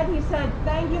said. He said,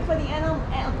 "Thank you for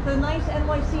the nice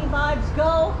NYC vibes.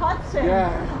 Go Hudson." Yeah,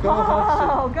 go Hudson.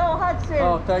 Oh, go Hudson.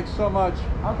 Oh, thanks so much.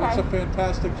 Okay. That's a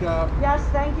fantastic job. Yes,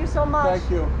 thank you so much.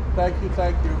 Thank you. Thank you.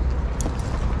 Thank you.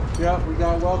 Yeah, we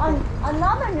got welcome.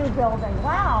 Another new building.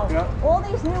 Wow. Yeah. All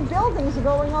these new buildings are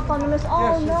going up on the list.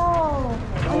 Oh, Yes. no.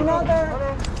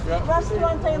 Another Yeah.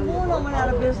 Restaurante Luna went out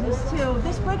of business, too.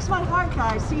 This breaks my heart,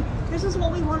 guys. See, this is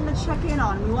what we wanted to check in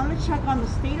on. We wanted to check on the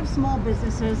state of small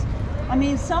businesses. I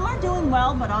mean, some are doing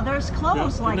well, but others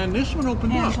closed. Yeah. Like And then this one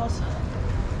opened Angels. up.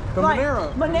 The Right.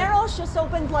 Monero. Monero's just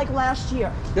opened like last year.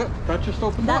 Yep, that just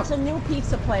opened That's up. a new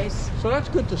pizza place. So that's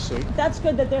good to see. That's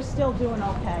good that they're still doing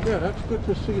okay. Yeah, that's good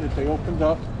to see that they opened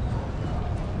up.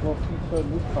 Little pizza,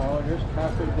 new collar. Here's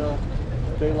Cafe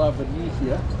de la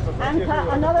Venezia. And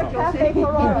another Cafe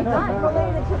Ferrara, not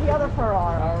related to the other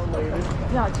Ferrara. Not related.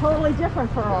 No, totally different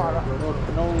Ferrara. A little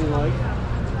cannoli like.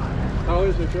 How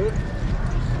is it, good?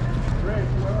 Great.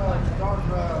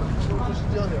 We're just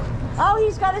still here. Oh,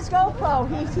 he's got his GoPro.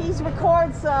 He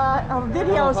records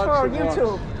videos for Hudson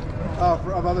YouTube.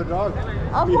 Of other dogs.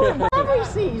 Whatever he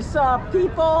sees,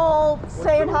 people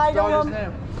saying hi to him.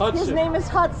 Hudson. His name is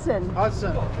Hudson.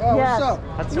 Hudson. Oh, Yes. what's up?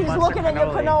 Hudson He's wants looking some at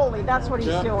your cannoli. cannoli. That's what he's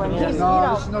Yeah, doing. cannoli. He's, No, you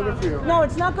know, this is no good for you. no,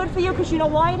 it's not good for you because you know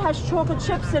why? It has chocolate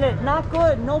chips in it. Not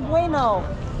good. No bueno.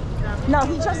 No,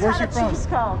 he just Where's had a he from? cheese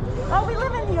cone. Oh, we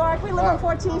live in New York. We live on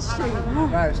 14th Street.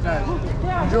 Nice, nice.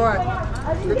 Yeah, Enjoy.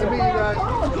 I didn't Good to give meet away you our guys.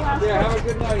 phones last Yeah, time. have a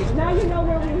good night. Now you know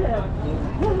where we live.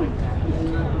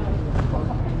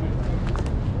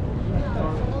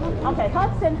 Okay,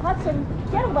 Hudson,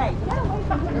 get away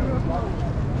from him.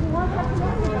 You want that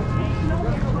cannoli?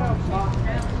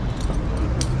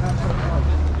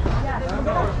 Yes, we're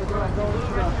gonna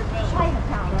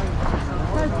Chinatown.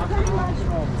 Because pretty much.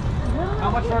 How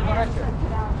much for a director?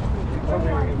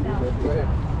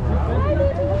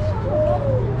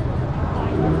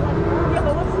 Yeah,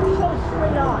 but what's the show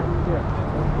straight on? You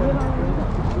know what I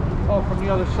mean? Oh, from the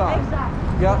other side.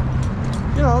 Exactly. Yep.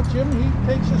 You know, Jim, he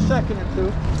takes a second or two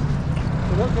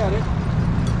to look at it.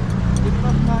 Give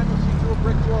enough time to see through a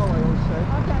brick wall, I always say.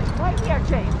 Okay, right here,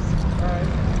 James. All right.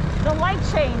 The light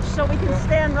changed so we can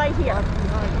stand right here.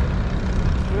 Behind you.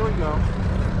 here we go.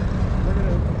 Look at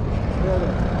it. There it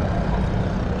is.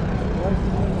 Nice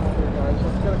and clean out there, guys.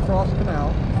 Let's get across canal.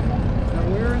 Now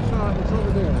where is it's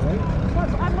over there, right? But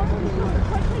I wanted to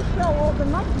quickly show all the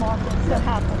night markets that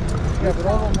happen. Yeah, but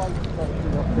all the lights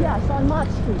are up there. Yes, on Mott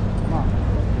Street. Mott.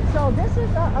 So this is,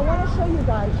 I want to show you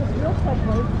guys just real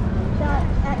quickly that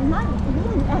at night,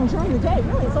 really, and during the day,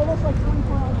 really, it's almost like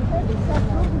 24 hours a day, they sell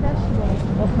fruit and vegetables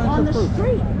on the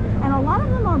street. And a lot of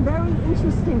them are very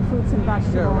interesting fruits and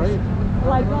vegetables. Yeah, right?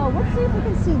 Like, let's see if we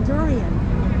can see durian.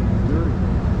 Durian.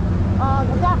 They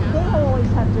always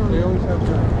have durian. They always have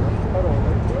durian. Cut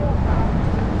over.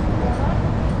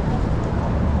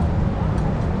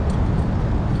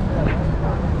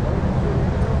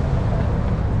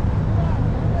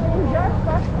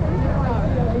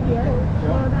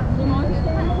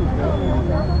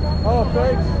 Oh,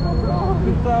 thanks.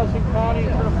 2,000 Connie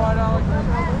for the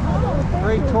 $5.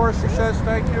 Great tour, she says.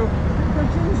 Thank you. For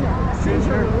ginger.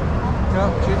 Ginger.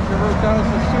 Yep, ginger root. That was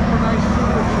a super nice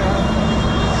super chat.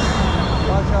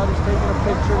 Watch out, he's taking a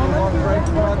picture. You walk right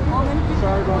in front.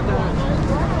 Sorry about that.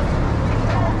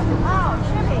 Oh,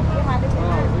 Jimmy.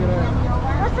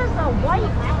 This is a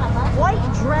white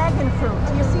dragon fruit.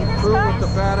 Do you see this, Fruit guys? with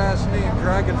the badass name,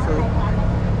 dragon fruit.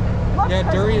 Look, Yeah,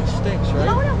 durian stinks, you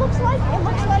know right? what it looks like? It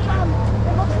looks like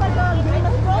Game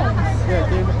of Thrones. Yeah,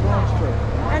 Game of Thrones fruit.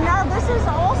 And now this is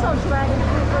also dragon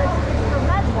fruit, but it's the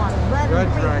red one. Red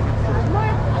dragon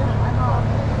fruit.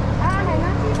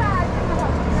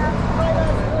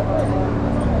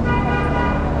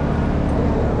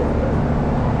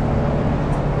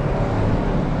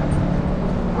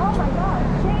 Oh my God,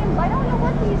 James, I don't know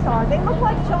what these are. They look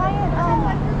like giant,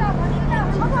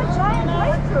 they look like giant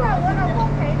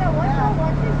grapefruit.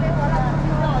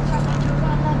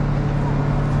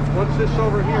 What's this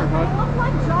over here, They bud? look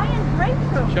like giant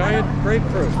grapefruit. Giant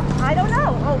grapefruit. I don't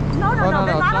know. Oh, no, Oh, no,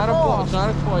 they're it's not not a ball. It's not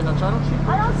a toy nuts. I don't see.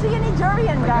 I don't see any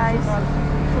durian, guys.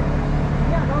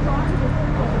 Yeah, those oranges.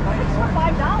 6 for $5.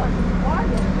 It's a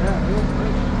bargain. Yeah, real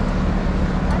nice.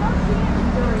 I don't see any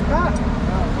durian.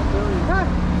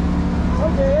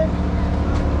 Okay.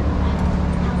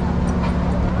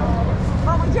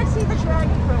 Well, we did see the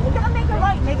dragon fruit. We're gonna make a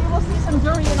right. Maybe we'll see some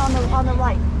durian on the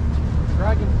right.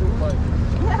 Dragon fruit light.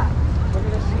 Yeah. Look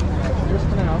at this scene. Here's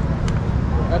Canal.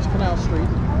 That's Canal Street.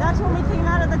 That's when we came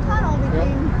out of the tunnel. We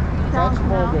came down That's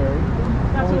Canal. Mulberry.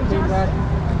 That's When what we came just. back.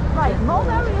 Right.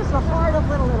 Mulberry is the heart of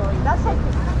Little Italy. That's like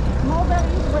Mulberry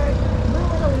is where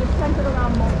Little Italy is centered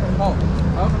around Mulberry. Oh,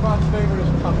 out and about's favorite is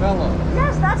pomelo.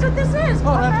 Yes, that's what this is.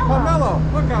 Oh, that's pomelo.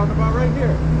 Look out and about right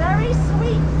here. Very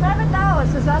sweet. $7.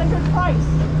 Is that a good price?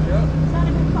 Yep. Is that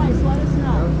a good price? Let us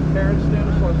know. Karen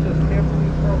Stanislaw says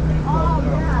Cantonese propane. Oh,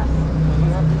 yes.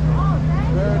 Oh, thank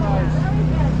you. Very nice. Very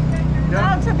good.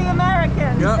 Proud to be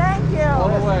American. Yep. Thank you. All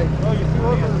the way. Oh, you see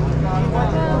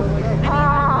what?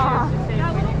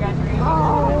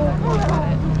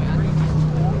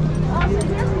 So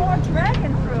here's more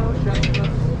dragon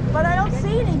fruit, but I don't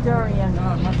see any durian.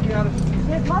 No, it must be out of season.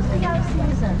 It must be out of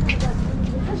season.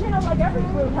 Because, you know, like every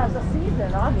fruit has a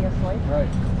season, obviously. Right.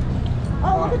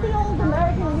 Oh, look at the old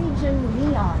American Legion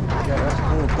neon. Yeah, that's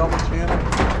cool. Double channel.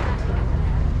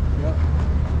 Yep.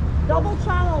 Double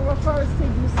channel refers to,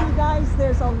 you see guys,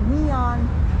 there's a neon.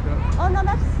 Yep. Oh, no,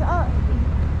 that's,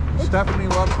 Stephanie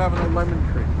loves having a lemon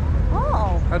tree.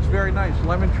 oh. That's very nice.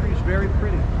 Lemon tree is very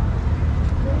pretty.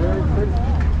 Very pretty.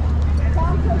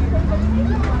 Sounds like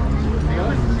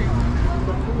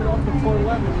The food up before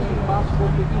 11 is impossible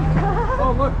to eat.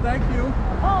 Oh, look, thank you.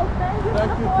 Oh, thank you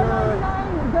Thank for you, the $4.99.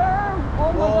 Oh,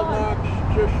 my God. Walnuts,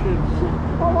 Jushin.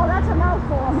 Oh, well, that's a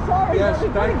mouthful. I'm sorry. Yes, but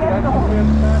we thank couldn't you. get it That's all.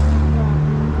 fantastic.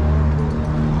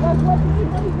 What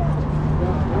do you got?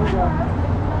 Yeah, there we go.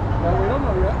 Well, we don't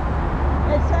know yet.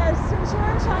 It says, since you're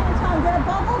in Chinatown, get a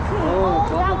bubble tea. Oh, that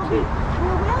bubble will be. tea.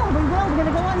 We will. We're going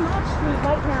to go on Mott Street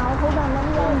right now. Hold on, let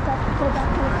me go back to the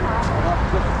top. I'll have to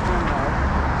get the pen now.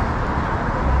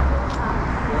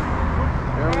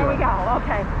 Yeah. There we go.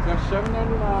 Okay. That's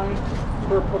 $7.99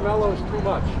 per pomelo is too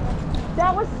much.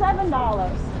 That was $7.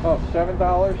 Oh, $7?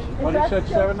 But he that said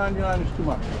still- $7.99 is too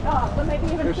much. Oh, so maybe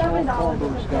even There's $7 no phone is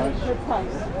booths, a guys. good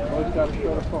price. Always got to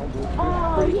show the phone booth.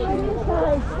 Oh, Pretty yeah, cheap. you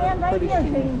guys. Stand right Pretty here,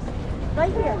 cheap. James.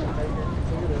 Right here.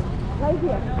 Right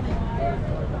here.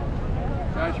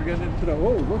 Guys, we're getting into the,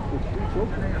 oh, look, the street's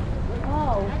open.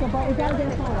 Oh, so but we gotta get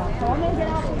a photo. So I'm gonna get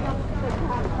out the chat,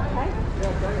 okay?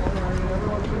 Yeah,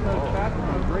 everyone's in the chat.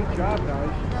 Great job,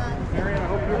 guys. Marion, I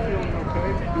hope you're feeling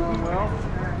okay, doing well,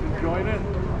 enjoying it,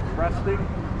 resting.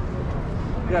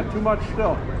 Yeah, too much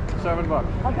still. $7.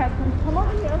 Okay, come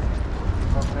over here.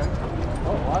 Okay.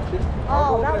 Oh, watch it.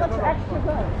 Oh, that looks extra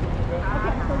good.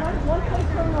 Okay, so once they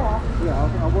turn off, Yeah,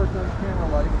 I'll work on camera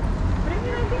light.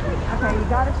 Okay, you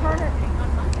gotta turn it.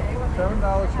 $7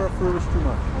 for a fruit is too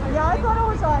much. Yeah, I thought it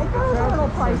was a little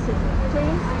pricey.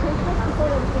 James, take this before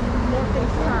their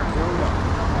face turn. Here we go.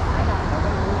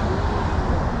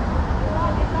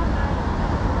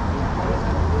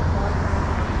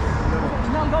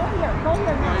 No, go here. Go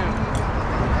here now.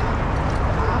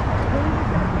 Okay, then you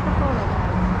just gotta take a photo.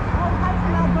 Oh,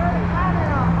 Hudson, Alberta,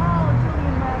 Canada. Oh,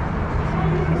 Julian Rex.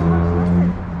 Listen,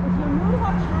 if you're new to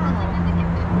our channel,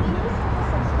 please hit the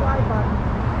subscribe button.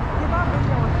 Give our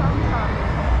video a thumbs up.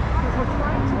 Because we're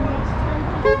trying to reach 10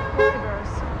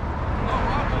 subscribers.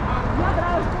 Yeah, but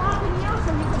I was blocking you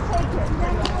so you could take it.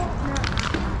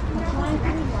 We're trying to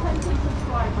reach 10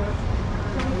 subscribers.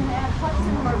 So we can add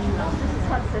Hudson merchandise. This is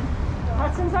Hudson.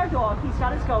 Hudson's our dog. He's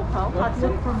got his GoPro. Let's Hudson.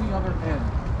 look from the other end.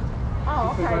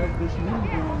 Oh, okay. This new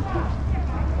one just...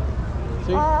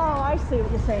 See? Oh, I see what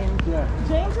you're saying. Yeah.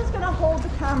 James is going to hold the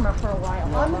camera for a while.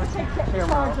 Yeah, I'm going to take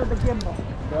charge of the gimbal.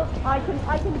 Yeah.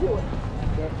 I can do it.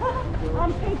 Yeah.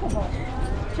 I'm capable.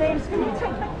 James, can you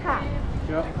take the cap?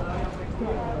 Yeah.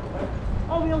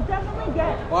 Oh, we'll definitely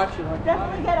get. Watch it.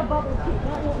 Definitely get a bubble tea.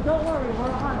 Don't worry,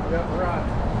 we're on it. Yeah, we're on it.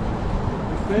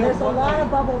 There's a lot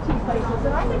of bubble tea places,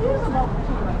 and I could use a bubble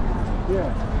tea right now. Yeah.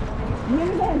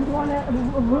 You guys want to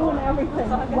ruin everything.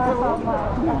 Laugh out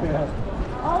loud. Yeah.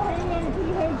 Oh, hey, Andy.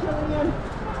 Hey, Jillian.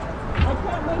 I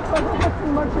can't wait for the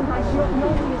Hudson merchandise. You'll know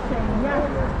what you're saying. Yes.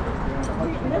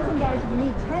 Listen, guys, we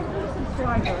need 10 new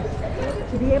subscribers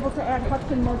to be able to add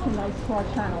Hudson merchandise to our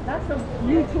channel. That's a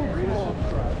YouTube rule.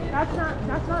 That's not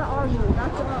our rule.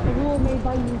 That's a rule made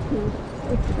by YouTube.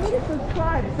 It's free to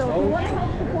subscribe. So if you want to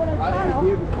help support our channel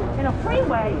in a free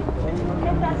way,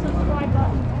 hit that subscribe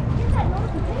button. Hit that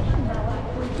notification bell,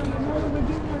 actually, so you know when we're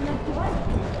doing our next live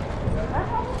stream. That's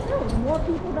how we do. The more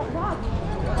people that watch,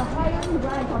 the higher we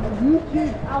rank on the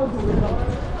YouTube algorithm.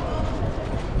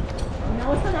 You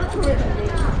know, it's an algorithm,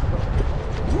 baby.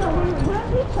 You know, we're a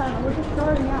new channel. We're just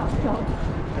starting out, so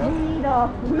we need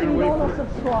all the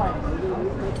subscribers.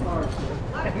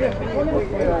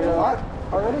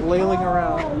 Flailing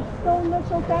around. So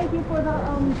Mitchell, thank you for the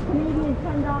Canadian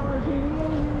 $10.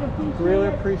 We really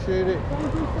appreciate it. Really appreciate it.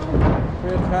 Thank you so much.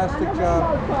 Fantastic job.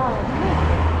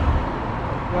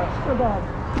 Extra good.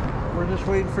 We're just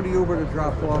waiting for the Uber to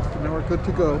drop off, and then we're good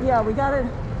to go. Yeah, we got it.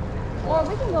 Well,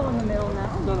 we can go in the middle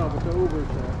now. No, but the Uber's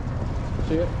there.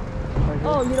 See it? Right here.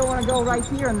 Oh, you don't want to go right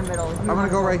here in the middle. I'm going to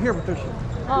go right here, but there's...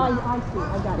 Oh, I see.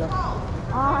 I got it.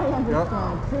 I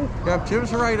understand. See? Yep,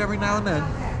 Jim's right every now and then.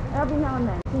 Every now and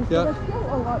then. See, so there's still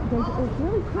a lot. It's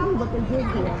really pretty what they did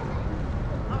here.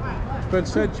 But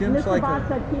said Jim's Mr. like Bot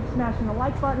said keep smashing the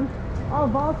like button. Oh,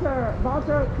 Walter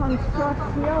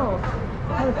Construction.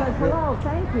 He says hello,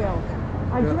 thank you.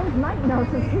 Jim's night nurse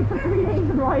is asleep for 3 days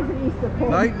and rise at Easter.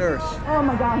 Night nurse. Oh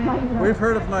my God, night nurse. We've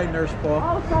heard of night nurse, Paul.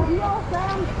 Oh, so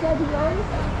Sam said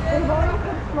they've already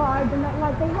subscribed and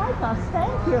that, they like us.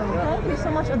 Thank you. Thank you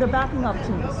so much. Oh, they're backing up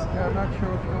to us. Yeah, I'm not sure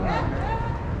what's going on.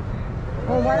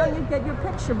 Well, why don't you get your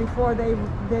picture before they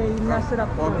mess it up?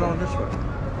 Well, I'm going this way.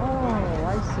 Oh,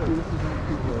 I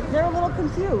see. They're a little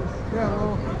confused. Yeah, a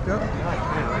little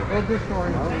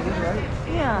disoriented, right?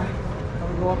 Yeah.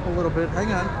 I'll go up a little bit.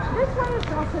 Hang on. This one is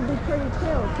also be pretty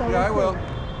too. So yeah, I will.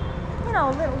 You know,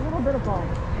 a little bit of both.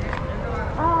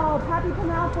 Oh, Pappy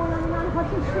Canal 499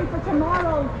 Hudson Street for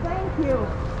tomorrow. Thank you.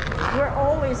 We're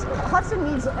always, Hudson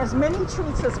needs as many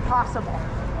treats as possible.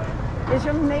 Is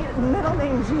your middle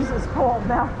name Jesus Paul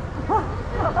now?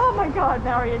 Oh my God,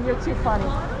 Marion, you're too funny.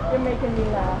 You're making me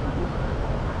laugh.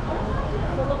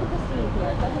 So look at the scene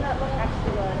here. Doesn't that look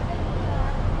extra good?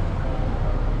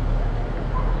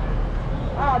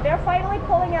 Oh, they're finally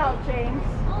pulling out, James.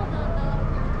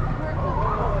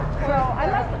 So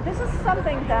this is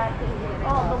something that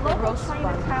the local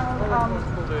Chinatown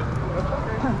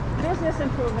business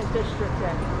improvement district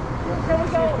did. So we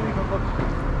go.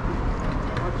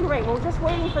 Great, we're just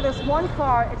waiting for this one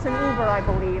car. It's an Uber, I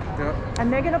believe. Yep.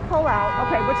 And they're gonna pull out.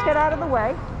 Okay, let's get out of the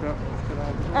way. Yep, let's get out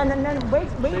of the way. And then wait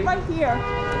right here.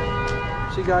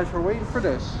 See, guys, we're waiting for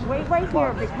this. Wait right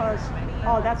here because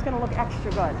that's gonna look extra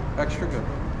good. Extra good.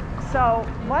 So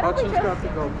why don't Hudson's we just? got the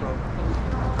GoPro.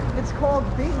 It's called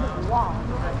Big Wong.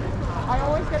 I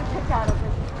always get a kick out of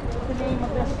it. The name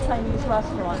of this Chinese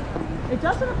restaurant. It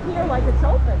doesn't appear like it's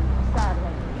open,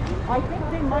 sadly. I think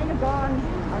they might have gone.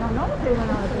 I don't know if they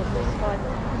went out of business, but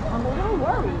I'm a little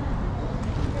worried.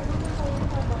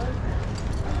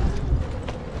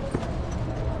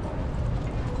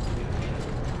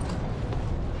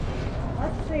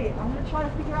 Let's see. I'm going to try to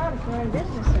figure out if they're in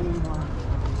business anymore.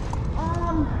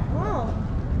 Well,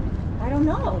 I don't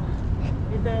know.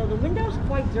 The window's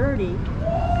quite dirty.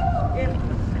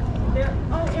 If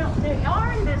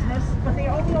but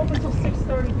they're only open till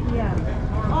 6:30 p.m.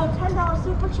 Oh, $10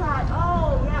 super chat.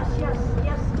 Oh, yes, yes,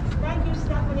 yes. Thank you,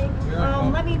 Stephanie.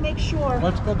 Let me make sure.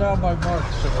 Let's go down by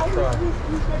Mark's and we'll try. He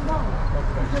said no.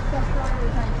 Okay. Just that's right.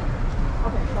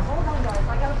 Okay, so hold on, guys.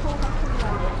 I gotta pull up to the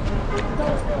So,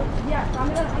 yes, I'm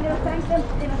gonna thank them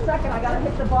in a second. I gotta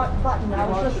hit the button. I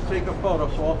was just to take a photo,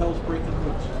 so all hell's breaking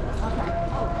loose. okay.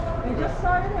 They just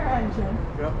started their engine.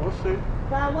 Yeah, we'll see.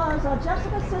 That was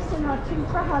Jessica Sisson, two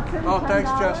for Hudson. Oh, thanks,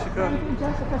 $10. Jessica. Thank you,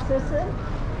 Jessica Sisson.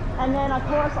 And then, of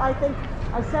course, I think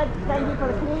I said thank you for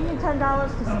the Canadian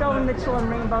 $10 to Stone Mitchell and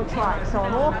Rainbow Tribe. So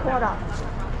I'm all caught up.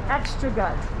 Extra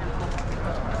good.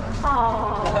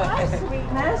 Oh, my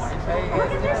sweetness. Look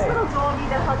at this little doggy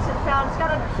that Hudson found. It's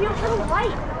got a cute little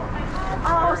light.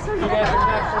 Oh, so you guys are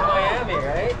back from Miami,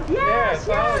 right? Yes,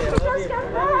 yeah, yes, we just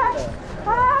got back.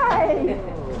 Hi.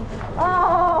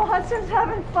 Oh, Hudson's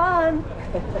having fun.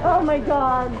 Oh my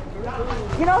God.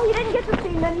 You know, he didn't get to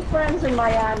see many friends in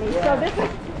Miami, so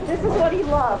this is what he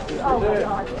loves. Oh my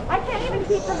God. I can't even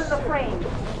keep them in the frame.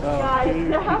 Guys,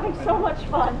 they're having so much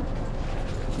fun.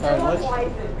 All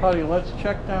right, Honey, let's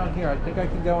check down here. I think I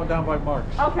can go down by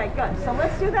Mark's. Okay, good. So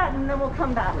let's do that and then we'll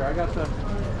come back. Here, I got the...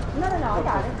 No, I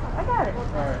got it. I got it. All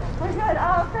right. We're good.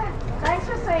 Thanks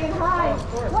for saying hi.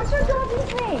 What's your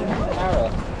doggy's name? Arrow.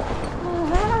 Oh,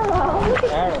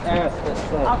 Arrow. Arrow.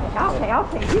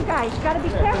 Okay. You guys got to be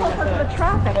careful because of the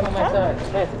traffic. Come on my side.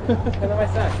 Hey, come on my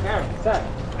side. Arrow, side.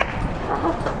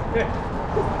 Good.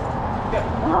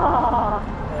 Oh.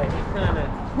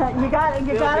 You got a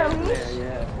leash?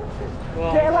 Yeah.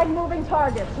 Well, They're like moving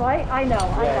targets, right? I know.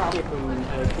 I keep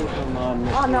them on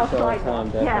the sidewalk.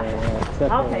 Yeah.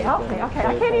 Okay. I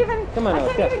can't even. Come on, I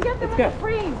can't even get them in the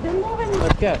frame. They're moving.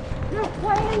 Let's go. They're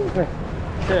playing.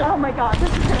 Sure. Oh my God,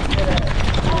 this is it.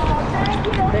 Oh, thank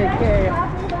you. Take care.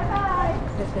 Bye.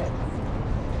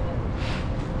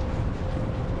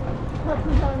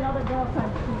 Hudson's got another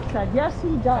girlfriend, he said. Yes,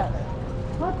 he does.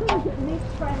 Hudson makes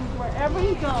friends wherever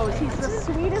he goes. He's the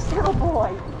sweetest little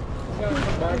boy.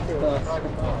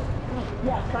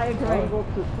 Yes, I agree.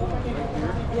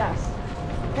 Yes.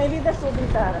 Maybe this will be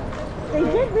better. They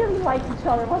did really like each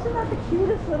other. Wasn't that the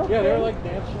cutest little thing? Yeah, they were like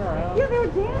dancing around. Yeah, they were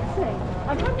dancing.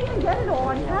 I couldn't even get it all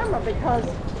on camera because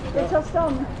they just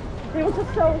they were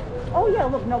just so. Oh yeah,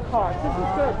 look, no cars. This is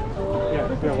good. Yeah,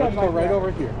 this is let's good go right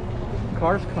over here.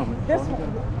 Cars coming. This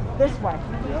way.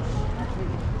 Yep.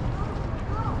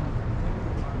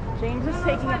 James is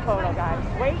taking a photo, guys.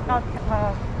 Wait,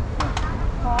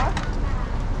 car.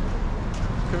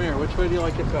 Come here. Which way do you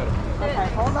like it better? Okay,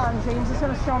 hold on. James is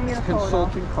going to show me the photo.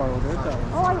 Consulting Carl. There's that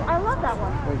one. Oh, I love that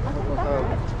one. Wait, I think that's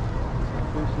it.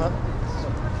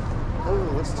 Oh,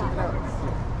 let's check it out.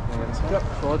 Yep,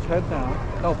 so let's head down.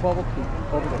 No, bubble tea.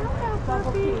 Over there. Bubble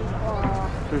tea.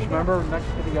 There's, remember, next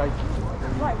to the ice.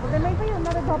 Right, well, there may be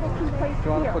another bubble tea place Do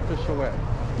you want to here. put this away?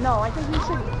 No, I think we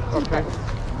should keep it.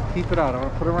 Keep it out. I'm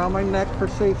going to put it around my neck for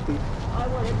safety. I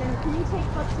would. And then can you take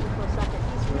Hudson for a second?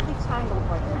 He's really tangled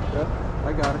right now. Yep,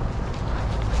 I got it.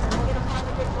 And we're going to find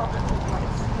a good bubble tea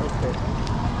place. Okay.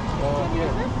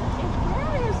 Yeah.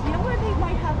 Where is, you know where they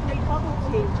might have great bubble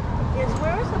tea?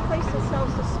 Where is the place that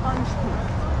sells the sponge tea?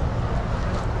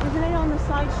 Isn't it on the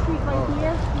side street right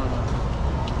here?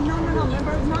 No.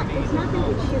 Remember, it's not the second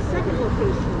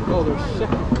location. Oh, there's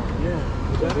second one. Yeah.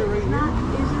 Is that it right here?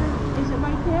 Is it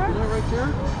right there? Is that right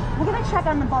there? We're going to check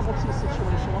on the bubble tea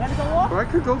situation. We're going to go off. Or I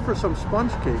could go for some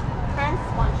sponge cake. And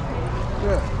sponge cake.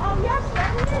 Yeah. Oh, yes,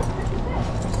 that it is. This is it.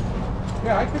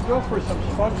 Yeah, I could go for some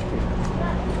sponge cake.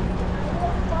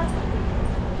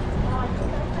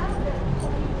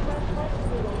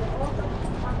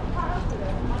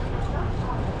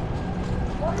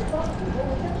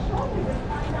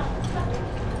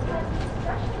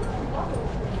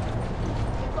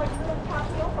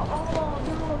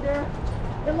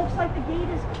 It looks like the gate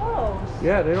is closed.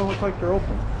 Yeah, they don't look like they're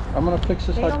open. I'm going to fix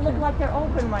this. They don't look like they're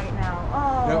open right now.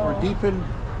 Oh. Yeah, we're deep in.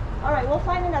 All right, we'll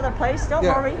find another place. Don't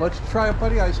worry. Let's try up by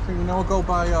the ice cream and then we'll go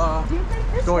by Do you think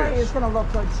this way is going to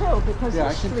look good too? Because yeah, I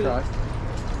this can street. try.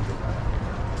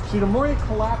 See, the more you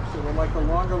collapse it with like a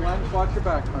longer lens, watch your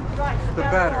back, honey. Right, The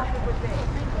better. It would be.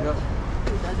 Yep.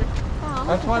 Oh,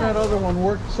 That's why that other one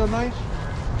worked so nice.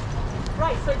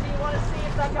 Right, so do you want to see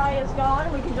if that guy is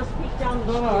gone? We can just peek down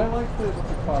the street. No, I like the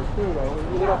car too, though.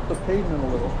 We lit up the pavement a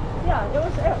little. Yeah, it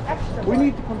was extra. We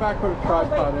need to come back with a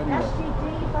tripod anyway.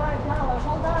 SGD $5.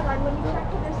 Hold on, let me check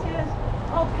who this is.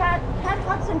 Oh, Pat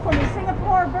Hudson for me,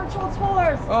 Singapore Virtual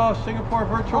Tours. Oh, Singapore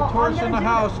Virtual Tours in the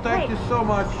house. Thank you so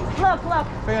much. Look.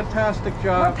 Fantastic We're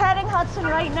job. patting Hudson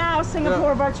right now,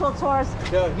 Singapore Virtual Tours.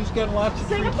 Yeah, he's getting lots of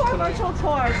treats Singapore tonight. Virtual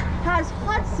Tours has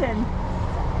Hudson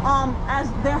as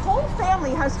their whole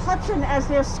family has Hudson as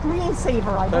their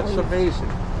screensaver, I believe. That's amazing.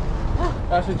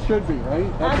 As it should be,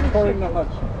 right? That's according to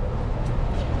Hudson.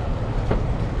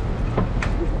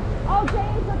 Oh,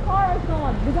 James, the car is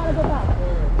gone. We gotta go back.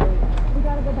 We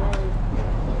gotta go back.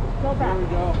 Go back. There we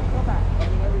go. Go back. I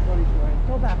mean, everybody's right.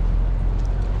 Go back.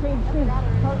 James,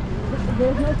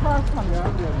 there's no cars coming. Yeah,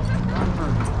 I'm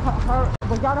good.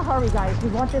 We gotta hurry, guys. We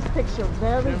want this picture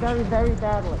very, very, very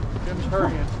badly. Jim's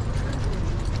hurrying.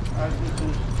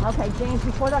 Okay, James,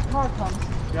 before that car comes.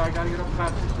 Yeah, I gotta get up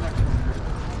past this next one.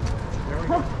 There we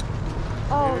go.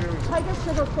 Oh, Tiger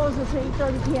Sugar closes at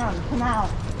 8:30 p.m. Canal.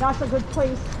 That's a good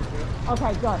place. Yeah.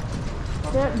 Okay, good.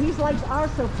 These lights are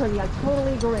so pretty. I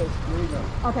totally agree. Here we go.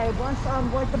 Okay, once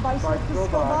let the bicyclists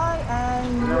go by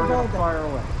and you're golden. Fire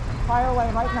away. Fire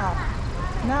away right now.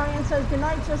 Marion says, good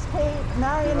night, just Kate.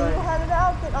 Marion, you headed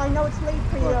out? I know it's late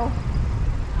for you.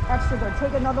 Extra good.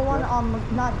 Take another one,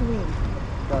 not green.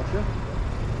 Gotcha.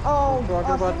 Oh,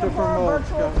 about Singapore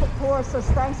virtual tour says,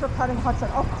 thanks for cutting Hudson.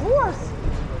 Of course.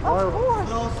 Of course.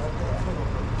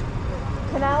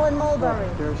 Canal and Mulberry.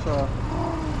 There's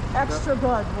extra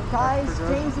good. Well, guys,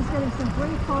 James is getting some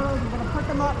great photos. We're going to put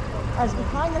them up as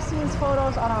behind-the-scenes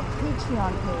photos on our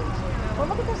Patreon page. Well,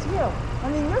 look at this view. I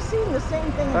mean, you're seeing the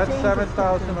same thing as James. That's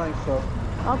 7,000 ISO.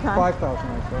 Okay. 5,000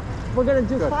 ISO. We're going to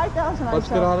do 5,000 ISO. Let's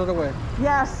get out of the way.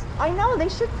 Yes. I know. They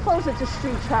should close it to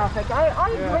street traffic. I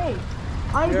agree.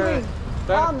 I agree.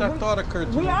 That thought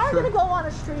occurred to me. We are going to go on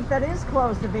a street that is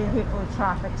closed to vehicular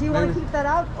traffic. Do you want to keep that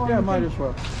out? Or yeah, might as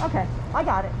well. Okay. I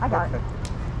got it. I got it.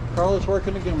 Carla's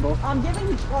working the gimbal. I'm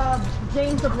giving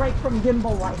James a break from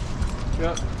gimbal life.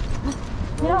 Yep.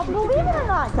 You know, believe it or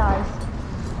not, guys,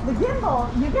 the gimbal,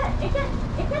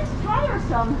 it gets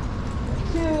tiresome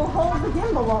to hold the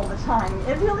gimbal all the time.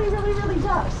 It really, really, really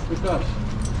does. It does.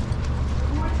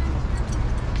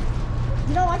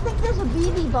 You know, I think there's a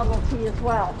BB bubble tea as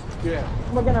well. Yeah.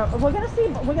 We're gonna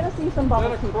see some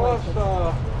bubble tea. Across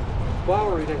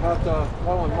Bowery, they have the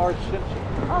one with Marge Simpson.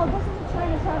 Oh, this is the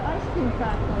Chinatown ice cream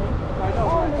factory. I know.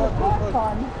 Oh, there's a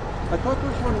fun. I thought there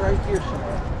was one right here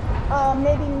somewhere.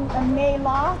 Maybe a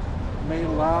May-La.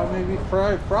 May-La, maybe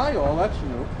Fry-All, that's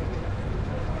new.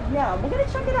 Yeah, we're gonna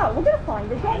check it out. We're gonna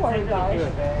find it. Don't worry, guys.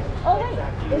 Yeah. Oh wait,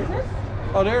 is this?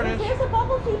 Oh, there it is. Here's a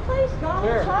bubble tea place. Go on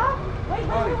the top. Wait,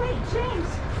 James.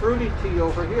 Fruity tea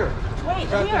over here. Wait, is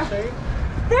that here. The same?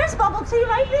 There's bubble tea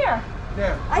right there.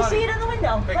 Yeah. I see it in the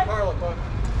window. Hey, Carla, look.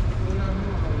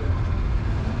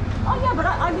 Oh yeah, but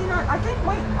I mean, I think.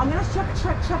 Wait, I'm gonna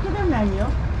check in their menu.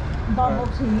 Bubble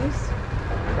teas.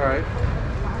 All right.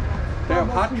 They have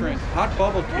hot drink, hot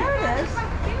bubble tea. There it is.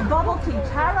 Bubble tea,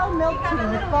 taro milk tea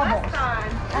with bubbles,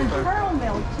 and pearl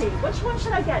milk tea. Which one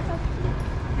should I get?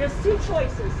 There's two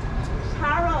choices: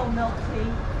 taro milk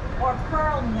tea or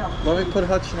pearl milk tea. Let me put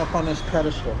Hudson up on this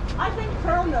pedestal. I think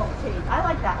pearl milk tea. I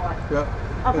like that one. Yep.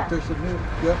 Okay. If there's a new,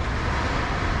 yep.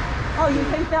 Oh, you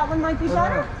think that one might be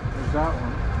better? There's that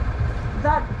one.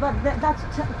 That's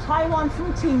Taiwan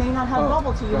fruit tea may not have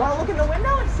bubble tea. You want to look in the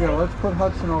window and see? Yeah, let's put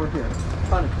Hudson over here.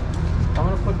 Honey, I'm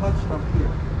going to put Hudson up here.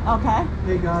 Okay.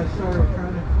 Hey guys, sorry, I'm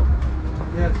trying to...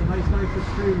 Yeah, it's a nice night for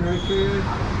streaming right here.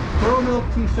 Pearl milk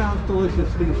tea sounds delicious,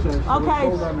 Steve says. So okay.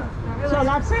 So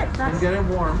that's it. I'm getting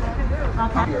warm.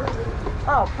 Okay. Here.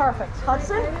 Oh, perfect.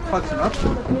 Hudson? Hudson, up.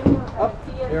 Up.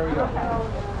 There we go.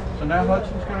 So now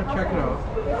Hudson's going to check it out.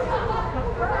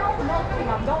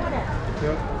 I'm going in.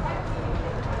 Yep.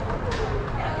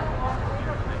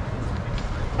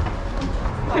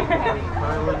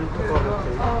 Violet is the bubble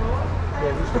tea.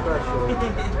 Yeah, he's the best,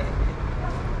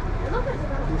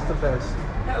 He's the best.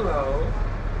 Hello.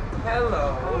 Hello.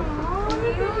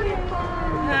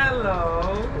 Hello.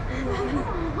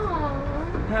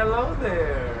 Hello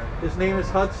there. His name is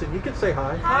Hudson. You can say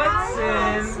hi.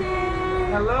 Hudson.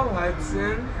 Hello,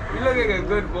 Hudson. You look like a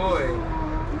good boy.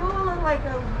 You look like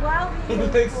a wealthy. He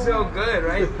looks so good,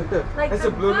 right? Like that's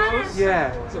a blue nose?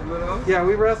 Yeah. It's a blue nose? Yeah,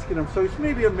 we rescued him, so he's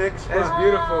maybe a mix. That's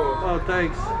beautiful. Oh,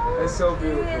 thanks. That's so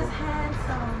beautiful. He is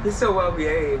handsome. He's so well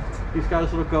behaved. He's got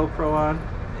his little GoPro on.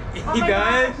 He Oh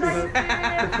does? God,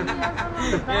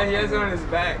 Yeah, he has it on his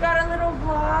back. Got a little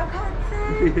vlog,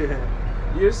 Hudson.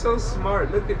 Yeah. You're so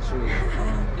smart. Look at you.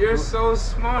 You're so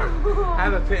smart. I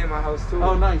have a pit in my house too.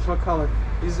 Oh, nice. What color?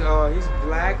 He's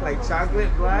black, like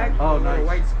chocolate black. Oh, nice. With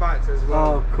white spots as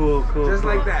well. Oh, cool. Just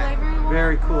like that.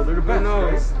 Very cool. They're the best.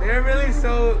 Right? They're really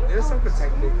so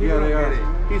protective. People they don't are. get it.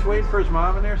 He's waiting for his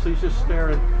mom in there, so he's just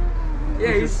staring.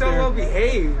 Yeah, he's so well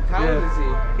behaved. How old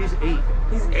is he? He's 8.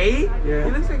 He's 8? Yeah.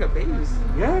 He looks like a baby.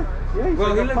 Yeah. He's Well,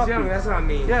 like he a looks puppy. young. That's what I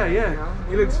mean. Yeah. You know?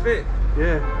 He looks fit.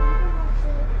 Yeah.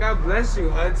 God bless you,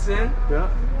 Hudson. Yeah.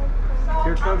 So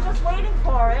Here I'm comes. just waiting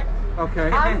for it.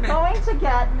 Okay. I'm going to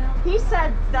get, he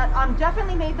said that I'm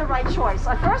definitely made the right choice.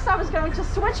 At first I was going to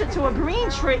switch it to a green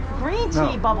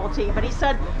tea bubble tea, but he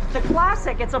said the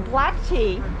classic, it's a black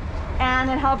tea, and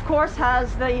it of course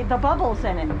has the bubbles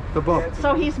in it. The bubbles.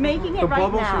 So he's making it right now.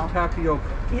 The bubbles are tapioca.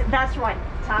 Yeah, that's right,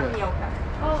 tapioca. Yes.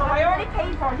 So I already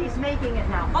paid for it, he's making it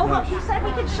now. Oh look, he said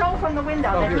we could show from the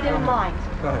window that he didn't mind.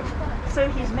 Go ahead. So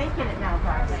he's making it now,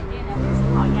 guys.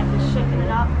 Oh yeah, he's shaking it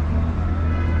up.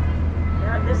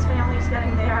 There, this family's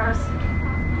getting theirs.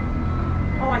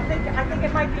 Oh, I think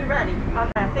it might be ready.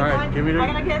 Okay, I think I'm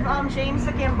gonna give James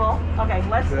the gimbal. Okay,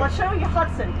 let's show you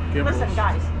Hudson. Gimbals. Listen,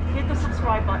 guys, hit the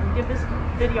subscribe button, give this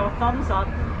video a thumbs up,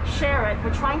 share it.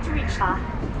 We're trying to reach.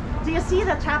 Do you see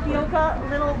the tapioca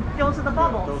little? Those are the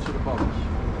bubbles. Those are the bubbles.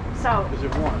 So. Is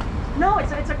it warm? No,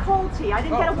 it's a cold tea. I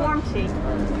didn't get a warm tea.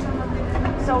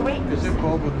 So wait. Is it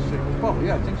cold with the signal? Oh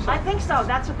yeah, I think so. I think so.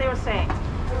 That's what they were saying.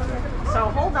 So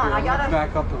hold on, I gotta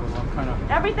back up a little. I'm kind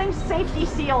of. Everything's safety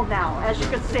sealed now, as you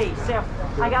can see. So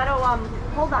I gotta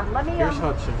hold on. Let me. Here's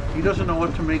Hudson. He doesn't know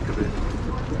what to make of it.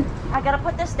 I gotta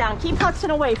put this down. Keep Hudson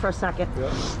away for a second.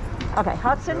 Yeah. Okay,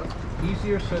 Hudson. Yeah.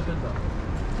 Easier said than done.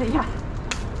 Yeah.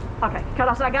 Okay,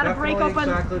 because I gotta break open.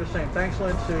 Exactly the same. Thanks,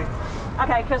 Lindsay.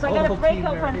 Okay, because I gotta break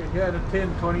open. Yeah, the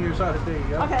tin, 20 years out of date.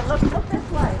 Yeah. Okay, look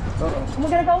this way. We're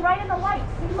gonna go right in the light.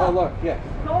 See, look. Oh look, yeah.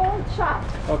 Gold shot.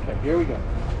 Okay, here we go.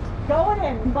 Going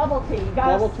in, bubble tea.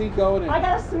 Bubble tea going in. I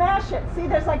gotta smash it. See,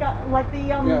 there's like the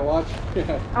Yeah, watch.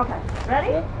 Yeah. Okay,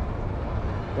 ready?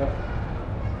 Yeah.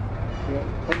 Yeah,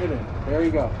 putting it in. There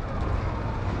you go.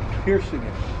 Piercing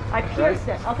it. I pierced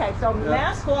it. Okay, so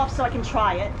mask off so I can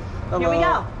try it. Hello. Here we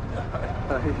go.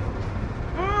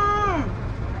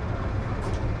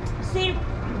 See,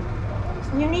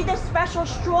 you need this special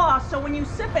straw so when you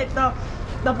sip it, the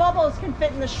bubbles can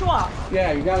fit in the straw.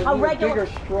 Yeah, you got a bigger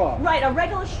straw. Right, a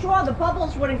regular straw, the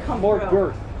bubbles wouldn't come More through.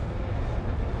 girth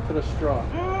to the straw.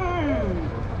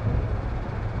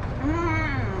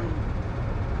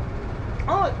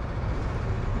 Oh.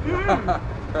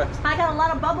 I got a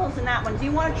lot of bubbles in that one. Do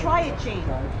you want to try it, Gene?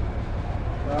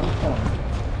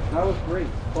 That was great.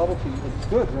 Bubble tea. It's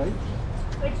good, right?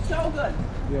 It's so good.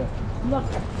 Yeah. Look.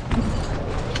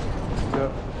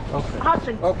 Yeah. Okay.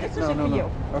 Hudson, this isn't for you.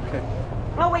 Okay.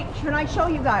 Oh wait, can I show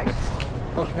you guys?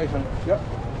 Okay, honey. Yep.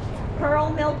 Pearl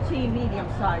milk tea, medium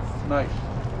size. Nice.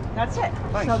 That's it.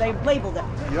 Nice. So they labeled it.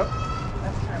 Yep.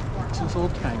 It's a little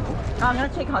tangled. I'm gonna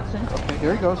take Hudson. Okay,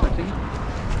 here he goes. I think.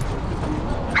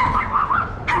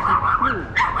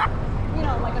 You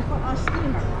know, like a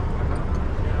steamer.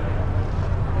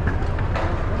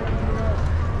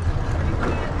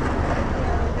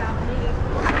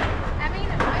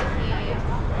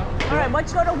 All right,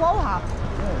 let's go to Wohop.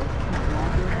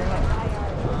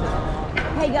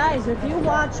 Hey guys, if you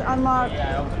watch on my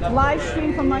live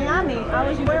stream from Miami, I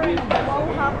was wearing a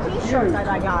Wohop t-shirt that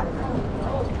I got.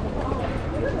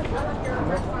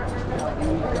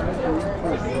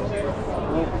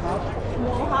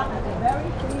 Wohop is very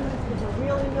famous. It's a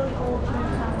really, really old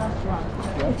Chinatown restaurant.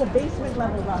 It's a basement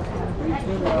level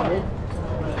restaurant.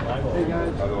 Hey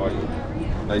guys. How are you?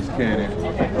 Nice cannon.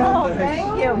 Oh,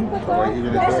 thank you. Right,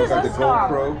 even This is got a the star.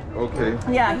 GoPro. Okay.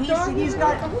 Yeah, he's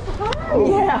got.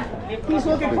 Yeah, he's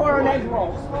looking for an egg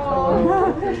roll.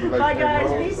 Bye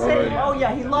guys, be safe. Oh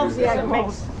yeah, he loves the egg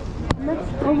rolls.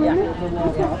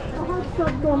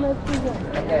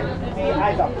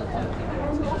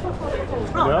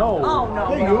 No. Oh no.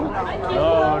 Hey, no, you?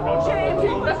 No. James,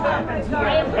 what's happening here?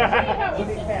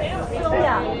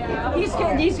 Yeah,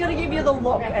 he's gonna give you the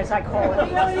look, as I call it.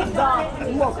 The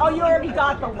look. Oh, you already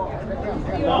got the look.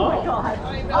 Oh my God.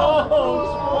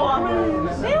 Oh,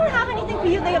 they don't have anything for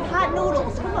you. They have hot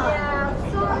noodles. Come on.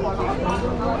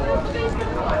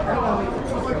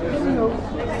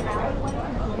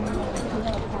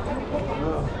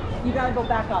 You gotta go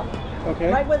back up.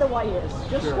 Okay. Right where the white is.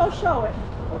 Just go show it.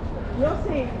 You'll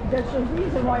see. There's a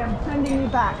reason why I'm sending you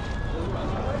back.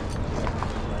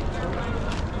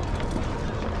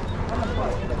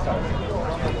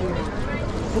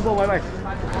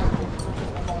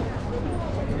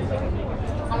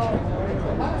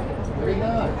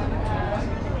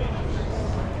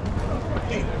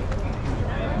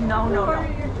 No.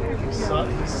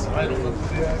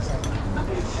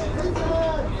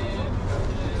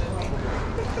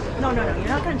 No, you're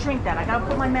not going to drink that. I got to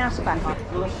put my mask back on.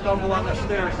 Little stumble on the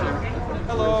stairs there.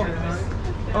 Hello.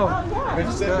 Oh, yeah.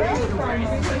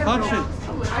 Hudson.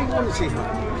 I want to see her.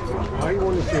 I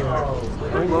want to see her.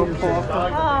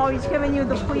 Oh, he's giving you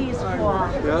the please paw.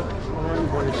 Yeah. I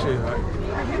want to see her.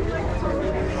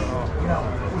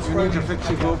 You need to fix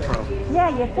your GoPro. Yeah,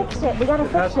 you fixed it. We gotta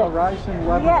fix That's it. a Ryzen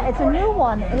level. Yeah, it's a new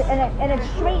one, and it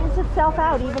straightens itself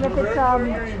out, even if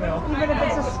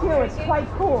it's askew. It's quite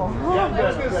cool.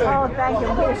 Oh, thank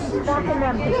you. Here, she's backing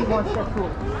them because she wants their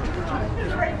food.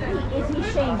 Is he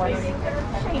shameless?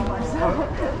 Shameless.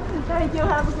 Thank you.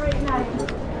 Have a great night.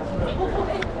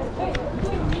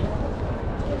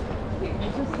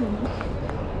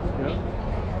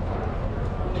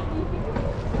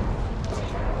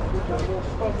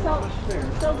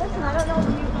 So listen, I don't know if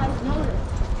you guys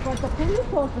noticed, but the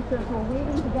police officers were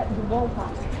waiting to get the roll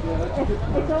call.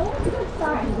 It's always a good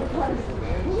sign because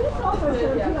police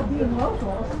officers, being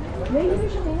locals, they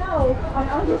usually know.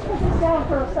 I'll just put this down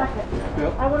for a second.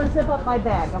 Yep. I want to zip up my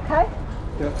bag, okay?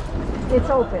 Yep. It's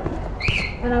open,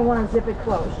 and I want to zip it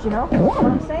closed. You know what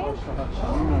I'm saying?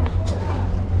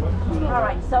 All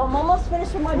right, so I'm almost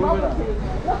finished with my bubble tea.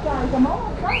 Look, guys, I'm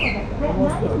almost done with it.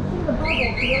 Now you can see the bubbles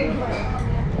really well.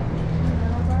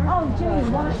 Oh, Jimmy,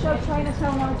 you want to show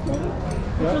Chinatown NYC?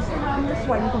 Yep. Just around this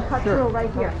way. You can cut through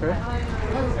right here. Okay.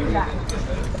 Let's do that.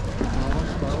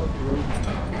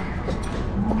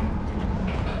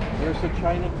 There's the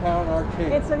Chinatown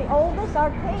arcade. It's the oldest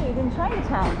arcade in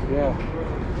Chinatown. Yeah.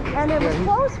 And it was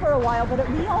closed for a while, but it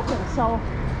reopened, so...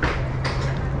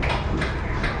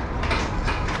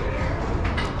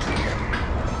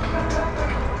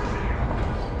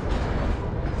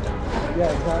 Yeah,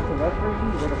 exactly. That's where you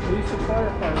go. The police and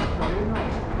firefighters, so you know.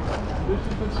 This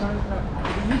is the Chinatown. We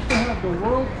used to have the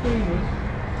world famous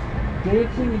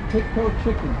dancing and tic-tac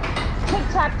chicken.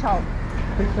 Tic-tac-toe.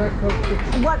 Tic-tac-toe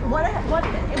chicken. What it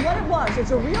was, it's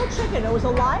a real chicken. It was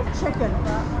a live chicken.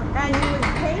 And you would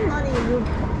pay money and you would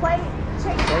play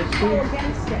tic-tac-toe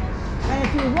against it. And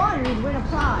if you won, you'd win a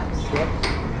prize. Yep.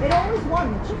 It always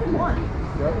won. The chicken won.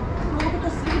 Yep. Oh, look at the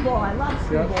ski ball. I love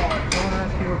ski ball. Someone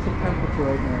asked me what's the temperature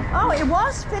right now. Oh, it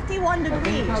was 51 degrees. I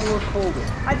think it's a little colder.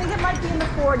 I think it might be in the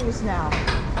 40s now.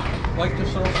 Like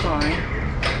this little sign.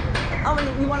 Oh,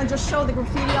 and you want to just show the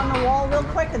graffiti on the wall real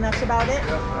quick, and that's about it? Yep,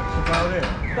 that's about it.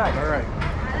 Good. All right.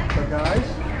 So guys,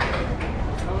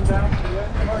 coming down to the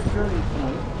end of our journey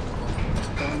tonight.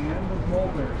 Down the end of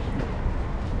Mulberry Street.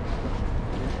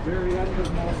 The very end of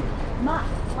Mulberry. Ma.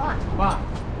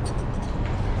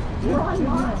 Jim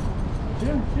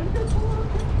gets a lot of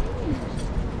confused.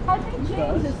 I think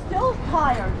James is still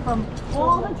tired from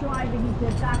all the driving he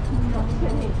did back to New York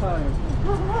City.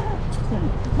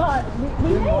 But we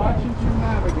made watching it. you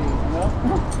navigate, you know?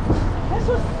 This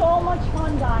was so much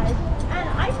fun, guys. And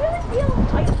I really feel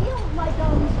like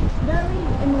very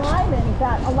enlivened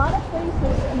that a lot of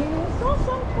places, I mean, we saw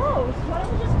some close. Why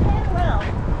don't we just pan around?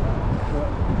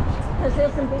 Because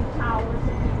there's some big towers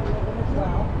that people live in as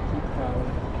well.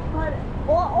 But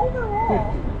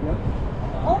overall,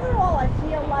 I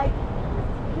feel like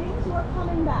things were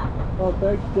coming back. Oh,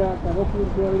 thanks, Jack. I hope you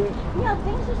enjoyed it. Yeah,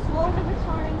 things are slowly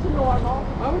returning to normal.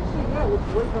 I would say that was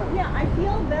great. Yeah, I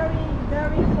feel very,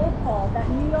 very hopeful that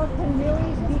New York can really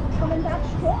be coming back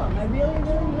strong. I really,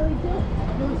 really, really do.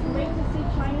 It was great to see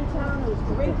Chinatown. It was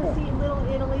great to see Little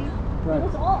Italy. Right. It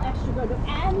was all extra good.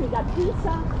 And we got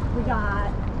pizza. We got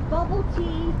bubble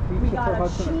tea. We got a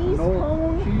cheese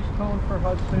cone. Cheese cone for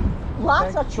Hudson.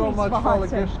 Lots of Thanks treats so much for for all the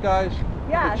Hudson. gifts, guys.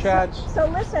 Yeah, the chats. So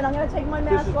listen, I'm going to take my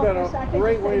mask off for a second. This has been a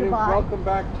great way to welcome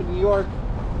back to New York.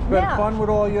 It's been fun with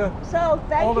all you. So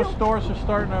thank you. All the stores are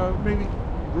starting to maybe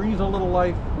breathe a little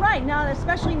life. Right, now,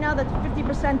 especially now that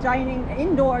 50% dining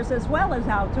indoors as well as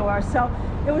outdoors. So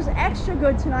it was extra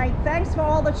good tonight. Thanks for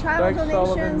all the channel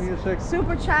donations,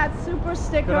 super chats, super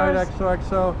stickers. Good night,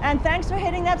 XOXO. And thanks for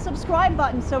hitting that subscribe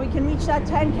button so we can reach that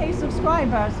 10K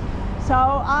subscribers.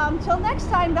 So until next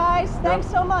time, guys, thanks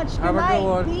so much. Good night. Have a good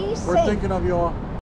one. Be safe. We're thinking of you all.